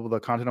almost all of the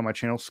content on my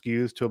channel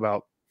skews to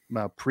about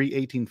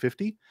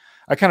pre-1850.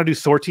 I kind of do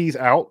sorties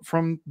out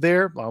from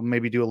there. I'll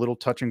maybe do a little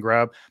touch and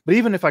grab. But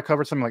even if I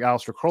cover something like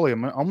Aleister Crowley,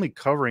 I'm only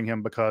covering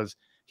him because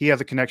he has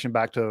a connection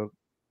back to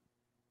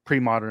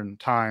pre-modern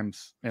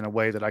times in a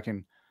way that I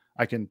can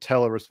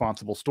tell a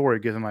responsible story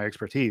given my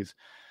expertise.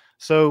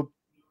 So,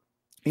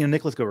 you know,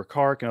 Nicholas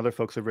Gover-Kark and other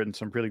folks have written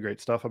some really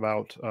great stuff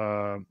about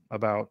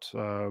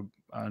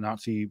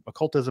Nazi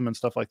occultism and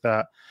stuff like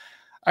that.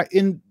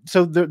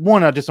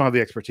 One, I just don't have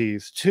the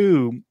expertise.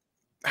 Two,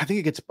 I think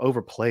it gets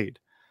overplayed.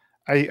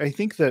 I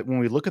think that when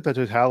we look at the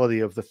totality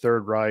of the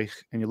Third Reich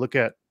and you look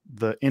at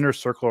the inner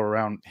circle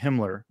around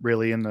Himmler,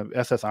 really, in the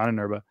SS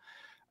Ahnenerbe,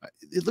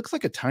 it looks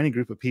like a tiny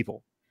group of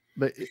people.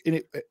 But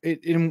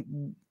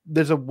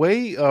there's a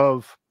way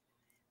of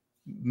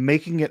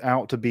making it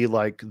out to be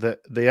like the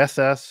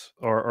SS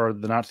or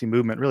the Nazi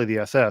movement, really the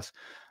SS,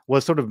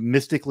 was sort of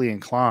mystically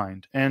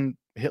inclined, and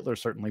Hitler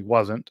certainly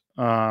wasn't.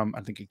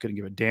 I think he couldn't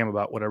give a damn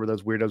about whatever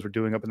those weirdos were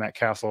doing up in that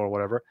castle or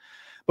whatever.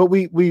 But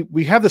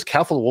we have this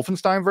Cathal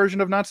Wolfenstein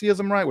version of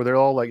Nazism, right, where they're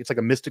all like, it's like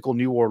a mystical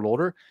new world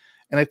order,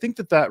 and I think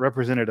that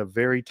represented a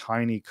very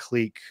tiny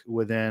clique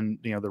within,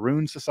 you know, the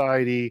Rune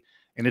Society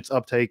and its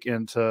uptake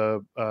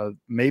into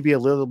maybe a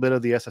little bit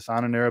of the SS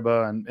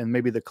Ahnenerbe and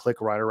maybe the clique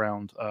right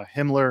around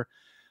Himmler.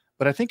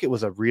 But I think it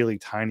was a really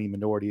tiny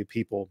minority of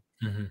people.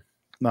 Mm-hmm.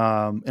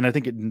 And I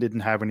think it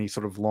didn't have any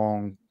sort of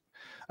long,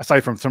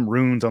 aside from some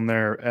runes on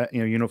their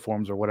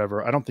uniforms or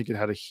whatever, I don't think it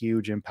had a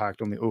huge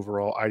impact on the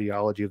overall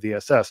ideology of the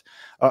SS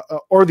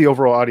or the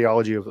overall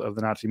ideology of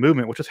the Nazi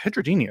movement, which was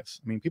heterogeneous.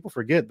 I mean, people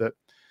forget that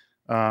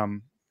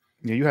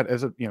you had,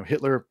 as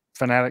Hitler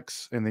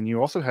fanatics, and then you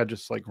also had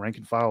just like rank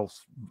and file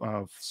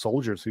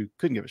soldiers who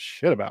couldn't give a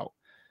shit about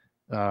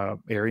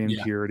Aryan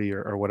purity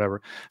or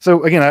whatever.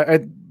 So again,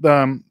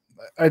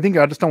 I think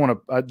I just don't want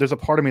to. There's a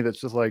part of me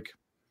that's just like,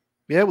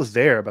 yeah, it was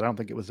there, but I don't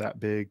think it was that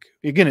big.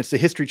 Again, it's the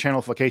history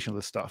channelification of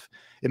this stuff.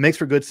 It makes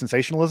for good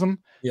sensationalism,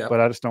 but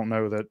I just don't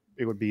know that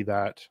it would be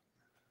that.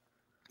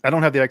 I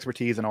don't have the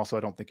expertise, and also I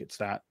don't think it's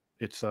that.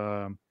 It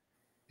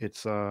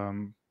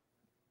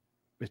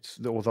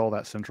was all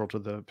that central to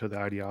the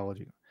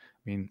ideology.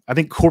 I mean, I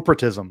think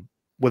corporatism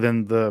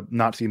within the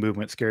Nazi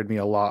movement scared me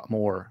a lot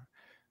more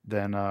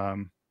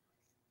than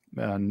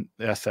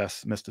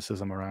SS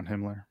mysticism around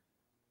Himmler.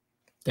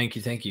 Thank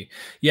you.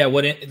 Yeah,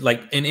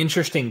 like an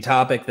interesting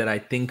topic that I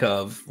think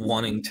of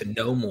wanting to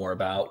know more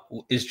about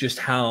is just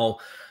how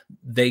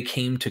they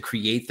came to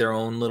create their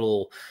own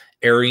little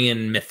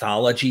Aryan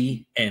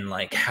mythology, and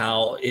like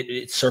how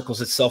it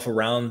circles itself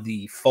around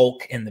the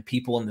folk and the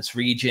people in this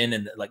region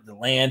and like the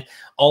land,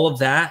 all of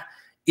that.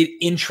 It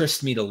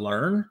interests me to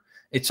learn.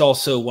 It's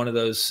also one of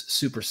those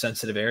super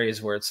sensitive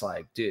areas where it's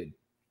like, dude,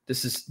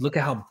 Look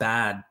at how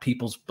bad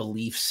people's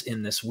beliefs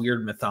in this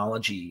weird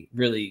mythology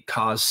really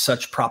cause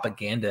such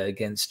propaganda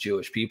against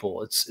Jewish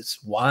people. It's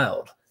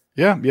wild.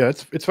 Yeah,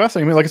 it's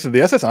fascinating. I mean, like I said,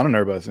 the SS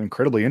Annenerbe is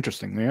incredibly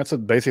interesting. I mean, that's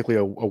basically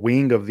a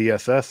wing of the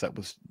SS that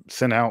was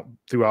sent out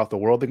throughout the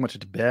world. They went to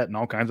Tibet and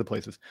all kinds of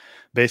places,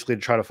 basically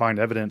to try to find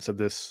evidence of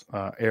this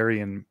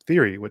Aryan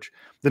theory, which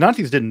the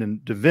Nazis didn't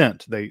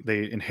invent.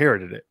 They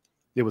inherited it.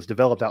 It was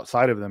developed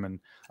outside of them,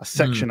 and a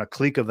section, a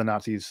clique of the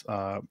Nazis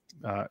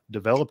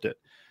developed it.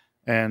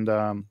 And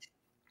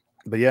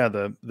but yeah,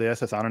 the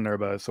SS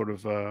Annenerbe is sort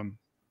of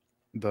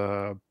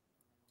the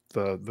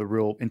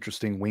real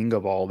interesting wing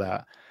of all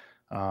that.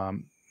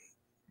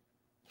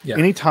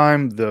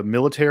 Anytime the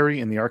military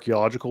and the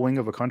archaeological wing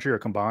of a country are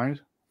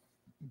combined,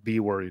 be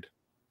worried.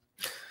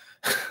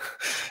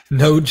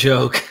 No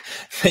joke.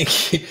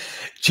 Thank you,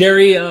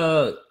 Jerry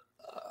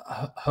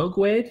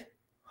Hogwade.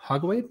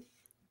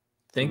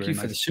 Thank you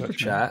for the super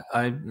chat.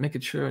 I'm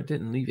making sure I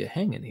didn't leave you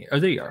hanging here. Oh,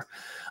 there you are.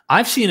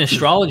 I've seen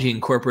astrology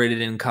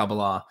incorporated in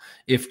Kabbalah.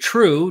 If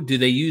true, do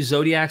they use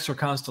zodiacs or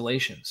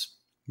constellations?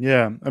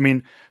 Yeah, I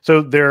mean,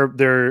 so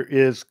there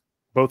is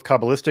both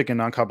Kabbalistic and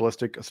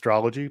non-Kabbalistic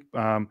astrology.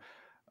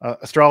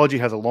 Astrology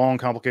has a long,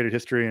 complicated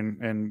history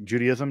in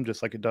Judaism,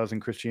 just like it does in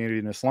Christianity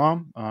and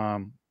Islam.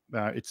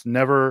 It's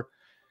never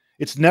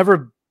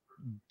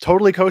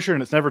totally kosher,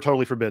 and it's never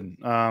totally forbidden.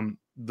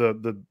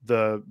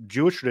 The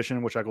Jewish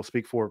tradition, which I will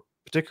speak for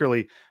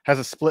particularly, has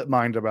a split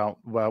mind about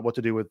what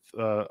to do with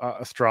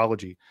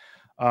astrology.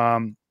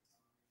 And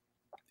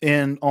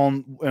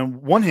on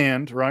one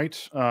hand,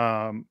 right,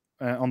 on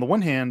the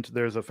one hand,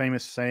 there's a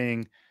famous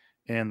saying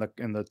in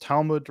the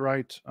Talmud,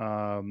 right?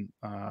 Ein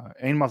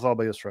mazal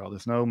be'Yisrael.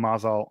 There's no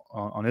mazal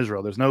on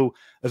Israel. There's no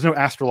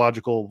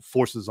astrological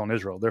forces on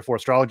Israel. Therefore,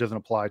 astrology doesn't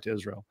apply to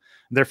Israel.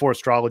 Therefore,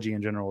 astrology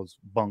in general is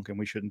bunk, and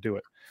we shouldn't do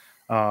it.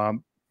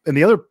 And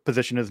the other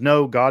position is,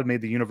 no, God made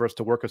the universe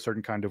to work a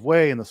certain kind of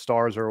way, and the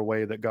stars are a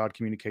way that God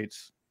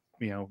communicates.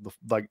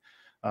 Like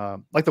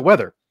the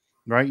weather,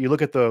 right? You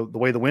look at the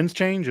way the winds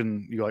change,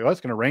 and you're like, oh,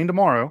 it's going to rain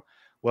tomorrow.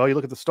 Well, you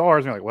look at the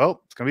stars, and you're like,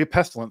 well, it's going to be a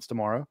pestilence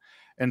tomorrow.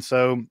 And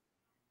so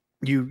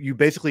you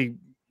basically,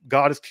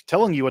 God is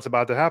telling you what's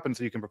about to happen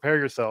so you can prepare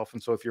yourself.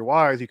 And so if you're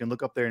wise, you can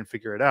look up there and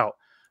figure it out.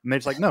 And they're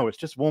just like, no, it's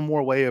just one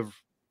more way of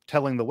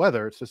telling the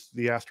weather. It's just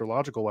the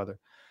astrological weather.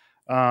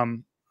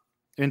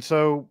 And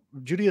so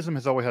Judaism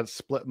has always had a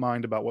split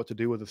mind about what to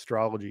do with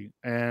astrology.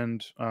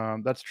 And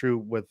that's true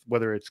with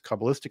whether it's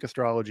Kabbalistic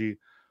astrology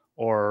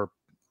or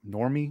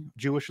normie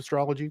Jewish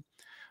astrology.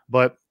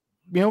 But,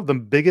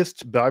 the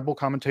biggest Bible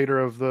commentator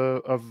of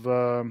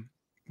the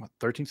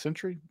 13th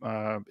century,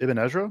 Ibn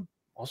Ezra,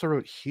 also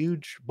wrote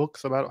huge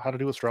books about how to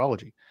do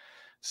astrology.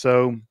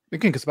 So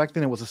again, because back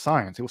then it was a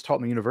science, it was taught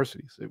in the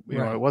universities.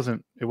 It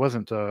wasn't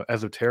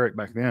esoteric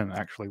back then,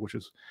 actually, which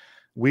is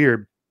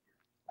weird,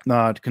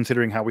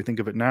 considering how we think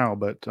of it now.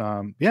 But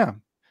yeah,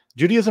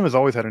 Judaism has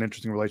always had an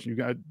interesting relation.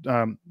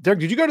 Derek,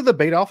 did you go to the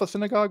Beit Alpha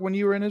synagogue when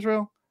you were in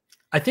Israel?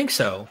 I think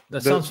so.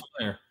 That sounds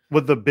familiar.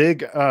 With the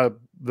big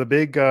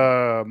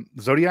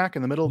zodiac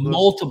in the middle of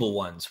multiple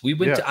ones.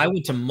 I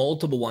went to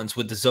multiple ones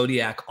with the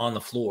zodiac on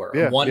the floor.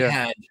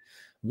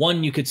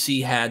 One you could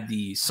see had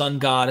the sun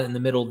god in the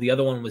middle. The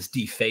other one was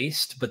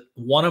defaced, but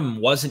one of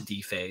them wasn't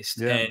defaced.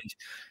 Yeah. And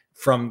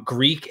from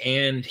Greek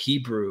and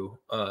Hebrew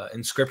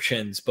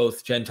inscriptions,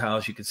 both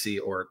Gentiles you could see,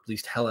 or at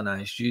least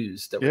Hellenized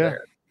Jews that were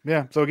there.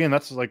 Yeah. So again,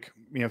 that's like,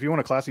 if you want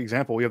a classic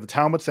example, we have the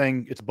Talmud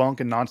saying it's bunk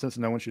and nonsense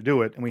and no one should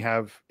do it. And we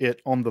have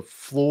it on the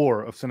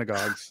floor of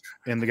synagogues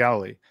in the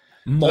Galilee.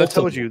 So that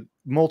tells you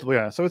multiple.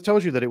 Yeah. So it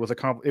tells you that it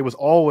was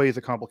always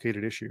a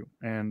complicated issue.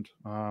 And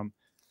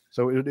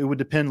so it would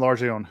depend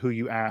largely on who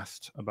you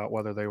asked about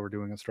whether they were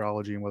doing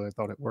astrology and whether they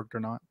thought it worked or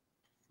not.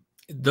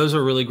 Those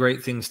are really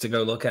great things to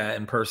go look at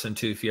in person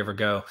too, if you ever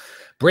go.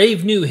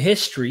 Brave New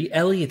History,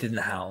 Elliot in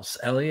the house.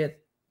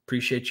 Elliot,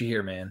 appreciate you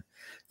here, man.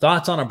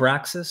 Thoughts on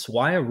Abraxas?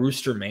 Why a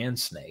rooster man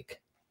snake?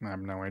 I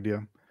have no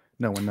idea.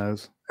 No one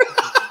knows.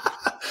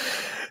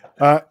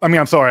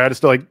 I'm sorry. I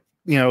just feel like,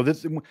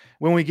 this,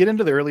 when we get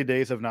into the early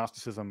days of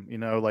Gnosticism,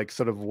 like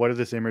sort of what does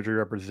this imagery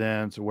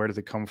represent? Where does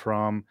it come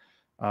from?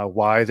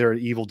 Why is there an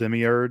evil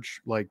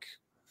demiurge? Like,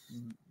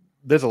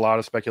 there's a lot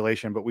of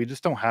speculation, but we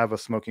just don't have a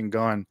smoking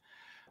gun.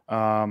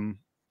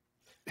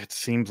 It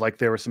seems like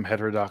there were some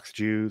heterodox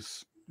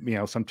Jews,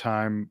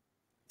 sometime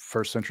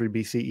 1st century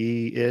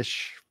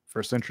BCE-ish,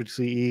 1st century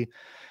CE,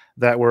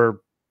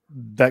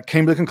 that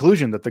came to the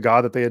conclusion that the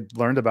God that they had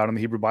learned about in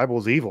the Hebrew Bible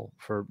was evil.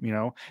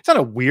 It's not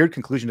a weird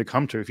conclusion to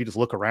come to if you just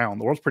look around.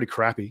 The world's pretty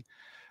crappy.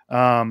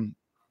 And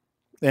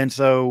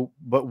so,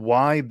 but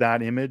why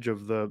that image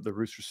of the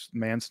rooster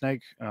man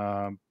snake?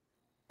 Because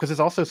there's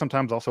also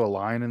sometimes also a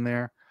lion in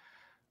there.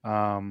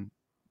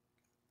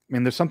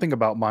 There's something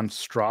about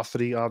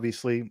monstrosity,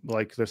 obviously.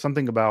 Like there's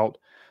something about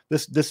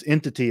this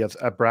entity of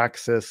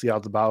Abraxas,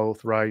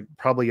 Yad-Baoth, right?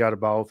 Probably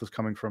Yad-Baoth is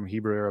coming from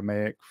Hebrew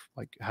Aramaic,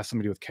 like it has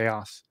something to do with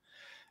chaos.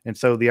 And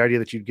so the idea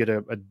that you'd get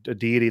a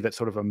deity that's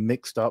sort of a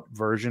mixed up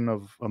version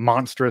of a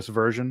monstrous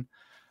version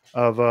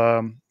of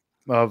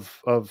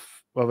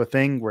a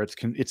thing where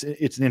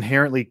it's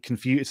inherently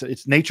confused.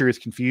 Its nature is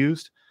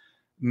confused.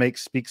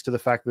 Speaks to the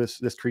fact that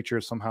this creature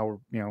is somehow,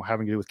 you know,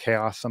 having to do with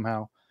chaos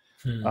somehow.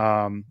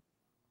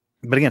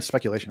 But again,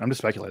 speculation. I'm just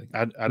speculating.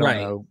 I don't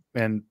know.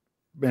 And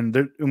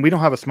we don't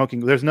have a smoking.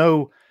 There's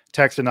no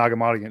text in Nag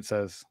Hammadi that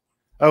says,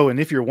 "Oh, and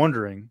if you're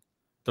wondering,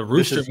 the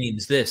rooster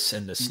means this,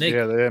 and the snake,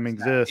 that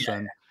means this."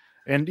 Yeah.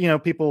 And you know,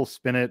 people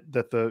spin it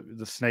that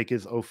the snake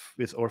is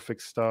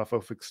Orphic stuff.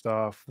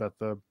 That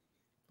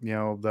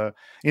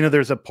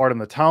there's a part in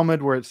the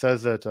Talmud where it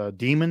says that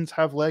demons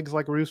have legs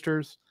like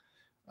roosters.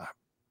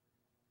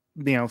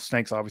 You know,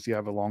 snakes obviously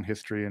have a long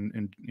history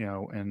and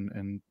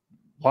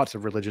lots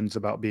of religions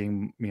about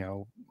being, you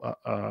know,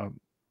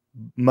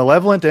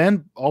 malevolent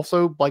and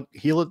also like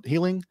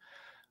healing.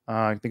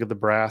 I think of the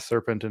brass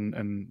serpent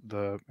and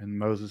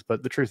Moses,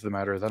 but the truth of the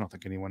matter is I don't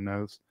think anyone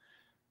knows.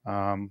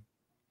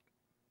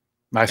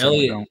 I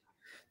certainly don't.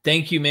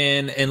 Thank you,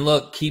 man. And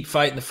look, keep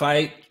fighting the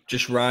fight.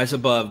 Just rise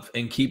above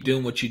and keep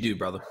doing what you do,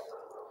 brother.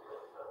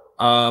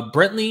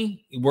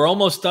 Brentley, we're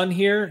almost done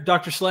here,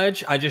 Dr.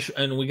 Sledge.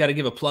 And we got to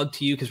give a plug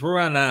to you because we're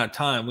running out of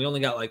time. We only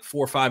got like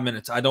 4 or 5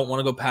 minutes. I don't want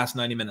to go past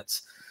 90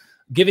 minutes.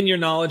 Given your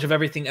knowledge of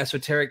everything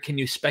esoteric, can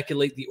you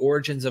speculate the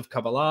origins of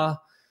Kaballah,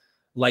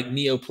 like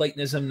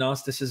Neoplatonism,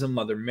 Gnosticism,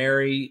 Mother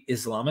Mary,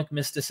 Islamic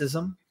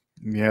mysticism?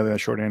 Yeah, the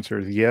short answer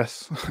is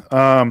yes.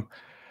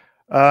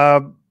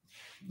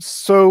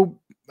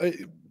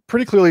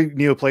 Pretty clearly,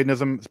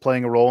 Neoplatonism is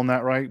playing a role in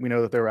that, right? We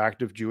know that there were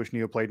active Jewish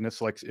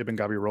Neoplatonists like Ibn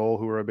Gabirol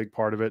who were a big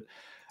part of it.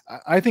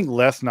 I think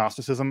less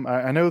Gnosticism.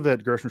 I know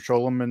that Gershom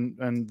Scholem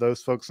and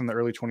those folks in the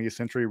early 20th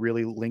century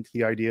really linked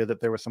the idea that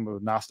there was some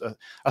of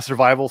a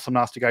survival, some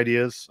Gnostic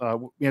ideas.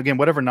 Again,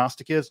 whatever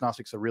Gnostic is,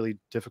 Gnostic's a really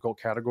difficult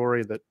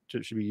category that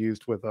should be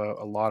used with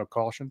a lot of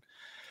caution.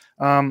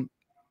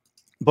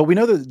 But we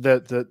know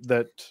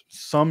that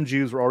some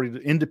Jews were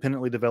already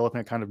independently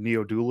developing a kind of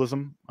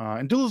neo-dualism,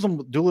 and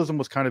dualism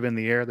was kind of in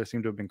the air. There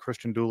seemed to have been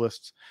Christian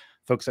dualists,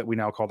 folks that we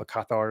now call the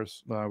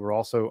Cathars, were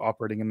also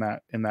operating in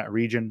that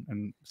region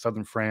in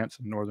southern France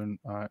and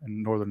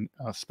northern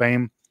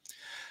Spain.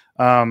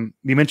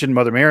 You mentioned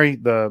Mother Mary.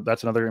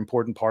 That's another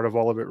important part of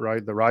all of it,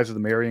 right? The rise of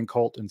the Marian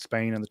cult in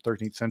Spain in the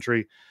 13th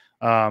century.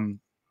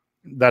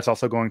 That's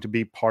also going to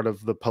be part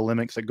of the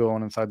polemics that go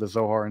on inside the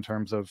Zohar in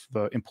terms of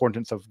the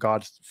importance of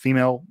God's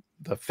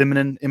the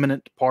feminine,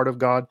 immanent part of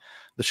God,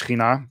 the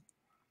Shekhinah.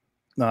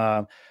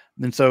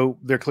 And so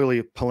they're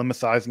clearly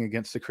polemicizing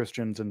against the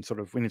Christians and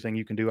sort of anything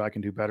you can do, I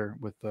can do better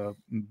with the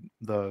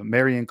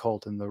Marian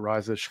cult and the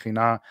rise of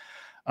Shekhinah.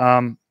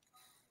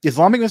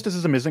 Islamic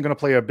mysticism isn't going to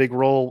play a big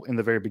role in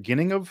the very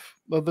beginning of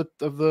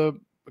the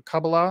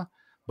Kabbalah,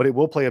 but it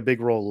will play a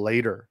big role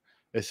later,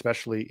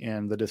 especially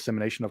in the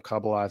dissemination of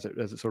Kabbalah as it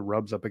sort of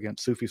rubs up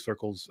against Sufi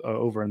circles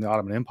over in the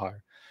Ottoman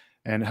Empire,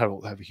 and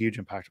it'll have a huge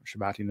impact on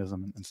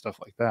Shabbatianism and stuff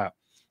like that.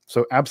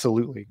 So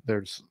absolutely,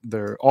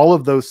 there all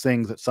of those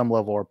things at some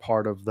level are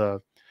part of they're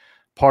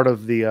part of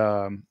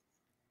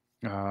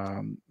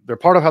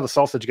how the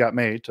sausage got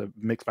made, to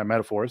mix my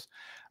metaphors.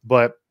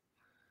 But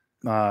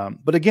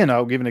again,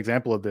 I'll give an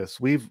example of this.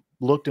 We've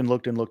looked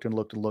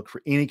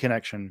for any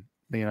connection,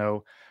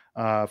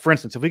 for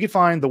instance, if we could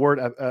find the word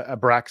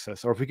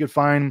Abraxas, or if we could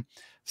find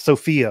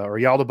Sophia or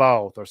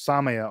Yaldabaoth or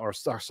Samia or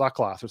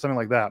Saklas or something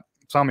like that.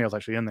 Samia is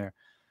actually in there.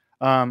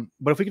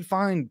 But if we could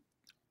find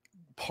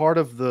part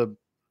of the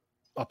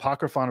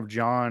Apocryphon of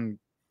John,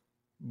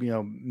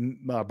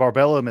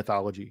 Barbella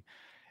mythology,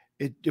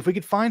 if we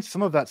could find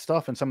some of that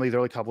stuff in some of these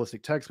early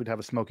Kabbalistic texts, we'd have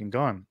a smoking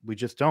gun. We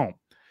just don't.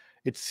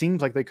 It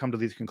seems like they come to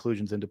these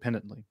conclusions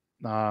independently.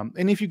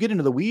 And if you get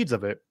into the weeds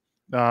of it,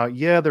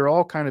 they're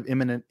all kind of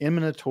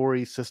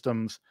emanatory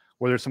systems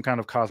where there's some kind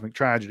of cosmic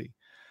tragedy.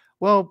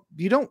 Well,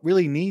 you don't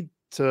really need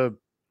to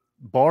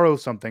borrow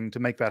something to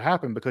make that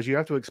happen, because you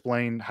have to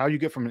explain how you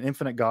get from an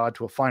infinite God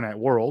to a finite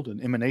world, and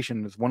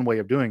emanation is one way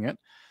of doing it.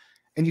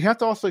 And you have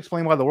to also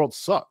explain why the world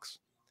sucks.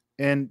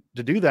 And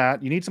to do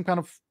that, you need some kind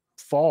of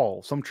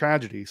fall, some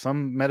tragedy,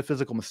 some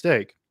metaphysical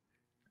mistake.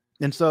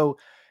 And so,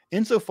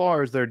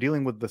 insofar as they're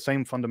dealing with the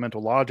same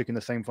fundamental logic in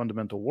the same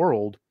fundamental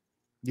world,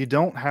 you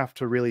don't have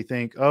to really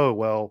think, oh,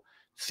 well,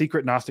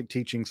 secret Gnostic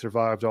teaching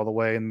survived all the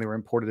way and they were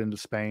imported into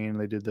Spain and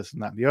they did this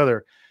and that and the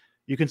other.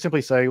 You can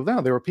simply say, well,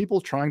 no, there were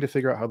people trying to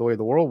figure out how the way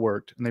the world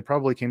worked, and they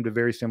probably came to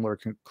very similar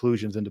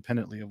conclusions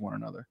independently of one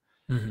another.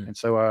 Mm-hmm. And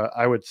so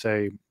I would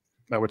say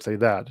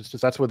that it's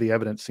just, that's where the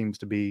evidence seems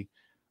to be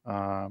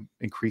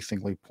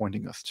increasingly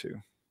pointing us to.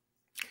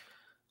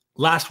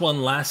 Last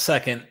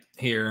second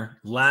here.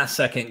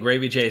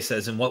 Gravy J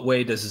says, in what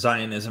way does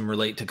Zionism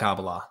relate to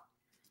Kabbalah?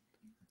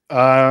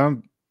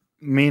 Zionism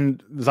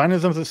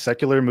is a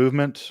secular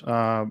movement.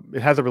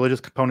 It has a religious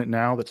component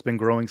now that's been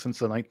growing since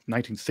the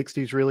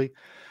 1960s, really.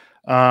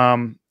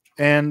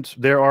 And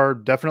there are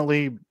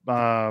definitely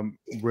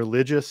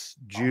religious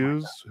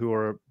Jews who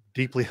are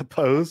deeply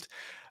opposed.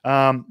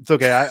 It's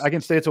okay. I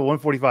can stay until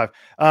 1:45.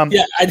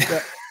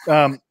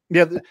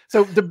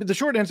 So the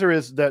short answer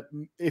is that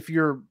if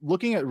you're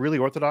looking at really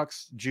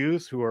Orthodox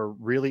Jews who are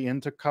really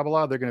into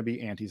Kabbalah, they're going to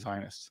be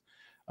anti-Zionists.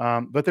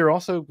 But there are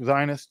also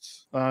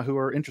Zionists who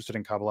are interested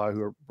in Kabbalah,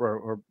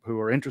 who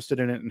are interested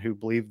in it, and who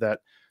believe that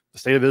the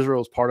state of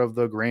Israel is part of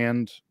the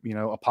grand,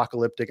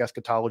 apocalyptic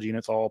eschatology, and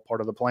it's all part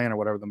of the plan or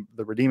whatever,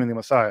 the redeeming the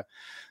Messiah.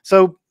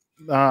 So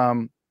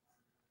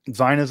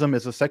Zionism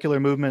is a secular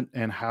movement,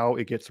 and how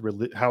it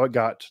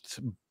got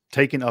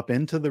taken up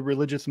into the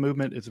religious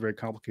movement is a very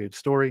complicated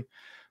story.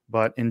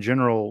 But in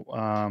general,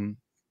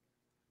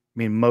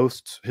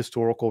 most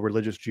historical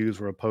religious Jews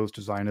were opposed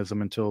to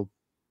Zionism until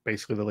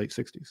basically the late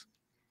 60s.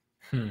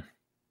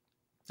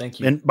 Thank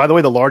you. And by the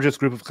way, the largest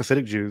group of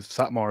Hasidic Jews,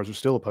 Satmars, are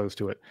still opposed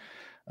to it.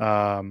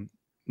 I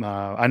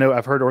know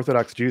I've heard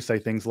Orthodox Jews say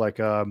things like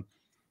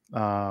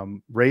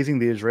raising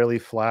the Israeli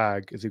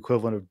flag is the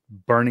equivalent of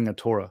burning a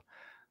Torah,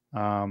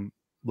 because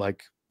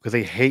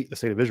they hate the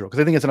state of Israel, because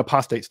they think it's an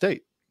apostate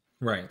state.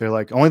 Right. They're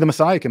like, only the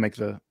Messiah can make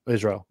the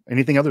Israel.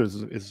 Anything other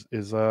is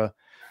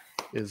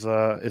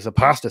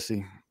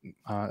apostasy,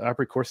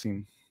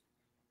 apricorsim.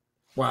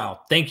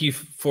 Wow. Thank you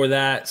for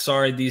that.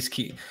 Sorry,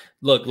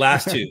 look,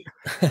 last two.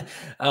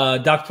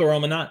 Dr.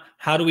 Romanat,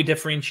 how do we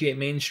differentiate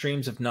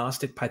mainstreams of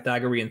Gnostic,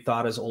 Pythagorean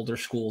thought as older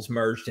schools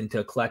merged into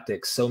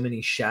eclectics? So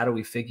many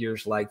shadowy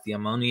figures like the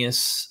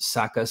Ammonius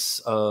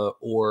Saccas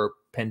or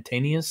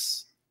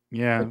Pantanius.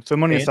 Yeah. So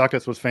Ammonius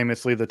Saccas was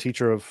famously the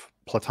teacher of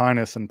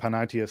Plotinus, and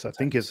Panaetius, I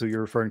think, is who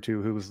you're referring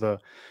to, who was the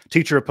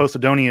teacher of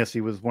Posidonius.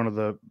 He was one of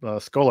the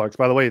scholarchs.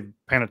 By the way,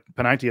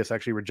 Panaetius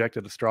actually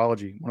rejected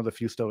astrology, one of the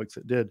few Stoics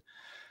that did.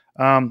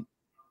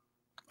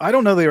 I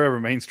don't know they were ever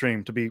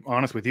mainstream, to be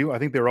honest with you. I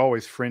think they were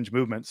always fringe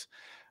movements.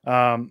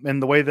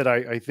 And the way that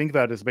I think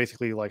that is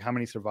basically like how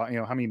many survive,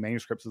 how many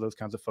manuscripts of those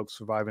kinds of folks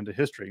survive into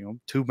history.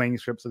 2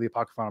 manuscripts of the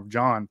Apocryphon of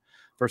John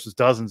versus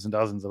dozens and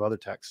dozens of other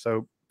texts.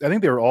 So I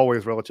think they were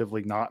always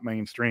relatively not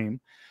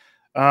mainstream.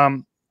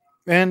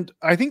 And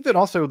I think that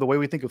also the way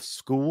we think of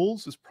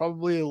schools is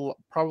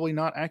probably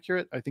not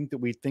accurate. I think that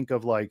we think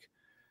of like,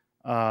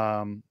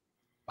 I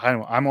don't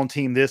know, I'm on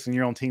team this and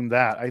you're on team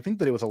that. I think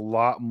that it was a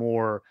lot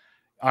more.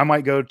 I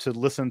might go to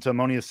listen to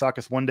Ammonius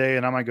Saccas one day,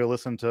 and I might go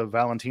listen to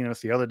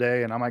Valentinus the other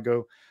day, and I might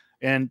go,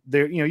 and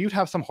there, you'd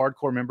have some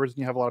hardcore members, and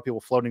you have a lot of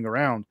people floating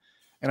around.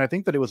 And I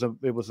think that it was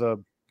a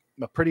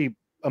pretty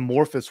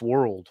amorphous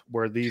world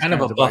where these kind of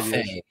a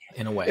buffet ideas,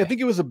 in a way. I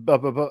think it was a bit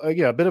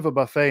of a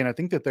buffet, and I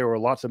think that there were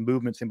lots of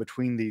movements in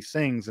between these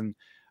things, and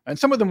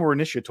some of them were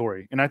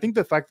initiatory. And I think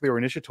the fact that they were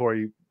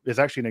initiatory is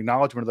actually an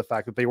acknowledgement of the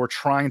fact that they were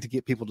trying to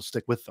get people to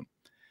stick with them.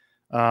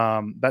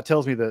 That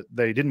tells me that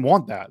they didn't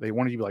want that. They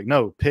wanted you to be like,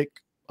 no, pick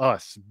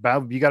us.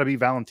 You got to be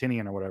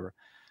Valentinian or whatever.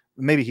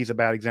 Maybe he's a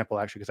bad example,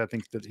 actually, because I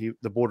think that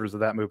the borders of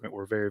that movement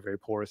were very, very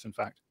porous, in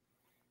fact.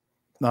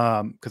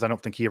 Because I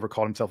don't think he ever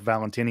called himself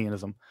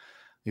Valentinianism.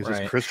 He was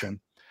just Christian.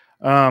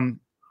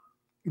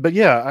 But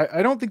yeah,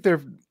 I don't think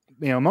they're,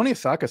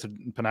 Ammonius Saccas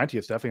and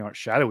Panaetius definitely aren't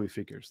shadowy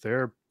figures.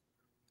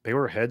 They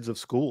were heads of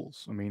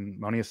schools. I mean,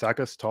 Ammonius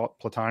Saccas taught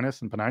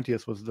Plotinus, and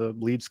Panaetius was the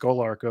lead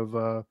scholarch of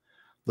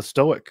the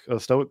Stoic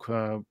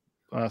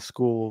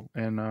school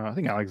in I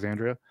think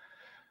Alexandria.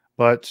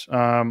 But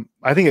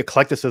I think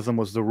eclecticism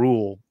was the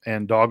rule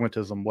and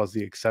dogmatism was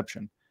the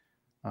exception.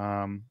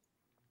 And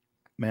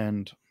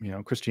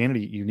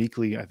Christianity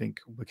uniquely, I think,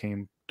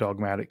 became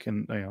dogmatic.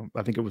 And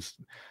I think it was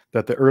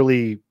that the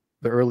early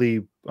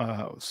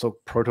so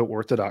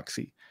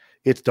proto-orthodoxy,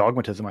 its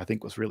dogmatism, I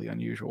think, was really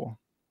unusual.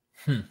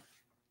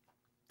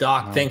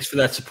 Doc, thanks for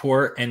that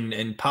support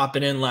and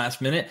popping in last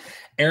minute.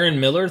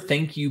 Aaron Miller,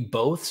 thank you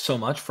both so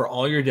much for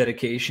all your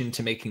dedication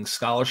to making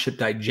scholarship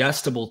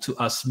digestible to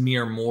us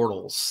mere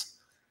mortals.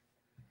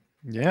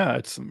 Yeah,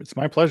 it's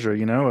my pleasure.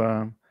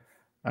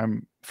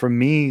 For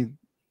me,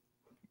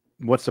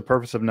 what's the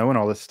purpose of knowing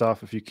all this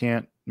stuff if you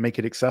can't make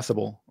it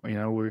accessible?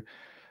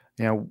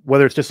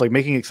 Whether it's just like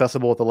making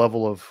accessible at the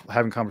level of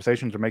having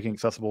conversations or making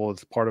accessible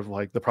as part of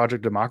like the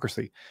project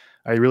democracy.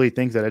 I really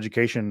think that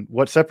education,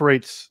 what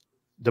separates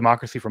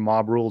democracy from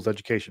mob rule is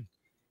education,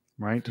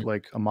 right?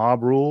 Like a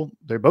mob rule,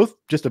 they're both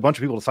just a bunch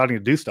of people deciding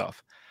to do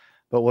stuff.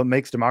 But what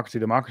makes democracy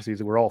is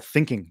that we're all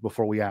thinking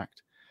before we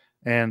act.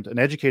 And an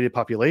educated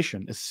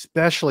population,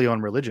 especially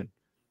on religion,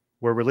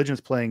 where religion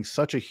is playing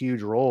such a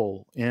huge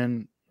role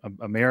in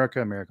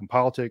American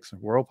politics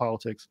and world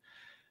politics.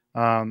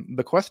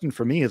 The question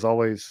for me is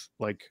always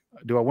like,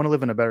 do I want to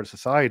live in a better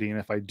society? And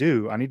if I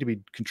do, I need to be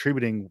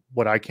contributing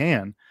what I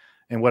can.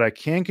 And what I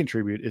can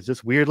contribute is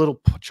this weird little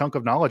chunk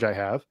of knowledge I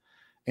have,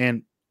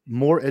 and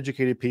more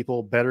educated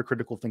people, better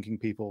critical thinking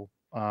people,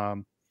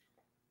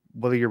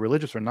 whether you're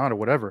religious or not or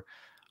whatever.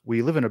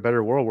 We live in a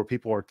better world where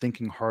people are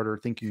thinking harder,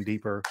 thinking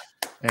deeper,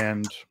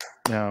 and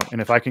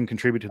and if I can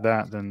contribute to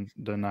that,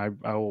 then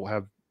I will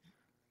have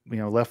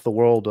left the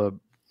world a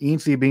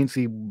eensy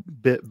beensy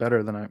bit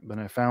better than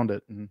I found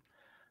it, and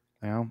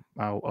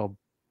I'll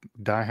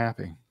die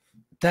happy.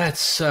 That's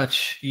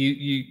such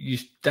you.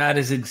 That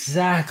is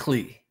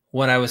exactly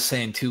what I was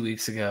saying 2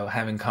 weeks ago,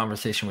 having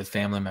conversation with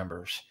family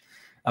members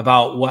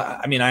about what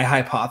I mean. I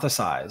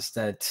hypothesized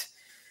that.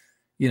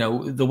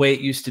 The way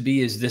it used to be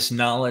is this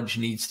knowledge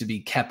needs to be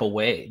kept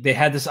away. They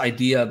had this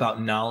idea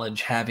about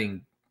knowledge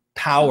having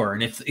power,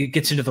 and if it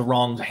gets into the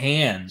wrong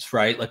hands,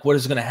 right? Like, what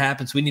is going to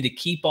happen? So we need to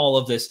keep all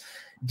of this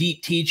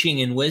deep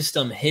teaching and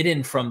wisdom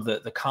hidden from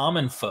the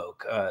common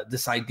folk.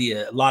 This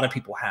idea a lot of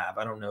people have.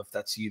 I don't know if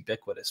that's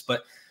ubiquitous,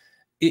 but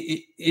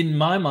in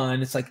my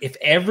mind, it's like if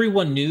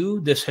everyone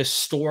knew this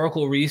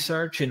historical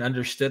research and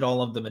understood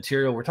all of the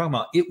material we're talking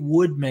about, it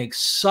would make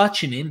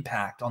such an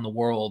impact on the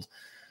world.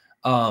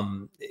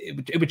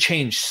 It would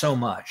change so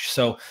much.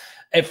 So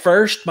at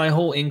first, my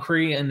whole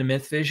inquiry into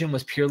MythVision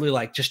was purely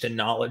like just a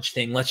knowledge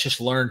thing. Let's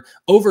just learn.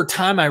 Over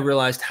time, I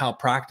realized how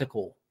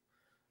practical,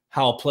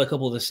 how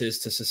applicable this is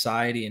to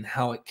society, and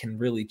how it can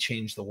really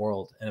change the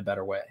world in a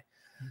better way.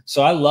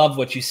 So I love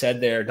what you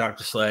said there,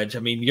 Dr. Sledge. I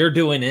mean, you're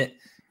doing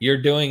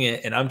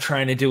it, and I'm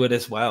trying to do it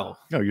as well.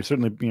 No, you're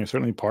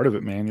certainly part of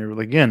it, man. You're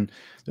like, again,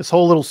 this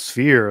whole little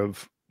sphere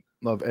of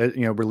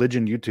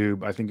religion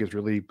YouTube, I think is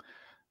really,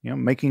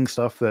 making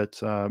stuff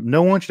that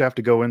no one should have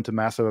to go into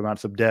massive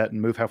amounts of debt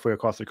and move halfway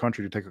across the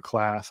country to take a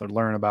class or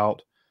learn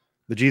about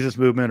the Jesus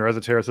movement or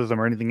esotericism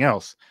or anything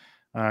else.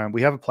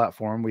 We have a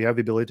platform. We have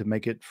the ability to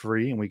make it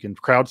free, and we can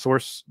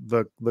crowdsource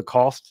the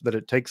cost that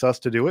it takes us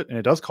to do it, and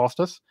it does cost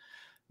us.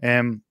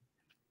 And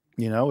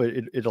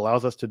it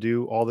allows us to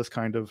do all this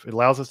it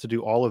allows us to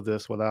do all of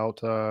this without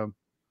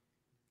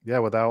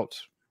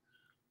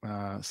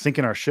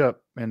sinking our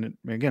ship. And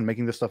again,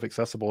 making this stuff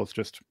accessible,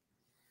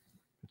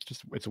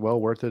 it's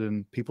well worth it,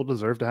 and people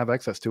deserve to have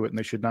access to it, and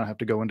they should not have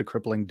to go into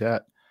crippling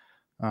debt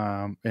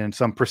and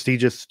some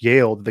prestigious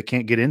Yale that they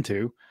can't get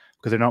into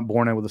because they're not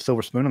born in with a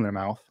silver spoon in their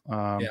mouth.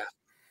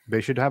 They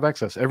should have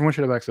access. Everyone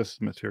should have access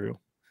to material.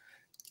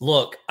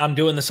 Look, I'm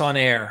doing this on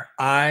air.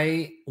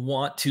 I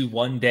want to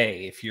one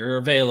day, if you're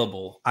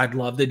available, I'd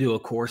love to do a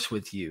course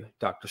with you,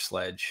 Dr.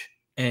 Sledge,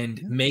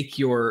 and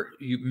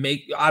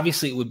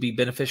obviously it would be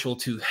beneficial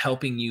to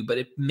helping you, but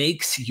it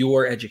makes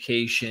your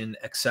education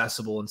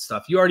accessible and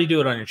stuff. You already do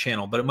it on your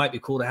channel, but it might be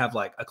cool to have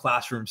like a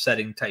classroom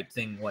setting type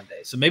thing one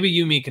day. So maybe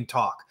you and me can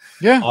talk.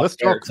 Yeah, let's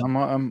talk.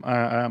 I'm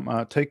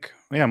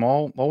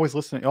always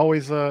listening,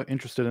 always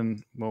interested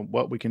in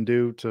what we can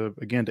do to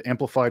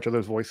amplify each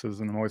other's voices.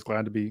 And I'm always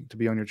glad to be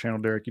on your channel,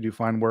 Derek. You do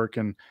fine work,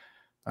 and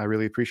I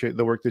really appreciate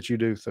the work that you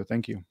do. So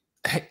thank you.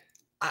 Hey,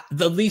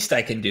 the least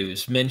I can do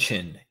is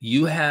mention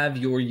you have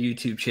your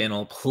YouTube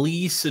channel.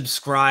 Please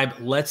subscribe.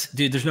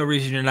 There's no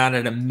reason you're not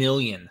at 1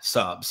 million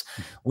subs.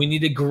 We need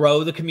to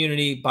grow the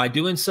community. By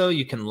doing so,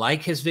 you can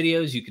like his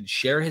videos. You can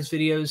share his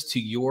videos to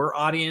your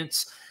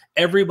audience.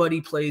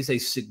 Everybody plays a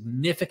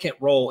significant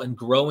role in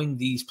growing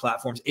these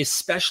platforms,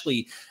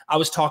 especially I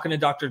was talking to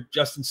Dr.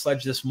 Justin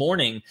Sledge this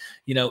morning.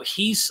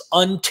 He's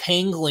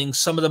untangling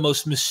some of the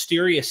most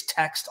mysterious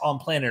text on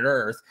planet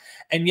Earth.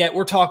 And yet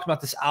we're talking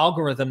about this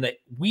algorithm that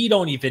we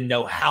don't even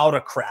know how to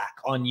crack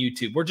on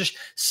YouTube.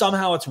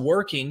 Somehow it's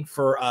working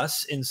for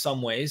us in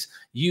some ways.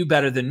 You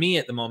better than me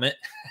at the moment.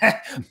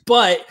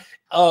 But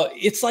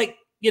it's like,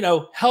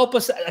 help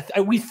us.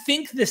 We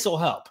think this will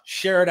help.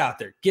 Share it out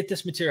there. Get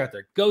this material out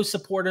there. Go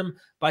support him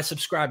by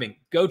subscribing.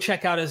 Go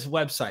check out his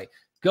website.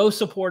 Go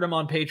support him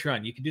on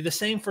Patreon. You can do the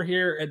same for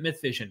here at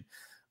MythVision.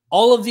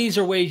 All of these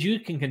are ways you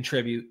can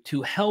contribute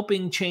to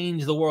helping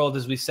change the world,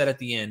 as we said at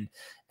the end,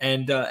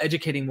 and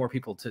educating more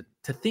people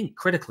to think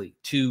critically,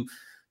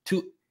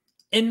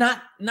 and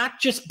not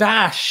just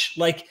bash,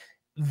 like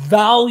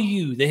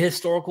value the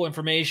historical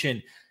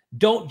information.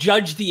 Don't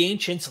judge the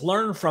ancients.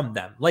 Learn from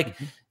them. Like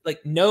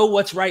know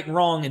what's right and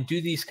wrong, and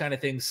do these kind of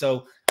things.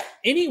 So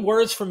any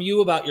words from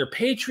you about your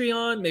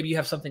Patreon? Maybe you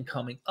have something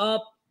coming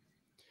up.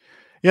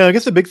 Yeah, I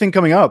guess the big thing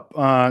coming up,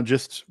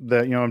 just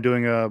that, I'm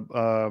doing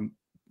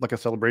a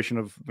celebration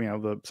of,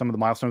 some of the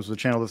milestones of the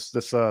channel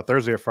this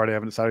Thursday or Friday. I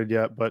haven't decided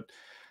yet, but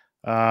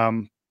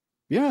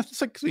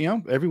it's like,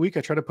 every week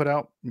I try to put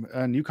out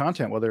new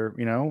content, whether,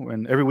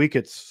 and every week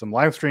it's some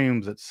live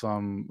streams, it's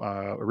some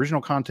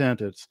original content,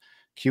 it's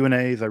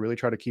Q&As. I really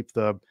try to keep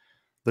the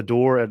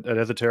door at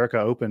Esoterica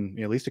open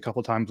at least a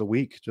couple times a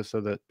week, just so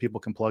that people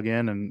can plug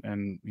in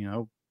and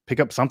pick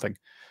up something.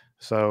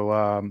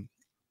 So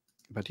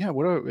but yeah,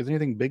 is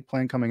anything big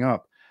planned coming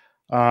up?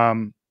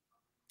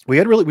 We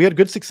had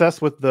good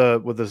success with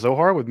the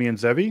Zohar with me and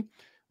Zevi.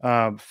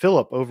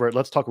 Philip over at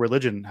Let's Talk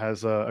Religion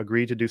has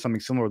agreed to do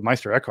something similar with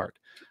Meister Eckhart.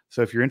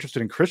 So if you're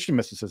interested in Christian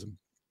mysticism,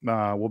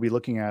 we'll be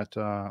looking at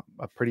a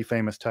pretty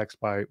famous text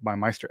by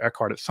Meister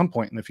Eckhart at some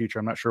point in the future.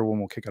 I'm not sure when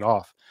we'll kick it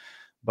off,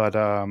 but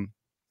I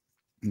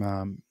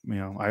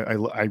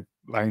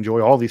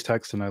enjoy all these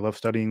texts, and I love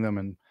studying them,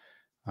 and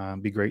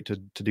be great to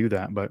do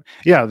that. But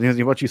yeah,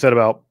 what you said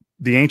about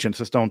the ancients,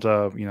 let's don't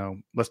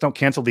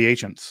cancel the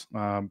ancients.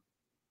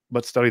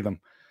 Let's study them.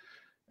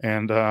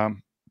 And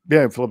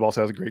Philip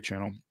also has a great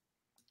channel.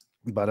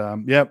 But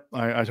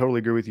I totally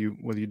agree with you,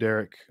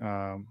 Derek.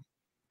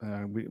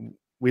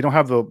 We don't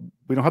have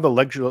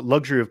the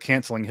luxury of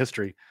canceling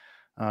history,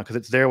 because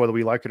it's there whether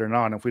we like it or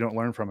not. And if we don't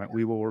learn from it,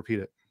 we will repeat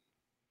it.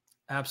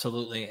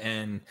 Absolutely.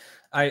 And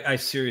I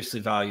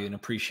seriously value and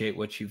appreciate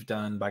what you've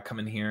done by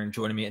coming here and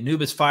joining me at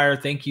Anubis Fire.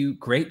 Thank you.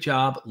 Great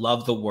job.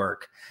 Love the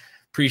work.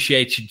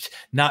 Appreciate you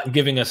not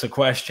giving us a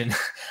question.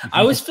 I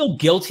always feel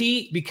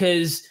guilty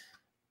because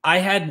I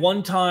had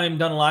one time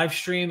done a live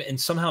stream and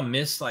somehow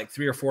missed like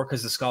 3 or 4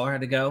 because the scholar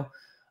had to go.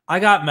 I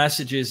got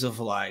messages of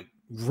like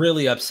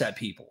really upset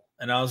people.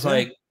 And I was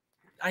like,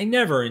 I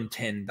never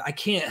intend. I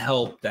can't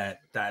help that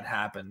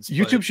happens.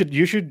 YouTube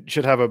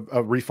should have a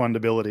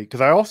refundability,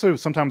 because I also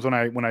sometimes when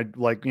I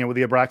like, you know, with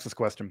the Abraxas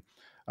question,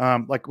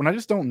 like when I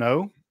just don't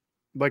know,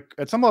 like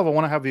at some level I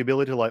want to have the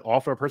ability to like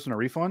offer a person a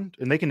refund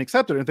and they can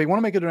accept it. If they want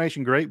to make a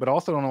donation, great, but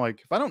also don't,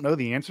 like, if I don't know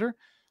the answer,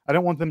 I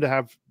don't want them to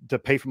have to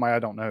pay for my I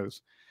don't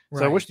knows.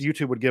 So I wish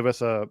YouTube would give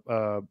us a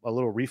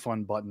little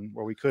refund button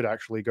where we could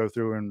actually go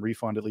through and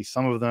refund at least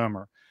some of them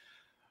or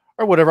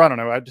whatever. I don't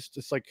know.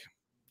 It's like,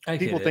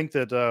 people think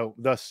that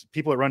thus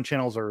people that run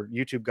channels are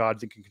YouTube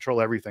gods and can control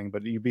everything,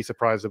 but you'd be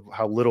surprised of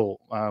how little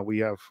we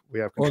have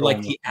control. Or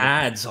like the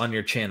ads on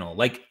your channel.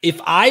 Like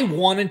if I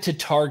wanted to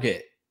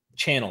target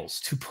channels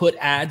to put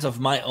ads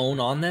of my own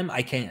on them,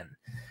 I can.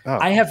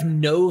 I have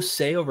no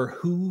say over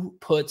who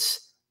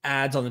puts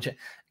ads on the channel.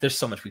 There's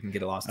so much we can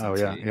get lost in. Oh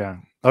yeah.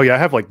 Oh yeah, I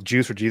have like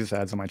Juice for Jesus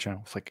ads on my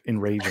channel. It's like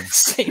enraging.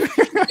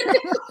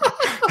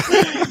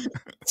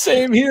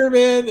 Same here,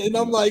 man. And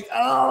I'm like,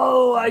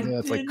 oh,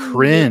 it's like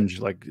cringe.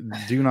 Like,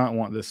 do not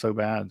want this so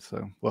bad.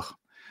 So, ugh.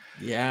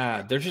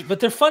 Yeah, but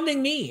they're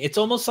funding me. It's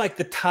almost like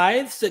the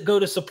tithes that go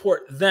to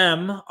support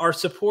them are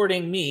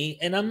supporting me.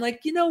 And I'm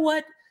like, you know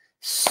what?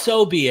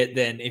 So be it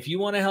then. If you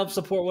want to help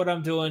support what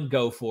I'm doing,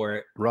 go for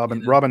it.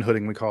 Robin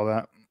Hooding, we call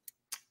that.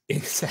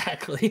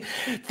 Exactly.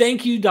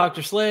 Thank you,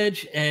 Dr.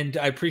 Sledge. And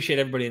I appreciate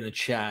everybody in the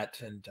chat.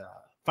 And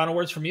final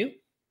words from you?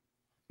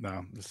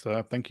 No, just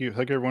thank you.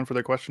 Thank you everyone for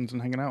their questions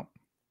and hanging out.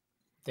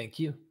 Thank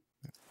you.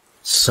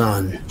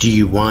 Son, do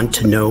you want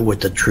to know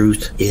what the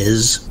truth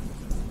is?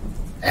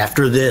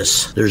 After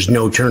this, there's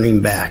no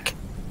turning back.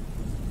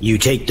 You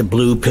take the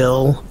blue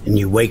pill and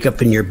you wake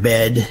up in your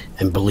bed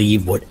and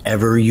believe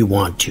whatever you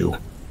want to.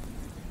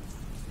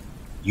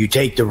 You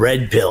take the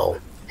red pill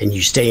and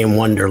you stay in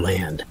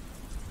Wonderland.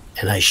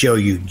 And I show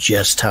you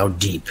just how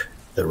deep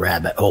the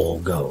rabbit hole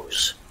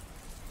goes.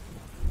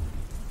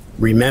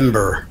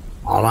 Remember,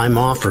 all I'm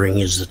offering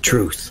is the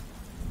truth.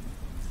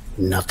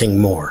 Nothing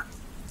more.